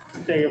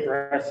stay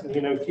abreast and,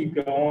 you know, keep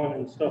going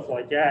and stuff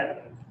like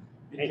that.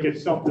 I think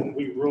it's something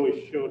we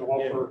really should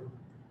offer.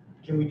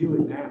 Can we do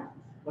it now?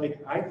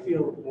 Like, I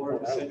feel more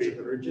of a sense of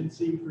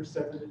urgency for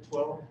 7 to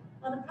 12.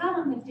 Well, the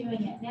problem with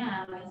doing it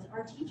now is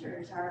our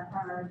teachers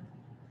are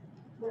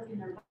working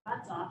their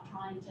butts off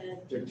trying to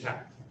teach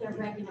their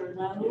regular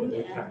load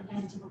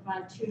and to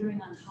provide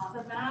tutoring on top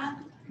of that.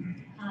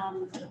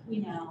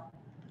 You know,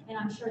 and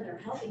I'm sure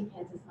they're helping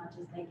kids as much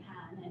as they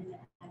can and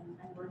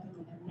working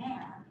with them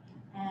there.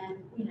 And,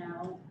 you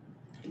know,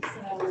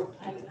 so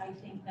I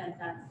think that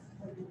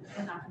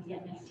we're not going to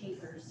get many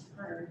takers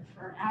for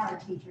our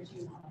teachers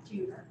who want to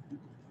tutor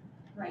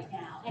right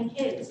now, and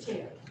kids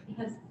too,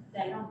 because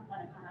they don't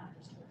want to come after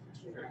school for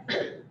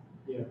tutoring.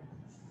 Yeah.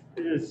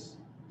 Is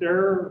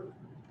there,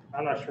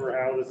 I'm not sure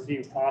how this is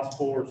even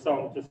possible or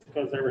something, just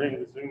because everything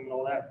is Zoom and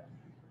all that.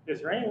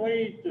 Is there any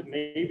way that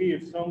maybe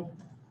if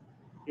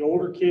the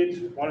older kids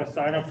want to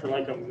sign up for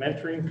like a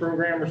mentoring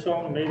program or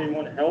something, maybe they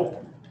want to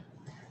help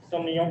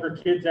some of the younger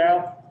kids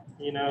out,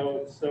 you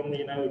know,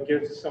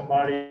 gives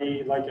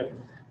somebody like a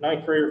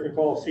 9th grader can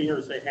call a senior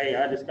and say, hey,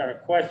 I just got a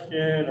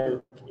question,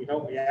 or can you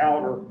help me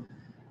out? Or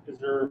is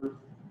there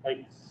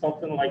like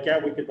something like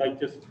that we could like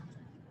just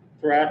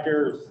throw out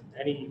there as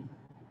any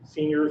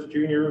seniors,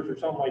 juniors, or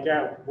something like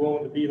that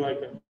willing to be like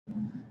a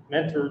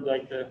mentor,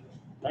 like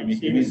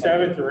even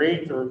 7th or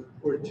 8th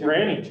or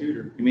any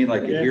tutor? You mean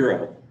like a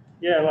hero?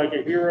 Yeah, like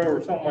a hero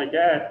or something like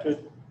that.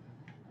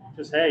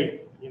 Just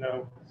hey, you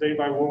know, is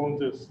anybody willing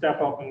to step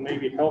up and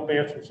maybe help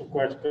answer some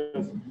questions?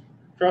 Because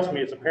trust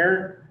me, as a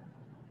parent,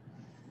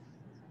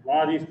 a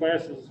lot of these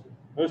classes,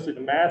 mostly the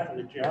math and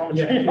the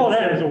geometry, and all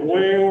that is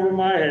way over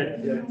my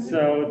head. Yeah.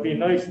 So it'd be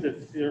nice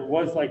if there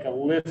was like a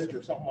list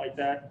or something like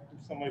that.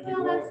 Somebody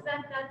well,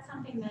 that's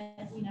something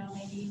that, you know,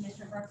 maybe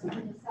Mr. Brooks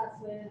can discuss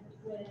with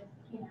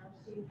you know,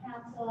 student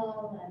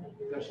council and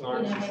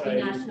National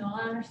maybe National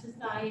Honor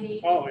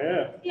Society. Oh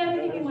yeah. The other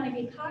thing we want to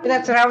be cognizant.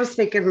 That's what I was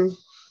thinking.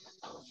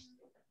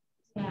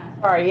 Yeah.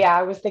 Or yeah,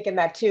 I was thinking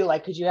that too.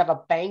 Like, could you have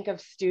a bank of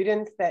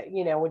students that,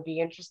 you know, would be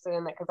interested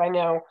in that? Because I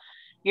know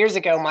years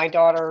ago my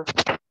daughter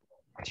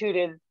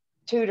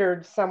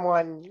tutored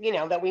someone, you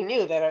know, that we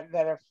knew that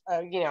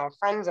are you know,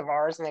 friends of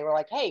ours, and they were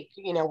like, hey,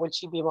 you know, would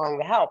she be willing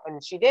to help?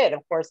 And she did.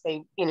 Of course,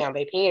 they, you know,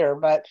 they paid her,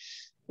 but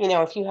you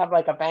know, if you have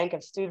like a bank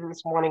of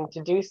students wanting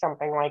to do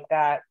something like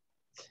that,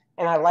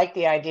 and I like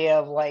the idea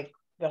of like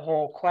the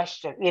whole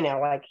question, you know,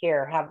 like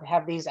here,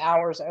 have these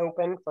hours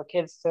open for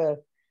kids to,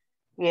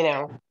 you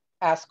know,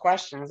 ask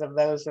questions of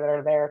those that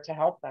are there to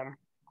help them.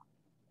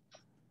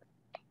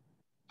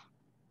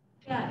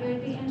 Yeah, it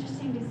would be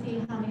interesting to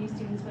see how many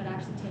students would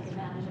actually take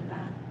advantage of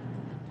that.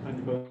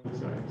 On both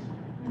sides.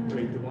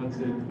 right? The ones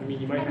that, I mean,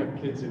 you might have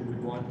kids that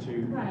would want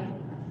to. Right.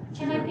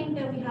 And I think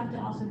that we have to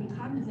also be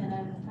cognizant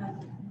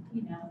of,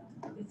 you know,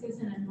 this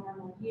isn't a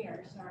normal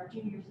year. So our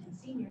juniors and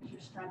seniors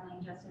are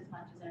struggling just as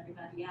much as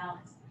everybody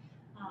else.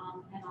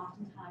 And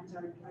oftentimes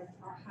our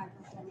high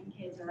performing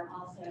kids are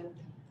also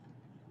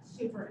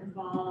super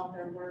involved,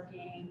 they're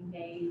working,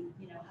 they,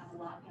 you know, have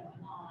a lot going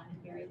on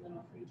and very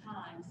little free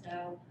time.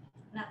 So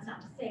that's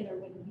not to say there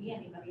wouldn't be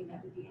anybody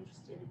that would be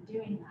interested in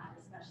doing that,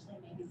 especially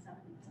maybe some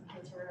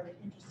kids who are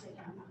interested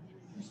in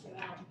pursuing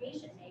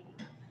education maybe.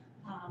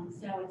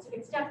 So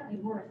it's definitely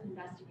worth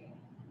investigating.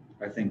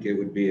 I think it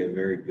would be a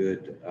very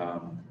good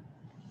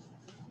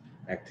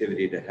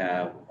activity to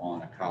have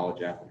on a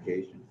college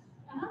application.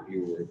 If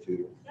you were a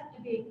tutor. Yep,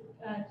 it'd be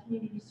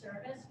community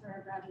service for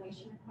a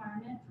graduation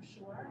requirement for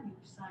sure. You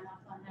sign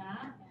off on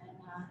that, and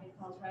it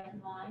falls right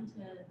in line to,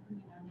 you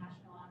know,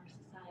 National Honor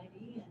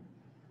Society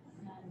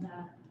and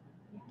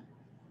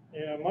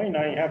Yeah, it might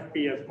not have to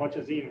be as much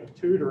as even a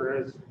tutor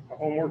as a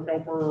homework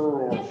helper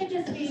or it could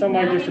just be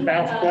somebody just to having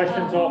bounce like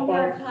questions a off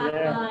homework of.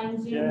 hotline,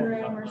 Zoom Yeah.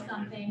 room or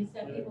something,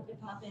 so people could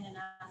pop in and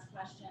ask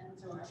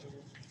questions or,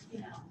 you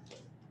know.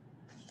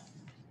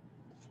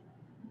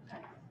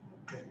 Okay.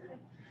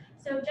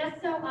 So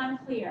just so I'm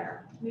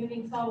clear,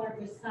 moving forward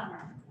with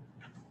summer.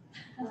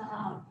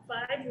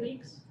 5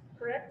 weeks,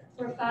 correct?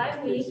 For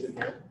 5 weeks,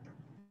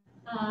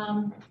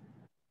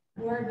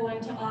 we're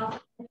going to offer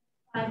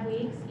 5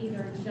 weeks,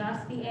 either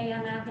just the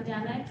AM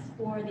academics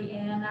or the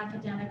AM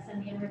academics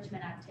and the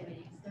enrichment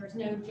activities. There's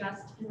no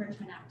just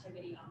enrichment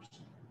activity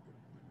option.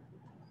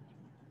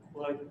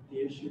 Well, the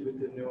issue with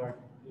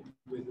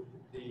with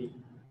the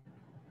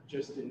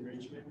just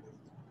enrichment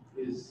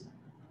is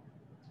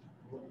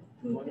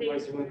what am I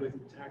doing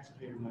with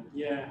taxpayer money?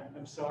 Yeah,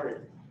 I'm sorry.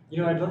 You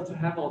know, I'd love to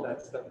have all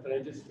that stuff, but I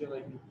just feel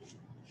like,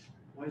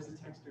 why is the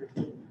taxpayer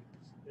doing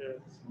that?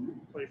 Yeah,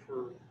 play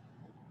for.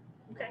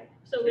 Okay,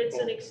 so it's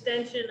an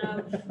extension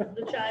of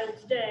the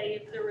child's day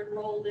if they're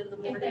enrolled in the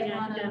If morning they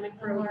want academic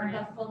a more of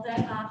program. a full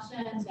day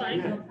option, It's then fine.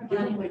 Yeah, we'll give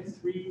provide them like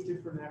 3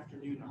 different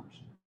afternoon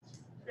options,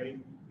 right?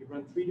 You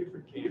run 3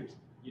 different camps.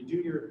 You do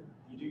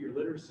your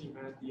literacy,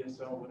 math,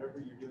 ESL, whatever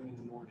you're doing in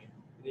the morning,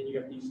 and then you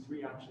got these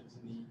 3 options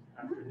in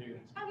the afternoons.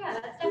 Oh yeah,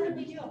 that's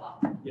definitely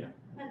doable. Yeah.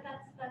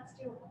 That's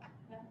doable.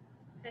 Yeah.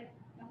 Okay.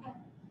 Okay.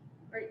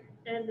 Right,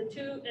 and the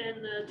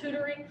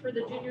tutoring for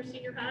the junior,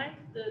 senior high,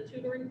 the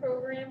tutoring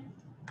program,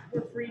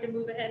 we're free to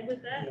move ahead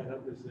with that? Yeah,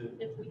 that was it.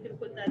 If we can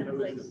put that in That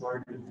place. was the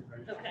bargain,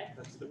 right? Okay.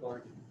 That's the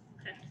bargain.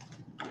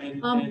 Okay.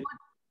 And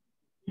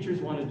teachers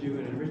want to do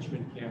an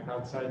enrichment camp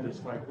outside those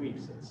 5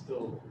 weeks, that's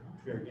still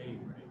fair game,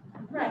 right?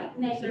 Right,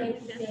 and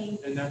they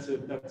And that's a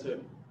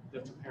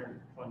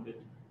parent funded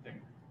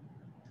thing.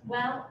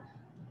 well,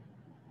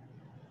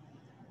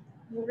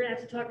 We're gonna have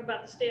to talk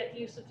about the staff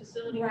use of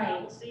facility Right.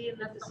 policy and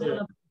the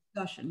facility.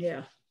 Discussion,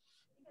 yeah.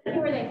 who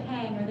are they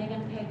paying? Are they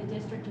going to pay the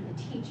district or the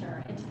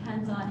teacher? It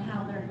depends on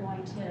how they're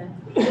going to.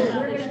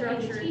 How We're they going to pay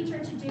the structure it. teacher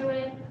to do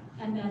it,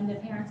 and then the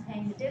parents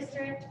paying the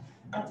district.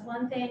 That's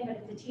one thing, but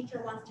if the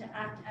teacher wants to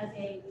act as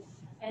a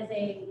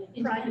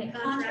independent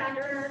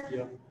contractor,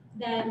 Yep.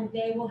 then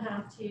they will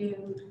have to,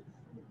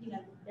 you know,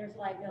 there's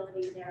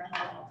liability there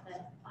involved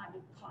that I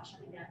would caution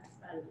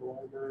against, but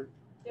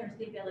there's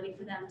the ability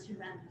for them to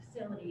rent the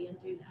facility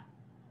and do that.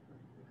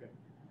 Okay.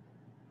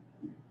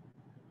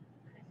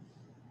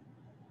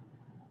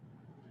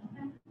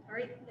 All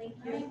right, thank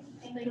All you. right,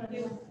 thank you,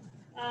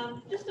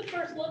 everyone. Just a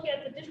first look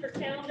at the district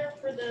calendar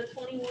for the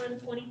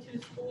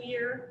 21-22 school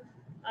year.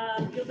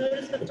 You'll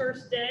notice the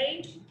first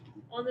day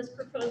on this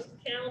proposed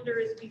calendar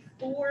is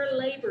before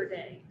Labor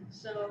Day.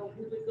 So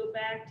we would go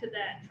back to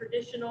that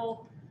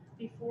traditional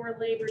before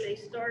Labor Day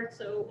starts.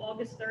 So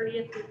August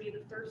 30th would be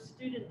the first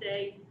student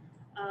day.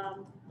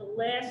 The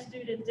last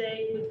student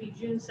day would be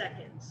June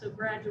 2nd. So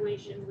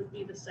graduation would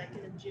be the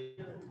 2nd of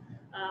June.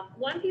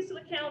 One piece of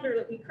the calendar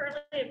that we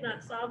currently have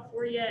not solved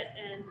for yet,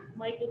 and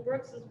Michael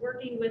Brooks is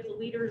working with the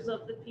leaders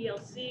of the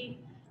PLC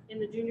in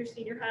the junior,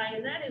 senior high,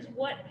 and that is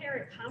what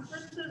parent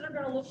conferences are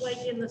going to look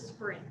like in the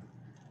spring.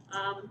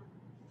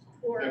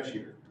 Or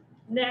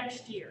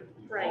next year,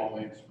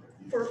 right?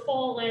 For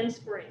fall and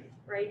spring,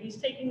 right? He's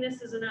taking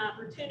this as an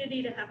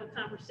opportunity to have a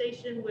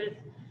conversation with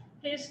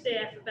his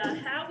staff about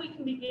how we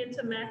can begin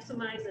to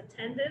maximize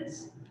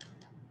attendance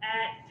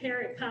at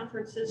parent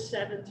conferences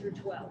 7 through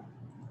 12,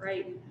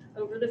 right?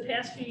 Over the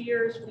past few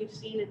years, we've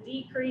seen a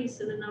decrease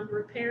in the number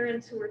of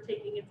parents who are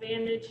taking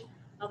advantage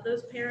of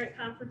those parent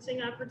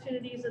conferencing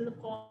opportunities in the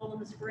fall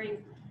and the spring.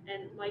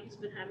 And Mike's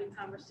been having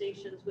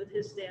conversations with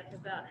his staff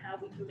about how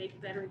we can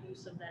make better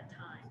use of that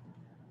time,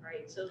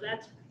 right? So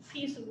that's a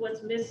piece of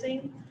what's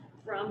missing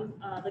from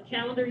the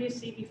calendar you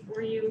see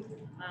before you.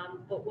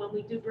 But when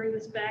we do bring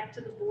this back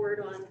to the board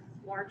on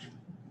March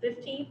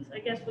 15th, I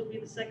guess would be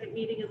the second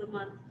meeting of the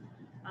month,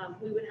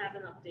 we would have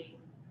an update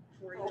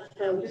for you.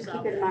 Also, just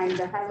keep in mind,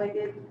 the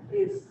highlighted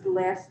is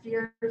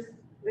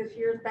this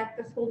year's back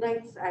to school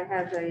dates. I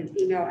have an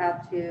email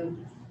out to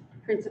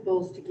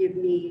principals to give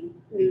me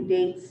new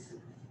dates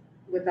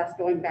with us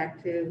going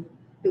back to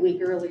the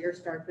week earlier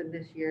start than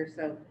this year.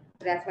 So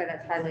that's why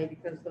that's highlighted,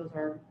 because those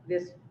are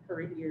this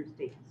current year's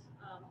dates.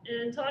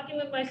 And talking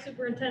with my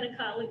superintendent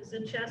colleagues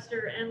in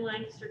Chester and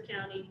Lancaster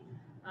County,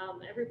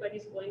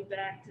 everybody's going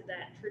back to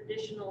that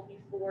traditional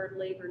before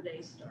Labor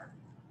Day start.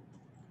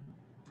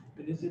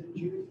 But is it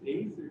June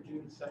 8th or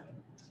June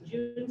 2nd?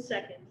 June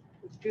 2nd.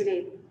 It's June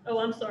 8th. Oh,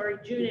 I'm sorry,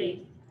 June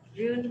 8th.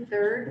 June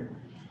 3rd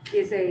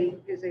is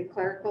a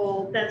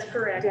clerical That's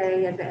correct.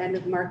 day at the end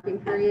of marking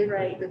period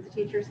Right. that the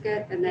teachers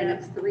get, and then Yeah.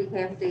 it's 3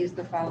 half days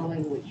the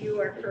following week.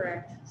 You are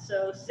correct.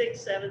 So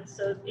 6th, 7th,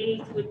 so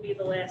 8th would be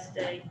the last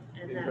day,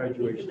 and that would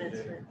be Graduation day.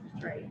 commencement,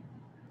 right?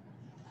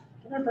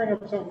 Can I bring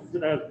up some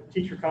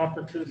teacher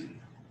conferences?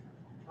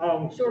 Sure,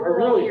 I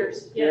we're all really-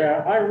 ears,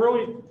 Yeah, I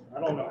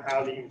don't know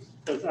how these,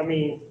 because I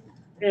mean,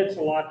 it's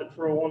a lot to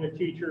throw on the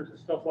teachers and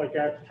stuff like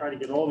that to try to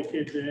get all the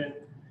kids in.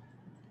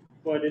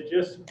 But it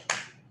just,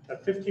 a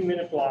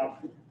 15-minute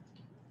block,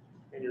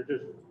 and you're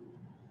just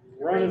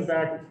running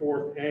back and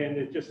forth, and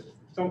it just,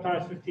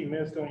 sometimes 15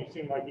 minutes don't even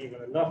seem like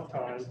even enough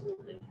time,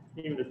 Absolutely.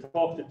 even to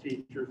talk to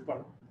teachers,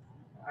 but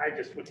I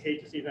just would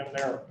hate to see them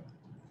there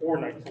 4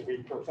 nights a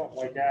week or something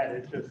like that.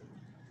 It's just,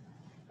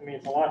 I mean,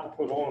 it's a lot to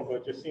put on, but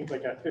it just seems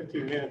like that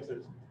 15 minutes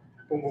is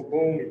boom, boom,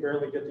 boom, you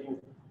barely get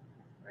to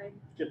Right.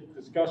 get to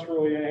discuss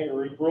really anything,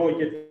 or you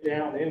really get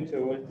down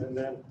into it, and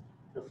then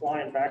you're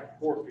flying back and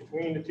forth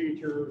between the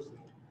teachers.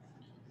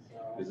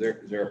 Is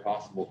there a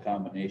possible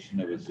combination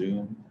of a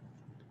Zoom,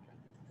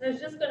 I was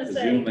just gonna a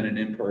say, Zoom and an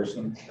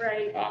in-person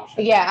right,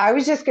 option? Yeah, I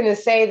was just gonna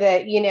say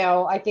that,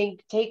 I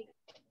think take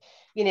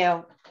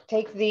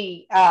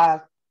the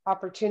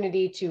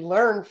opportunity to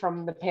learn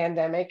from the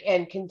pandemic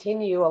and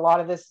continue a lot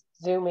of this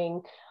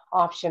Zooming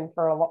option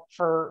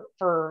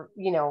for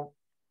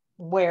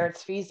where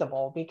it's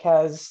feasible,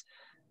 because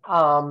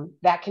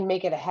that can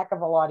make it a heck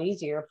of a lot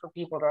easier for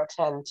people to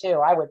attend too,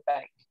 I would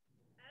think.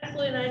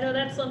 absolutely, and I know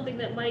that's something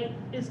that Mike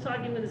is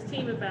talking with his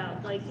team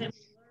about, like, can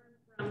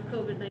we learn from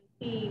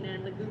COVID-19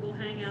 and the Google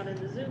Hangout and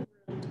the Zoom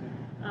room?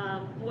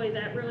 Boy,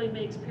 that really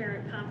makes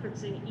parent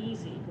conferencing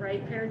easy,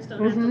 right? Parents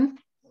don't have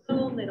to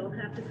home, they don't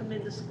have to come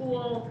into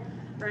school,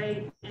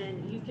 right?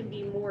 And you can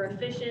be more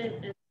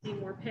efficient and see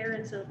more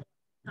parents at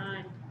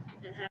time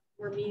and have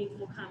more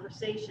meaningful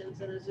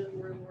conversations in a Zoom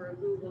room or a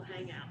Google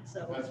Hangout.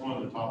 So That's one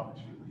of the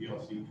topics for the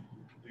ELC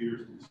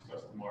leaders to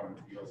discuss tomorrow at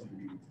the ELC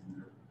meeting,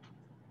 and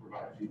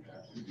provide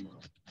feedback to you.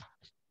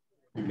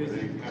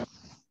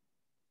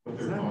 What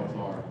their thoughts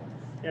are.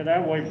 Yeah,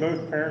 that way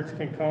both parents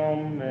can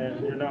come,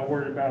 and you're not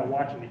worried about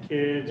watching the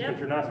kids, because Yep.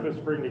 you're not supposed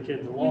to bring the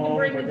kids you along. can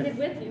bring but the they- kid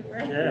with you,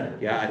 right? Yeah.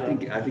 Yeah, I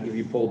think if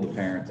you polled the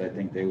parents, I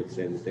think they would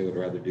say that they would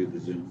rather do the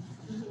Zoom.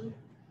 Mhm.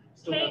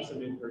 Still have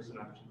some in-person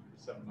options for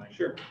some, like.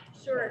 Sure.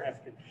 Sure,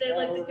 they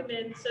like to come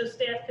in, so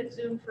staff could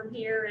Zoom from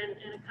here and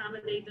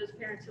accommodate those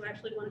parents who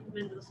actually want to come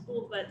into the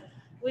school. But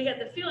we got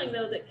the feeling,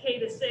 though, that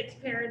K-6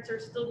 parents are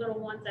still going to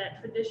want that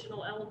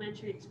traditional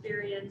elementary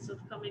experience of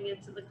coming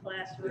into the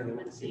classroom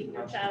and seeing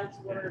their child's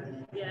work.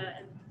 Yeah,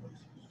 and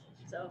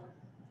so,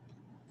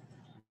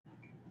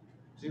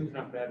 Zoom's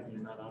not bad when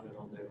you're not on it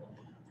all day long.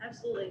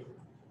 absolutely.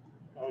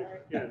 Oh,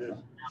 yeah, it is.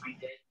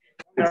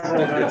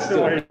 That's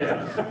the way it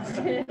is.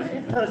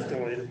 That's the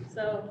way it is.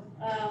 So,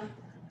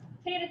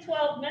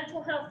 K-12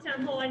 mental health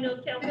town hall, I know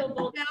Cal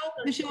Bolt.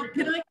 Michelle,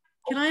 can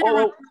I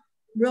interrupt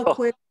real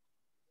quick?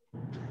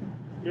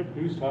 Yep,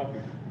 who's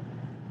talking?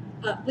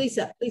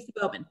 Lisa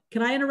Bowman,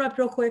 can I interrupt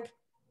real quick?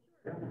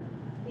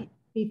 Can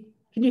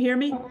you hear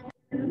me?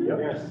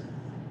 Yes.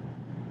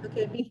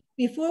 Okay,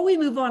 before we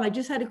move on, I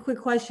just had a quick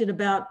question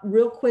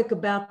real quick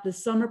about the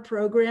summer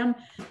program,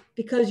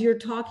 because you're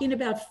talking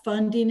about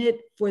funding it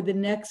for the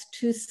next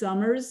 2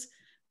 summers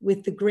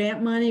with the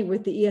grant money,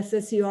 with the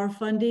ESSER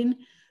funding.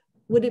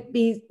 Would it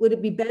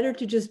be better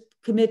to just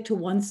commit to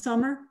 1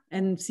 summer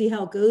and see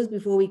how it goes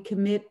before we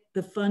commit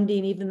the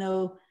funding, even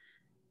though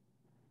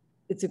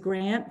it's a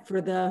grant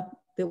that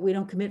we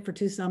don't commit for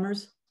 2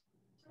 summers?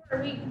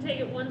 Or we can take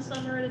it 1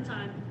 summer at a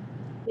time.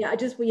 Yeah, I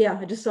just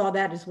saw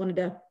that. Just wanted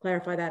to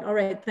clarify that. All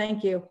right,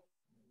 thank you.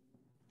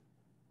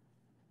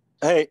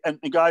 Hey, and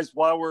guys,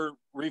 while we're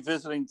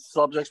revisiting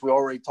subjects we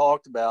already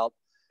talked about,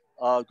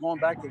 going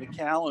back to the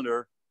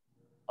calendar,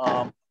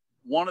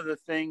 one of the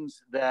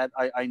things that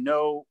I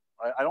know,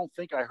 I don't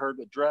think I heard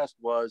addressed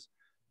was,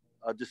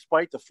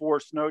 despite the 4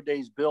 snow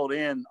days built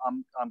in,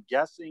 I'm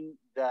guessing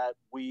that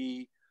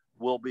we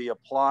will be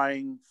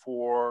applying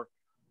for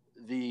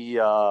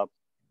the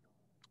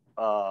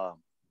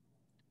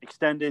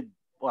extended,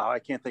 well, I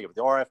can't think of it,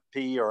 the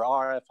RFP or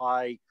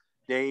RFI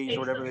days, or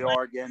whatever they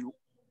are again.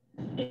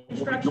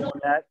 Instructional.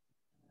 That.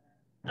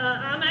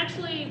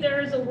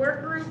 There's a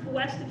work group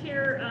west of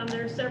here.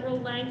 There's several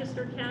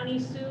Lancaster County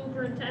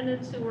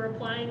superintendents who are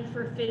applying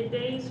for FID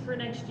days for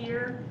next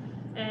year.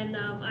 And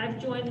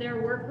I've joined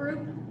their work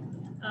group.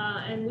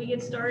 And we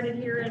get started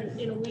here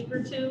in a week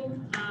or 2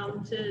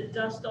 to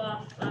dust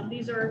off.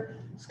 These are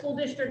school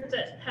districts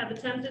that have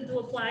attempted to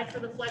apply for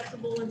the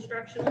flexible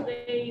instructional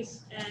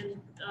days,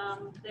 and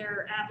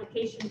their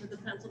application to the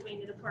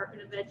Pennsylvania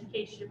Department of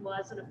Education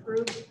wasn't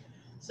approved.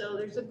 So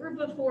there's a group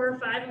of 4 or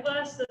 5 of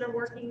us that are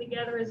working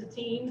together as a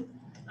team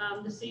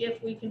to see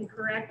if we can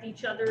correct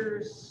each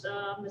other's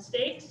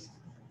mistakes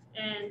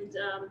and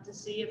to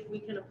see if we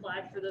can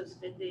apply for those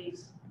 5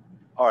 days.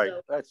 All right,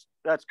 So,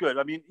 that's good.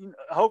 I mean,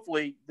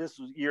 hopefully this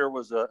year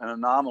was an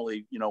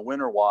anomaly,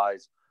 winter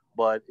wise,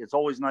 but it's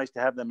always nice to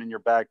have them in your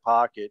back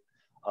pocket,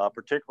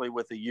 particularly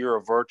with a year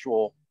of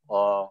virtual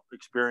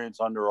experience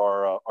under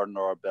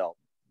our belt.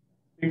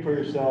 Speak for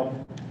yourself.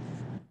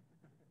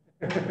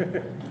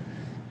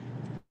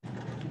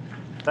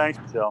 Thanks,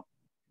 Michelle.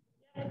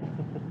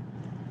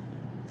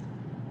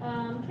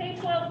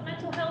 K-12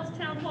 mental health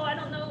town hall. I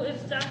don't know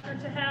if Dr.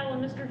 Tahal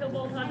and Mr.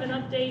 Hillbold have an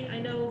update. I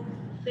know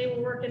they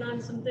were working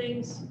on some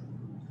things.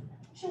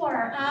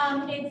 Sure,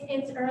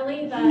 it's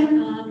early,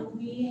 but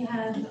we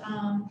have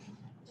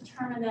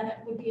determined that it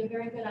would be a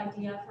very good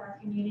idea for our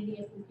community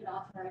if we could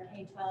offer a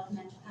K-12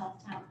 mental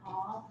health town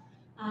hall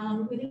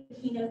with a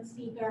keynote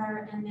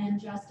speaker, and then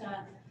just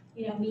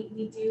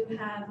we do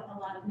have a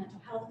lot of mental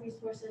health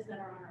resources that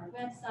are on our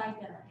website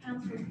that our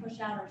counselors push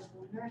out, our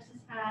school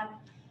nurses have,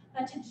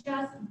 but to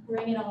just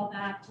bring it all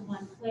back to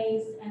one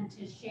place and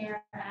to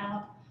share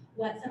out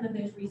what some of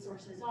those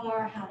resources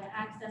are, how to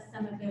access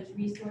some of those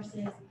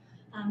resources.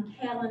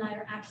 Kale and I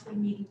are actually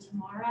meeting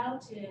tomorrow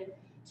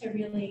to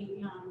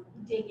really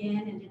dig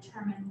in and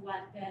determine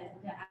what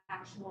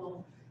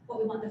what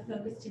we want the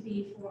focus to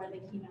be for the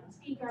keynote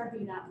speaker,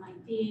 who that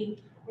might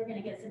be. We're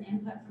going to get some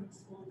input from the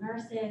school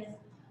nurses,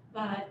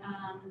 but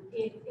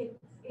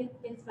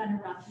it's been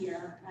a rough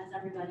year, as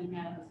everybody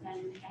knows,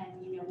 and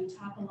we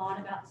talk a lot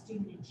about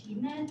student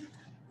achievement,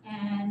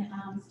 and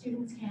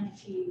students can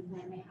achieve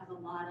when they have a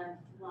lot of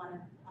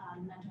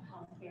mental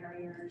health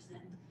barriers,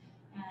 and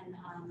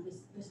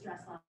the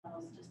stress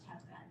levels just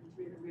have been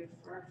through the roof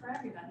for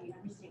everybody,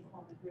 every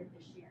stakeholder group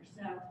this year.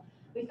 So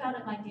we thought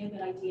it might be a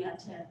good idea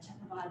to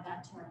provide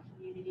that to our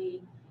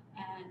community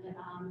and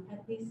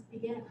at least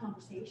begin a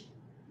conversation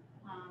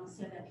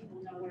so that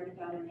people know where to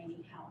go when they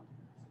need help.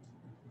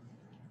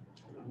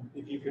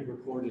 If you could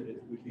record it,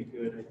 it would be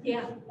good. I think.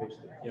 Yeah.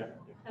 Yeah.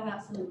 Oh,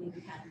 absolutely,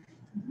 we can.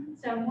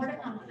 So more to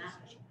come on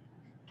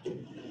that.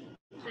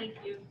 Thank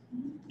you.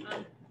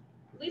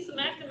 Lisa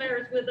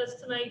McNamara is with us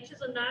tonight.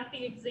 She's a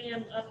NOCTI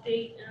exam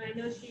update, and I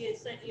know she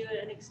has sent you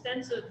an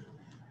extensive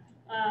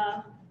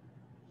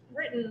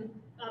written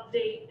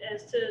update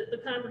as to the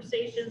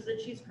conversations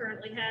that she's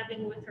currently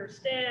having with her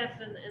staff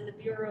and the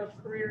Bureau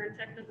of Career and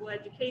Technical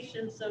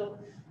Education. So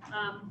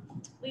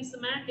Lisa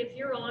Mack, if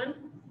you're on.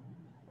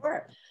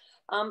 Sure.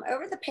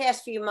 Over the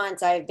past few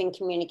months, I've been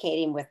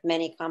communicating with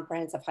many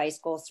comprehensive high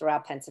schools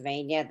throughout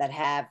Pennsylvania that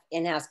have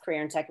in-house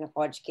career and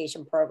technical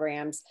education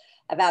programs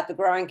about the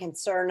growing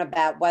concern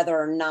about whether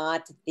or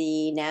not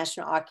the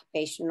National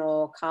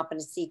Occupational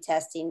Competency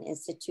Testing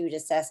Institute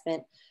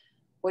assessment,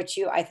 which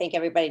I think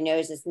everybody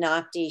knows is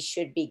NOCTI,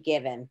 should be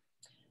given.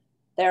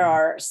 There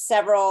are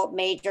several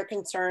major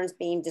concerns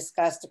being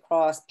discussed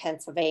across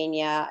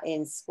Pennsylvania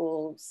in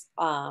schools.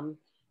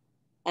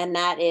 And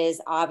that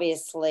is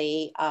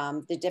obviously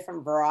the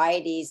different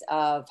varieties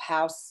of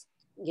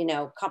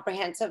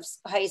comprehensive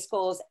high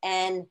schools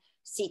and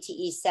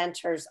CTE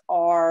centers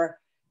are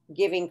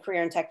giving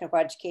career and technical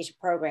education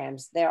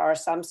programs. There are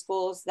some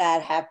schools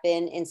that have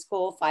been in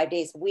school 5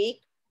 days a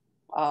week,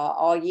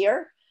 all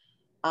year.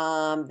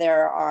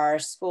 There are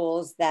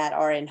schools that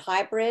are in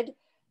hybrid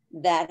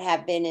that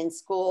have been in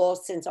school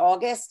since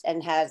August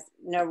and has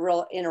no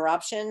real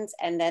interruptions.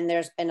 And then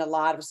there's been a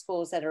lot of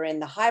schools that are in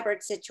the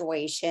hybrid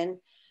situation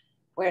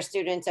where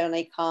students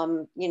only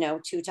come,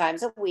 2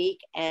 times a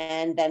week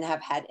and then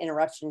have had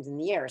interruptions in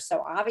the year.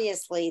 So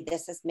obviously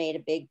this has made a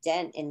big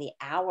dent in the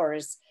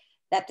hours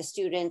that the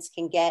students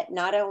can get,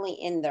 not only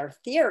in their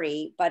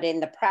theory, but in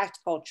the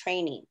practical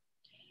training.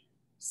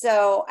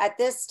 So at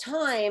this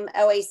time,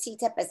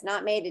 OACTEP has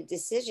not made a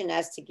decision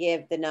as to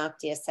give the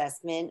NOCTI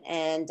assessment.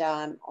 And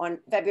on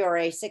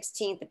February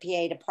 16th, the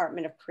PA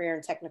Department of Career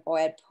and Technical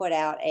Ed put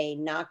out a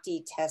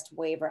NOCTI test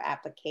waiver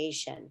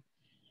application.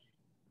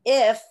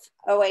 If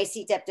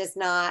OACTEP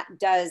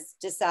does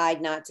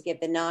decide not to give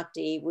the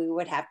NOCTI, we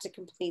would have to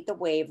complete the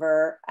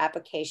waiver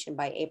application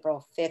by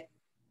April 5th,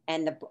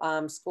 and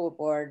the school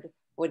board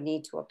would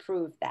need to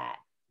approve that.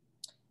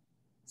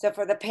 So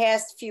for the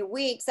past few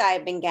weeks,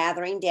 I've been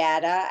gathering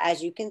data,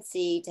 as you can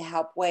see, to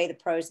help weigh the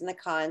pros and the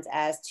cons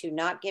as to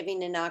not giving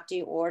the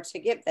NOCTI or to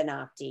give the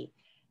NOCTI.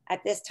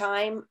 At this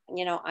time,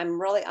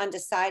 I'm really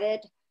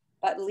undecided,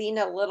 but lean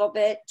a little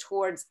bit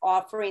towards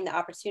offering the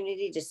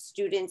opportunity to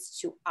students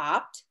to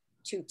opt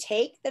to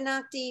take the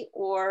NOCTI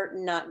or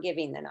not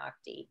giving the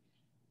NOCTI.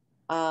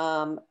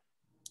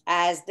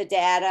 As the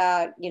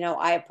data,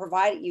 I have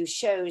provided you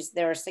shows,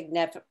 there are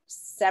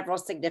several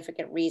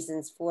significant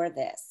reasons for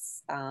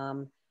this.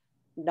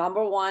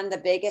 Number one, the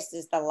biggest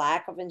is the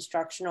lack of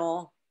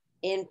instructional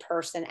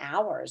in-person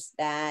hours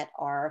that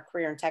our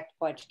career and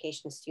technical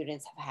education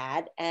students have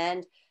had,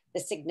 and the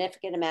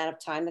significant amount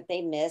of time that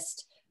they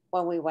missed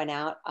when we went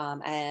out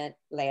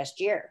last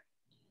year.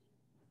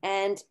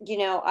 And,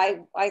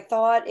 I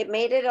thought it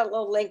made it a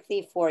little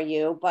lengthy for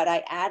you, but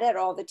I added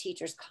all the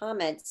teachers'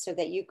 comments so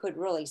that you could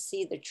really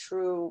see the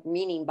true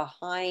meaning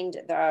behind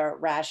the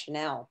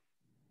rationale.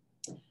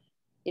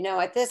 You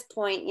know, at this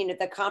point, you know,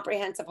 the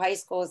comprehensive high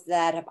schools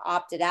that have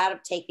opted out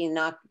of taking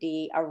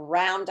NOCD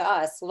around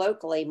us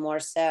locally more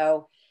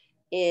so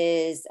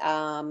is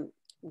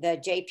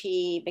the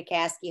J.P.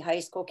 McCaskey High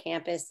School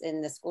campus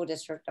in the school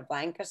district of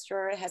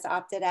Lancaster has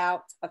opted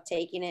out of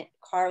taking it.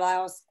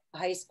 Carlisle's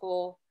high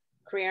school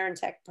career and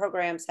tech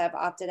programs have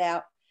opted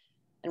out.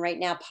 And right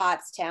now,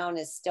 Pottstown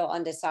is still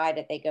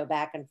undecided. They go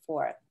back and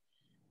forth.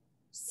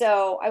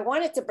 So I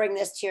wanted to bring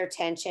this to your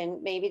attention,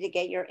 maybe to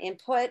get your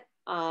input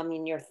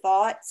and your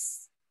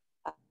thoughts.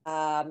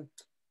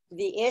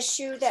 The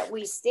issue that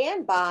we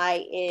stand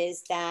by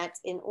is that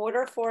in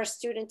order for a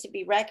student to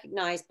be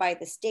recognized by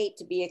the state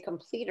to be a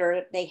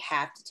completer, they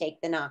have to take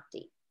the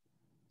NOCD.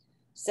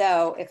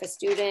 So if a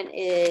student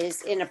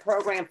is in a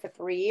program for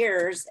 3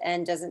 years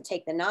and doesn't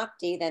take the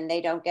NOCD, then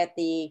they don't get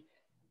the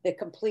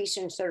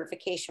completion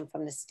certification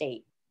from the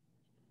state.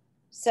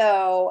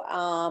 So,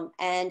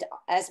 and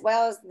as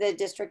well as the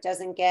district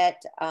doesn't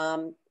get,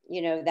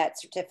 you know,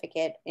 that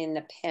certificate in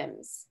the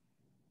PIMS.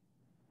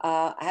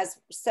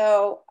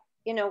 So,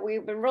 you know,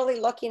 we've been really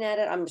looking at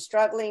it. I'm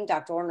struggling.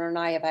 Dr. Orner and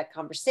I have had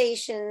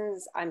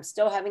conversations. I'm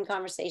still having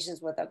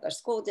conversations with other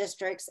school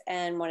districts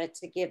and wanted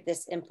to give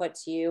this input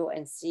to you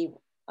and see,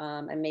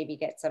 and maybe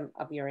get some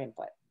of your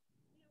input.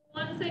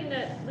 One thing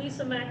that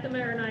Lisa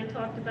McNamara and I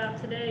talked about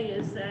today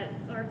is that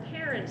our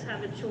parents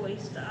have a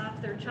choice to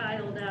opt their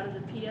child out of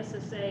the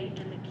PSSA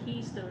and the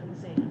Keystone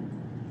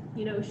exam.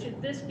 You know,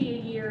 should this be a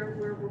year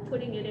where we're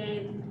putting it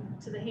in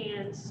to the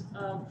hands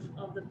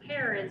of the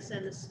parents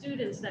and the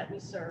students that we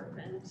serve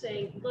and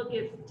saying, look,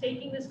 if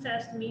taking this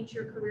test meets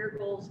your career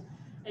goals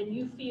and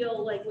you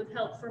feel like with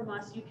help from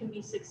us, you can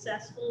be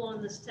successful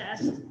on this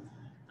test,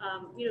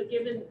 you know,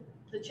 given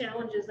the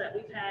challenges that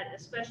we've had,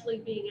 especially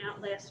being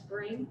out last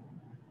spring,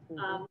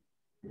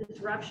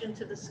 disruption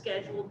to the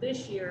schedule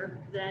this year,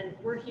 then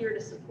we're here to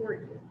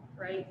support you,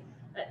 right?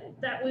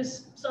 That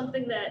was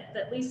something that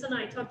Lisa and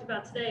I talked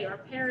about today. Our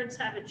parents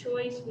have a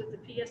choice with the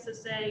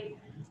PSSA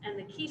and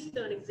the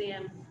Keystone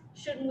exam.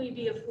 Shouldn't we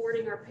be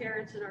affording our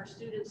parents and our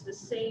students the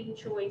same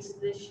choice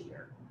this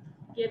year,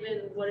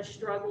 given what a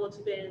struggle it's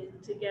been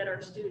to get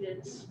our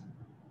students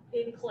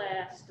in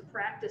class, to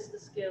practice the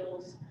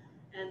skills,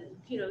 and,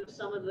 you know,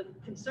 some of the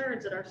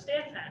concerns that our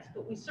staff has.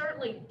 But we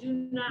certainly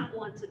do not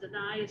want to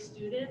deny a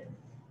student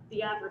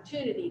the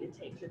opportunity to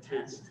take the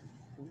test.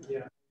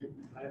 Yeah,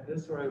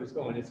 that's where I was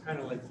going. It's kind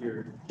of like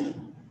you're,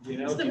 you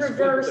know, it's the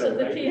reverse of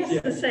the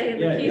PSSA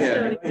and the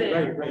Keystone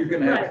exam. You're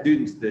going to have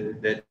students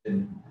that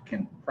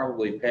can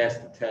probably pass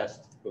the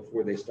test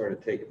before they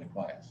started taking the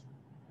class.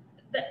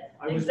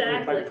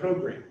 Exactly. By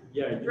program.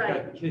 Yeah.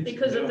 Right.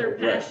 Because of their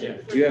passion.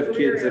 Right. You have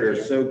kids that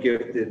are so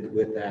gifted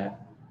with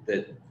that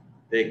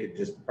they could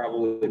just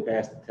probably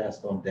pass the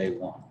test on day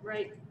one.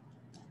 Right.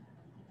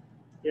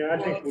 Yeah, I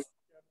think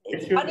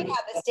it's funny how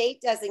the state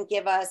doesn't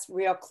give us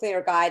real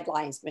clear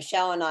guidelines.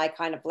 Michelle and I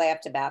kind of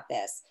laughed about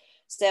this.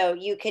 So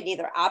you could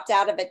either opt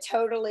out of it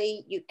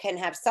totally, you can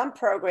have some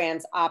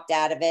programs opt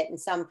out of it and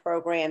some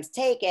programs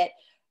take it.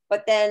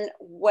 But then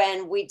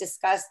when we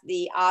discuss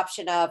the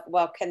option of,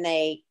 well, can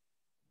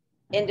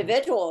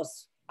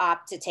individuals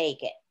opt to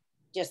take it?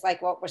 Just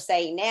like what we're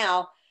saying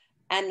now.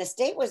 And the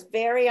state was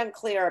very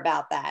unclear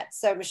about that.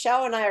 So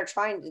Michelle and I are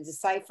trying to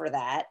decipher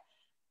that.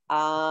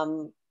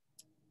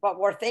 But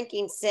we're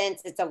thinking,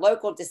 since it's a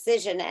local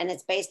decision and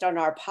it's based on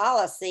our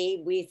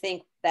policy, we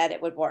think that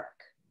it would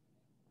work.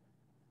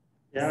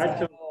 Yeah,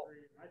 so,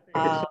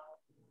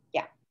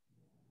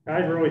 I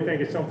really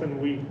think it's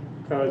something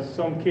because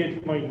some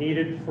kids might need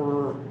it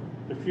for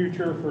the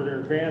future, for their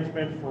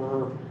advancement,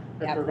 for if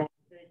they're going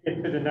to take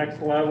it to the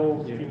next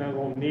level, you know,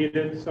 they'll need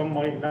it. Some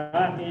might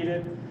not need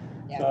it.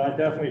 So I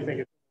definitely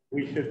think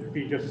we should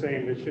be just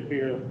saying this should be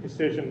a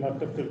decision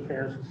left up to the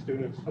parents and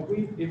students.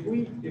 If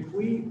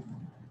we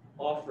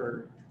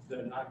offer the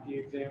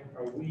NOCD exam,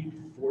 are we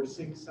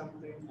forcing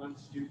something on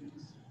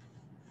students?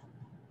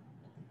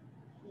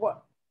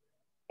 What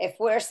if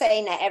we're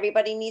saying that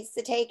everybody needs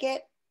to take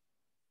it?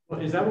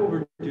 Well, is that what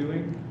we're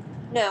doing?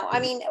 No, I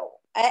mean,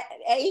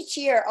 each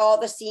year, all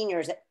the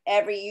seniors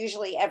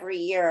usually every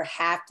year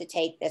have to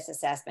take this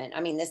assessment.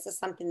 I mean, this is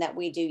something that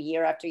we do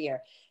year after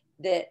year.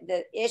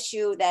 The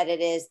issue that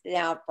it is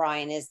now,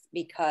 Brian, is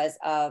because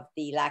of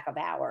the lack of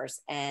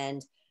hours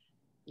and,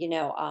 you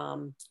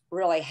know,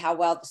 really how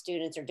well the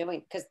students are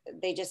doing, because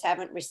they just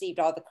haven't received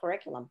all the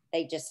curriculum.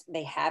 They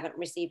haven't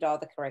received all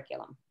the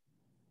curriculum.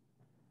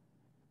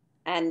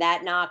 And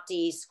that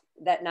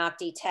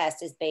NOCD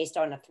test is based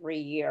on a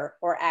 3-year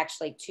or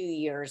actually 2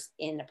 years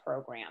in the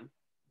program.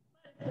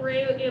 We're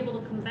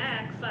able to come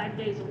back 5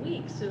 days a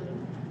week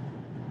soon.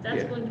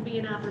 That's going to be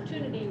an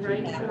opportunity,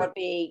 right? That would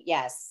be,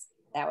 yes,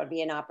 that would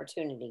be an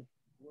opportunity.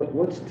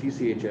 What's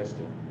TCHS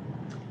doing?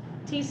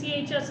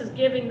 TCHS is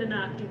giving the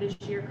NOCD this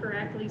year,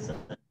 correct, Lisa?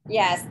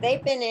 Yes,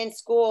 they've been in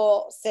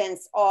school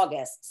since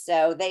August,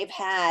 so they've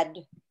had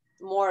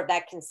more of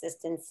that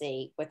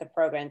consistency with the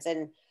programs.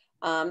 And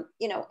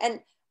you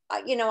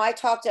know, I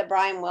talked to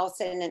Brian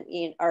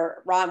Wilson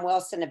or Ron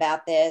Wilson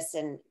about this,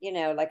 and you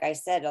know, like I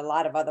said, a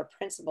lot of other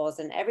principals,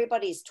 and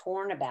everybody's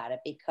torn about it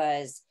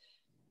because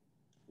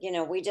you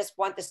know, we just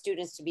want the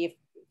students to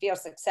feel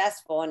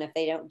successful. And if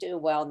they don't do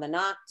well in the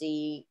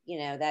NOCTI, you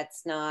know,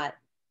 that's not,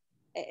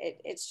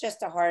 it's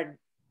just a hard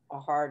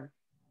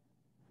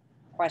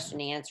question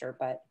to answer.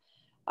 But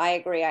I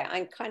agree.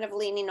 I'm kind of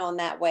leaning on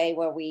that way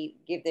where we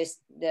give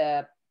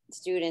the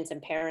students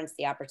and parents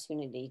the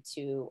opportunity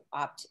to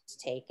opt to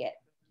take it.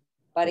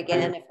 But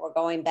again, if we're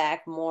going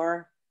back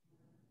more,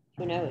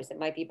 who knows, it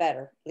might be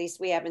better. At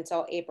least we have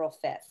until April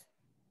 5th.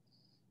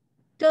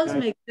 Does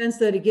make sense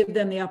though to give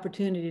them the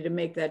opportunity to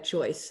make that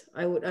choice.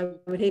 I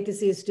would hate to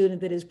see a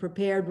student that is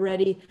prepared,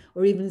 ready,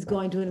 or even is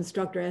going to an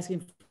instructor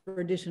asking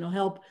for additional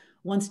help,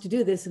 wants to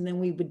do this, and then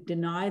we would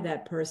deny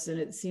that person.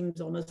 It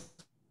seems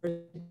almost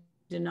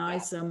deny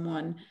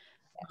someone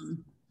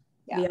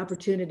the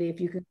opportunity if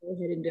you can go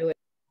ahead and do it.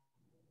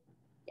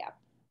 Yeah,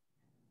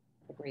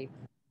 agreed.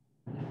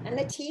 And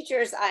the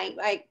teachers,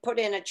 I put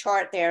in a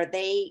chart there,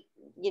 they,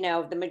 you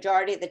know, the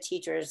majority of the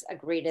teachers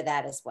agree to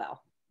that as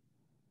well.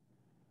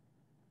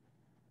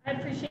 I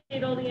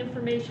appreciate all the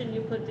information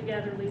you put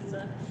together,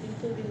 Lisa,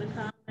 including the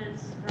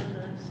comments from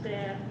the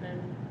staff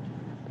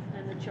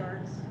and the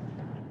charts,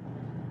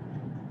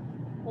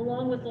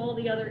 along with all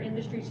the other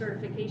industry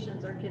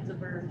certifications our kids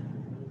have earned.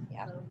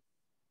 Yeah. So.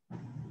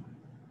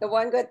 The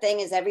one good thing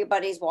is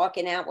everybody's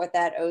walking out with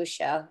that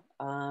OSHA.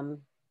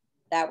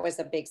 That was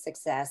a big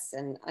success,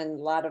 and a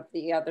lot of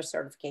the other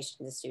certifications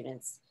the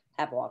students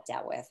have walked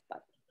out with.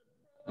 But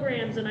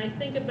programs, and I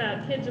think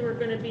about kids who are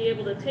going to be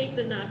able to take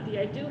the NOCTI.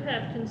 I do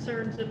have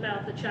concerns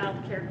about the child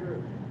care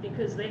group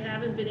because they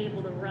haven't been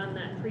able to run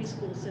that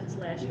preschool since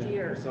last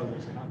year.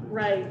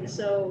 Right,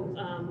 so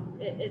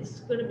it's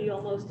going to be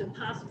almost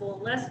impossible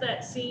unless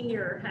that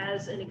senior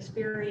has an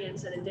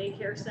experience at a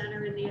daycare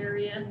center in the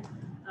area.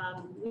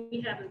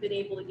 We haven't been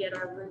able to get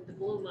our room to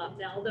bloom up.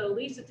 Now, although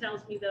Lisa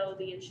tells me though,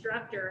 the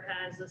instructor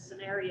has a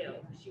scenario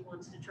she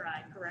wants to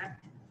try,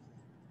 correct?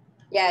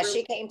 Yeah,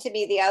 she came to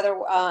me the other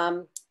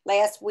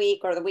last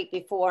week or the week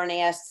before and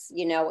asked,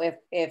 you know,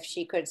 if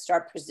she could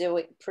start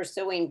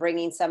pursuing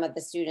bringing some of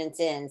the students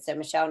in. So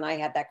Michelle and I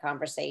had that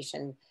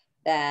conversation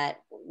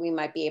that we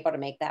might be able to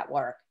make that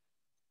work.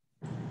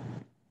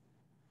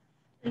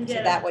 So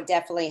that would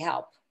definitely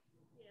help.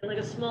 Yeah, like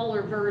a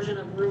smaller version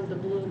of Room to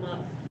Bloom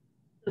Up,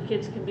 so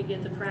kids can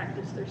begin to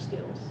practice their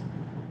skills.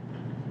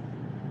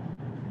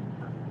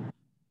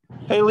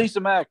 Hey, Lisa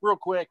Mack, real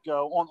quick,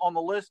 on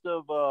the list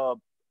of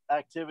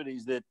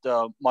activities that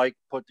Mike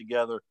put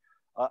together,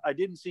 I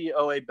didn't see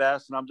OA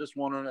Best, and I'm just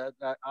wondering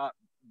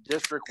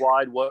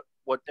district-wide what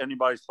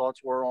anybody's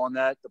thoughts were on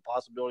that, the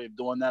possibility of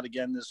doing that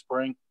again this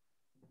spring.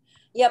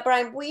 Yeah,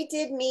 Brian, we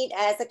did meet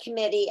as a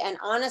committee, and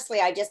honestly,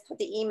 I just put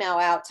the email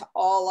out to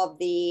all of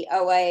the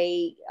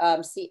OA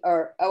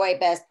OA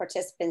Best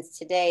participants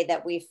today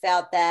that we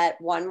felt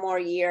that one more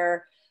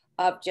year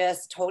of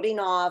just holding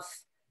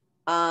off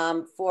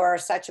for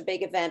such a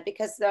big event,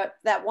 because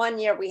that one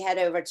year we had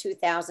over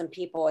 2,000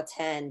 people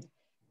attend,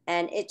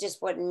 and it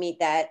just wouldn't meet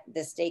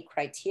the state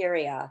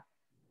criteria,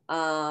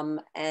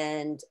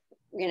 and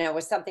you know, it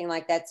was something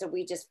like that. So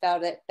we just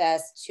felt it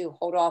best to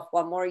hold off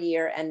one more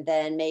year and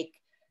then make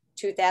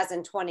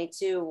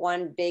 2022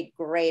 one big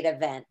great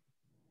event,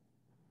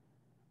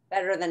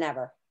 better than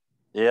ever.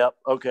 Yep.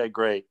 Okay,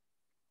 great.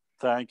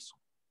 Thanks.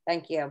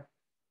 Thank you.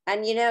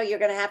 And you know, you're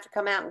going to have to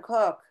come out and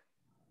cook.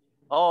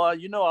 Oh,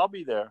 you know, I'll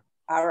be there.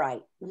 All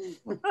right. We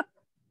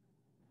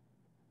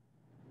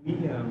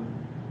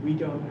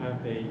don't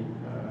have a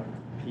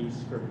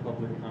piece for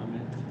public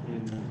comment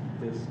in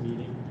this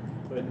meeting,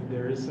 but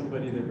there is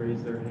somebody that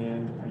raised their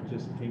hand. I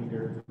just pinged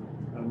her.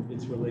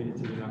 It's related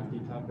to the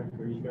NOCTI topic.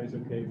 Are you guys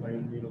okay if I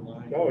unmute a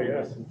line? Oh,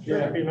 yes. Sure.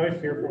 It'd be nice to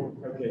hear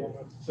from. Okay.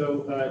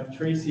 So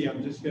Tracy,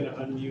 I'm just going to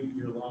unmute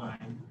your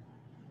line.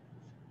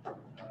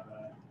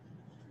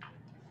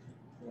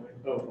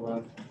 Hold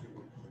on.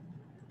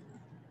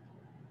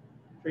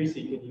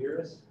 Tracy, can you hear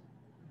us?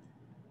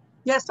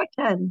 Yes, I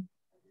can.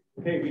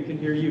 Okay, we can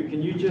hear you.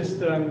 Can you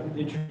just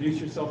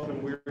introduce yourself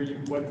and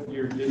what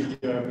your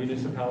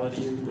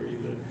municipality is, where you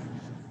live?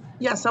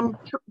 Yes, I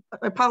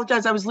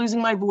apologize. I was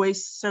losing my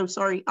voice, so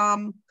sorry.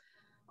 I'm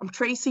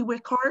Tracy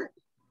Wickhart,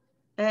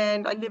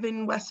 and I live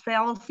in West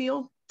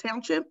Fallowfield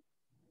Township.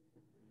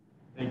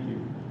 Thank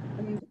you.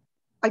 And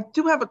I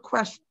do have a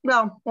question.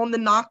 Well, on the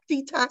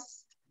NOCTI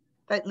test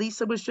that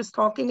Lisa was just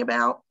talking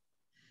about.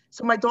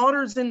 So my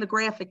daughter's in the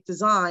graphic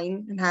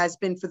design and has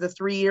been for the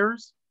 3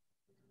 years.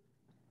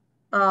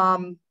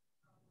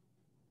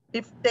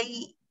 If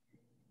they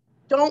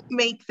don't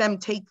make them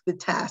take the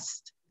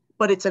test,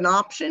 but it's an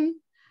option,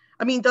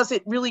 I mean, does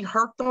it really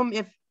hurt them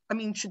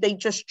should they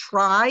just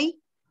try?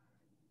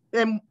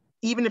 And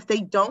even if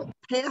they don't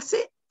pass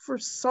it for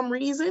some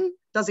reason,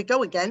 does it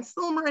go against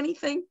them or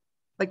anything?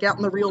 Like out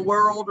in the real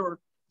world or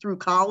through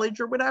college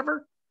or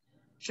whatever?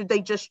 Should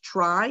they just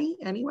try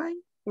anyway?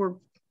 Or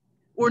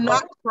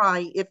not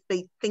try if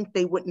they think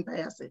they wouldn't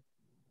pass it?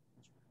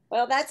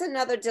 Well, that's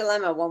another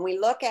dilemma. When we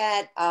look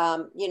at,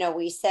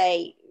 we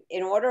say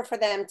in order for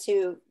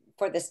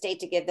the state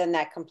to give them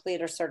that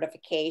completer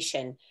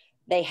certification,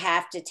 they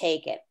have to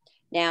take it.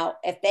 Now,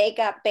 if they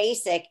got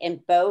basic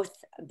in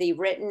both the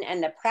written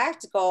and the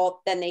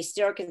practical, then they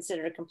still are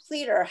considered a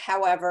completer.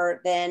 However,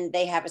 then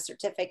they have a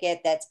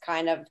certificate that's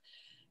kind of,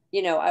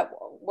 you know,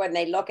 when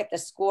they look at the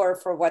score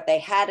for what they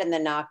had in the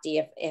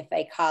NOCTI, if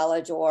a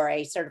college or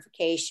a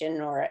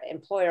certification or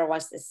employer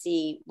wants to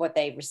see what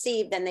they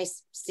received, then they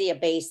see a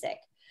basic.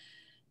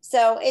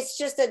 So it's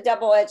just a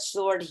double-edged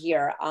sword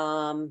here.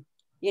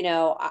 You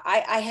know,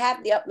 I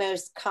have the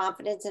utmost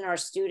confidence in our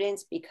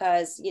students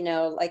because, you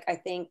know, like I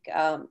think,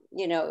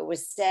 you know, it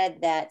was said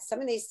that some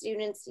of these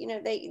students, you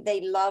know,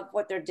 they love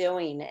what they're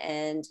doing,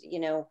 and, you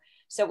know,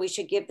 so we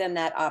should give them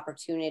that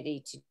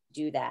opportunity to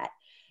do that.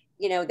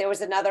 You know, there was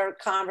another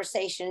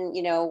conversation,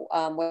 you know,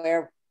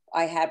 where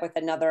I had with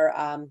another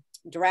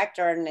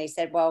director, and they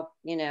said, well,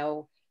 you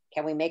know,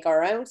 can we make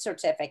our own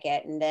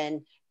certificate? And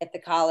then if the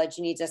college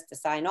needs us to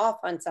sign off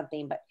on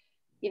something, but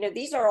you know,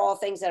 these are all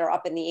things that are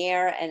up in the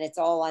air and it's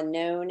all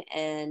unknown.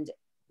 And,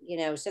 you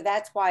know, so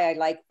that's why I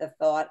like the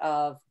thought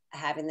of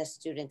having the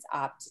students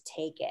opt to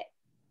take it.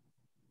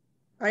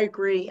 I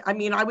agree. I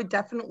mean, I would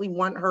definitely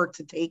want her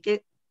to take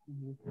it.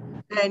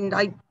 And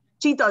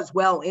she does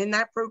well in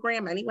that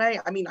program anyway.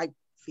 I mean, I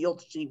feel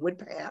she would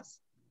pass.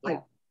 Yeah.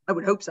 I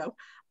would hope so.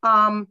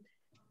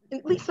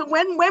 Lisa,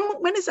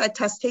 when is that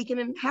test taken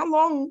and how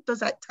long does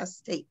that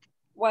test take?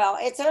 Well,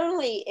 it's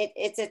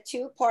a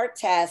 2-part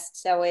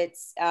test. So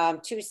it's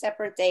 2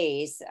 separate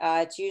days.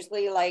 It's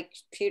usually like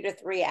 2 to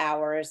 3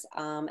 hours.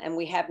 And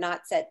we have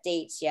not set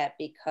dates yet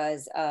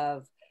because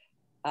of,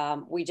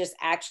 we just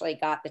actually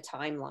got the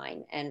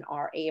timeline and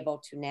are able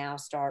to now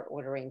start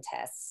ordering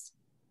tests.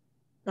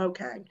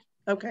 Okay.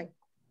 Okay.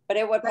 But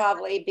it would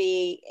probably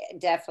be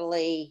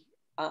definitely,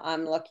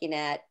 I'm looking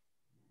at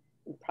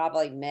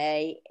probably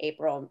May,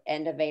 April,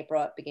 end of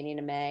April, beginning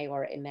of May,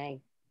 or in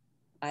May.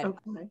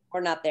 Okay.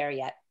 We're not there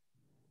yet.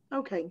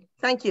 Okay,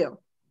 thank you.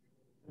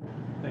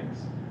 Thanks.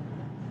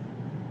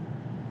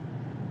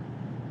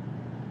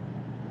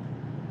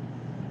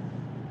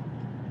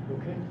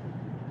 Okay.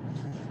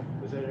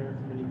 Was that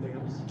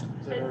anything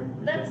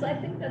else? I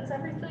think that's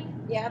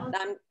everything. Yeah,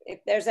 if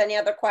there's any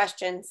other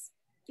questions,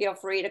 feel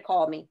free to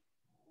call me.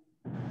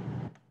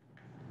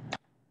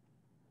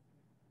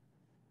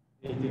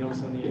 Anything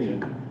else on the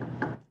agenda?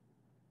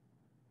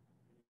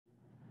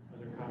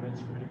 Other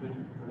comments from anybody?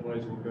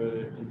 Otherwise, we'll go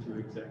into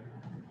exec.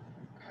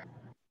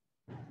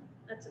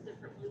 That's a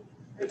different link.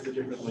 It's a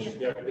different link.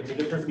 Yeah, it's a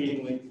different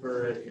meeting link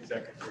for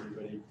exec for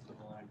everybody on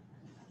the line.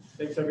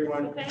 Thanks,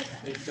 everyone. Okay.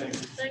 Thanks.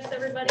 Thanks,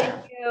 everybody.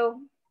 Thank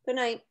you. Good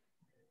night.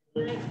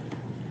 Good night.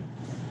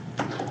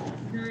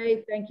 All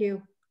right, thank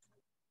you.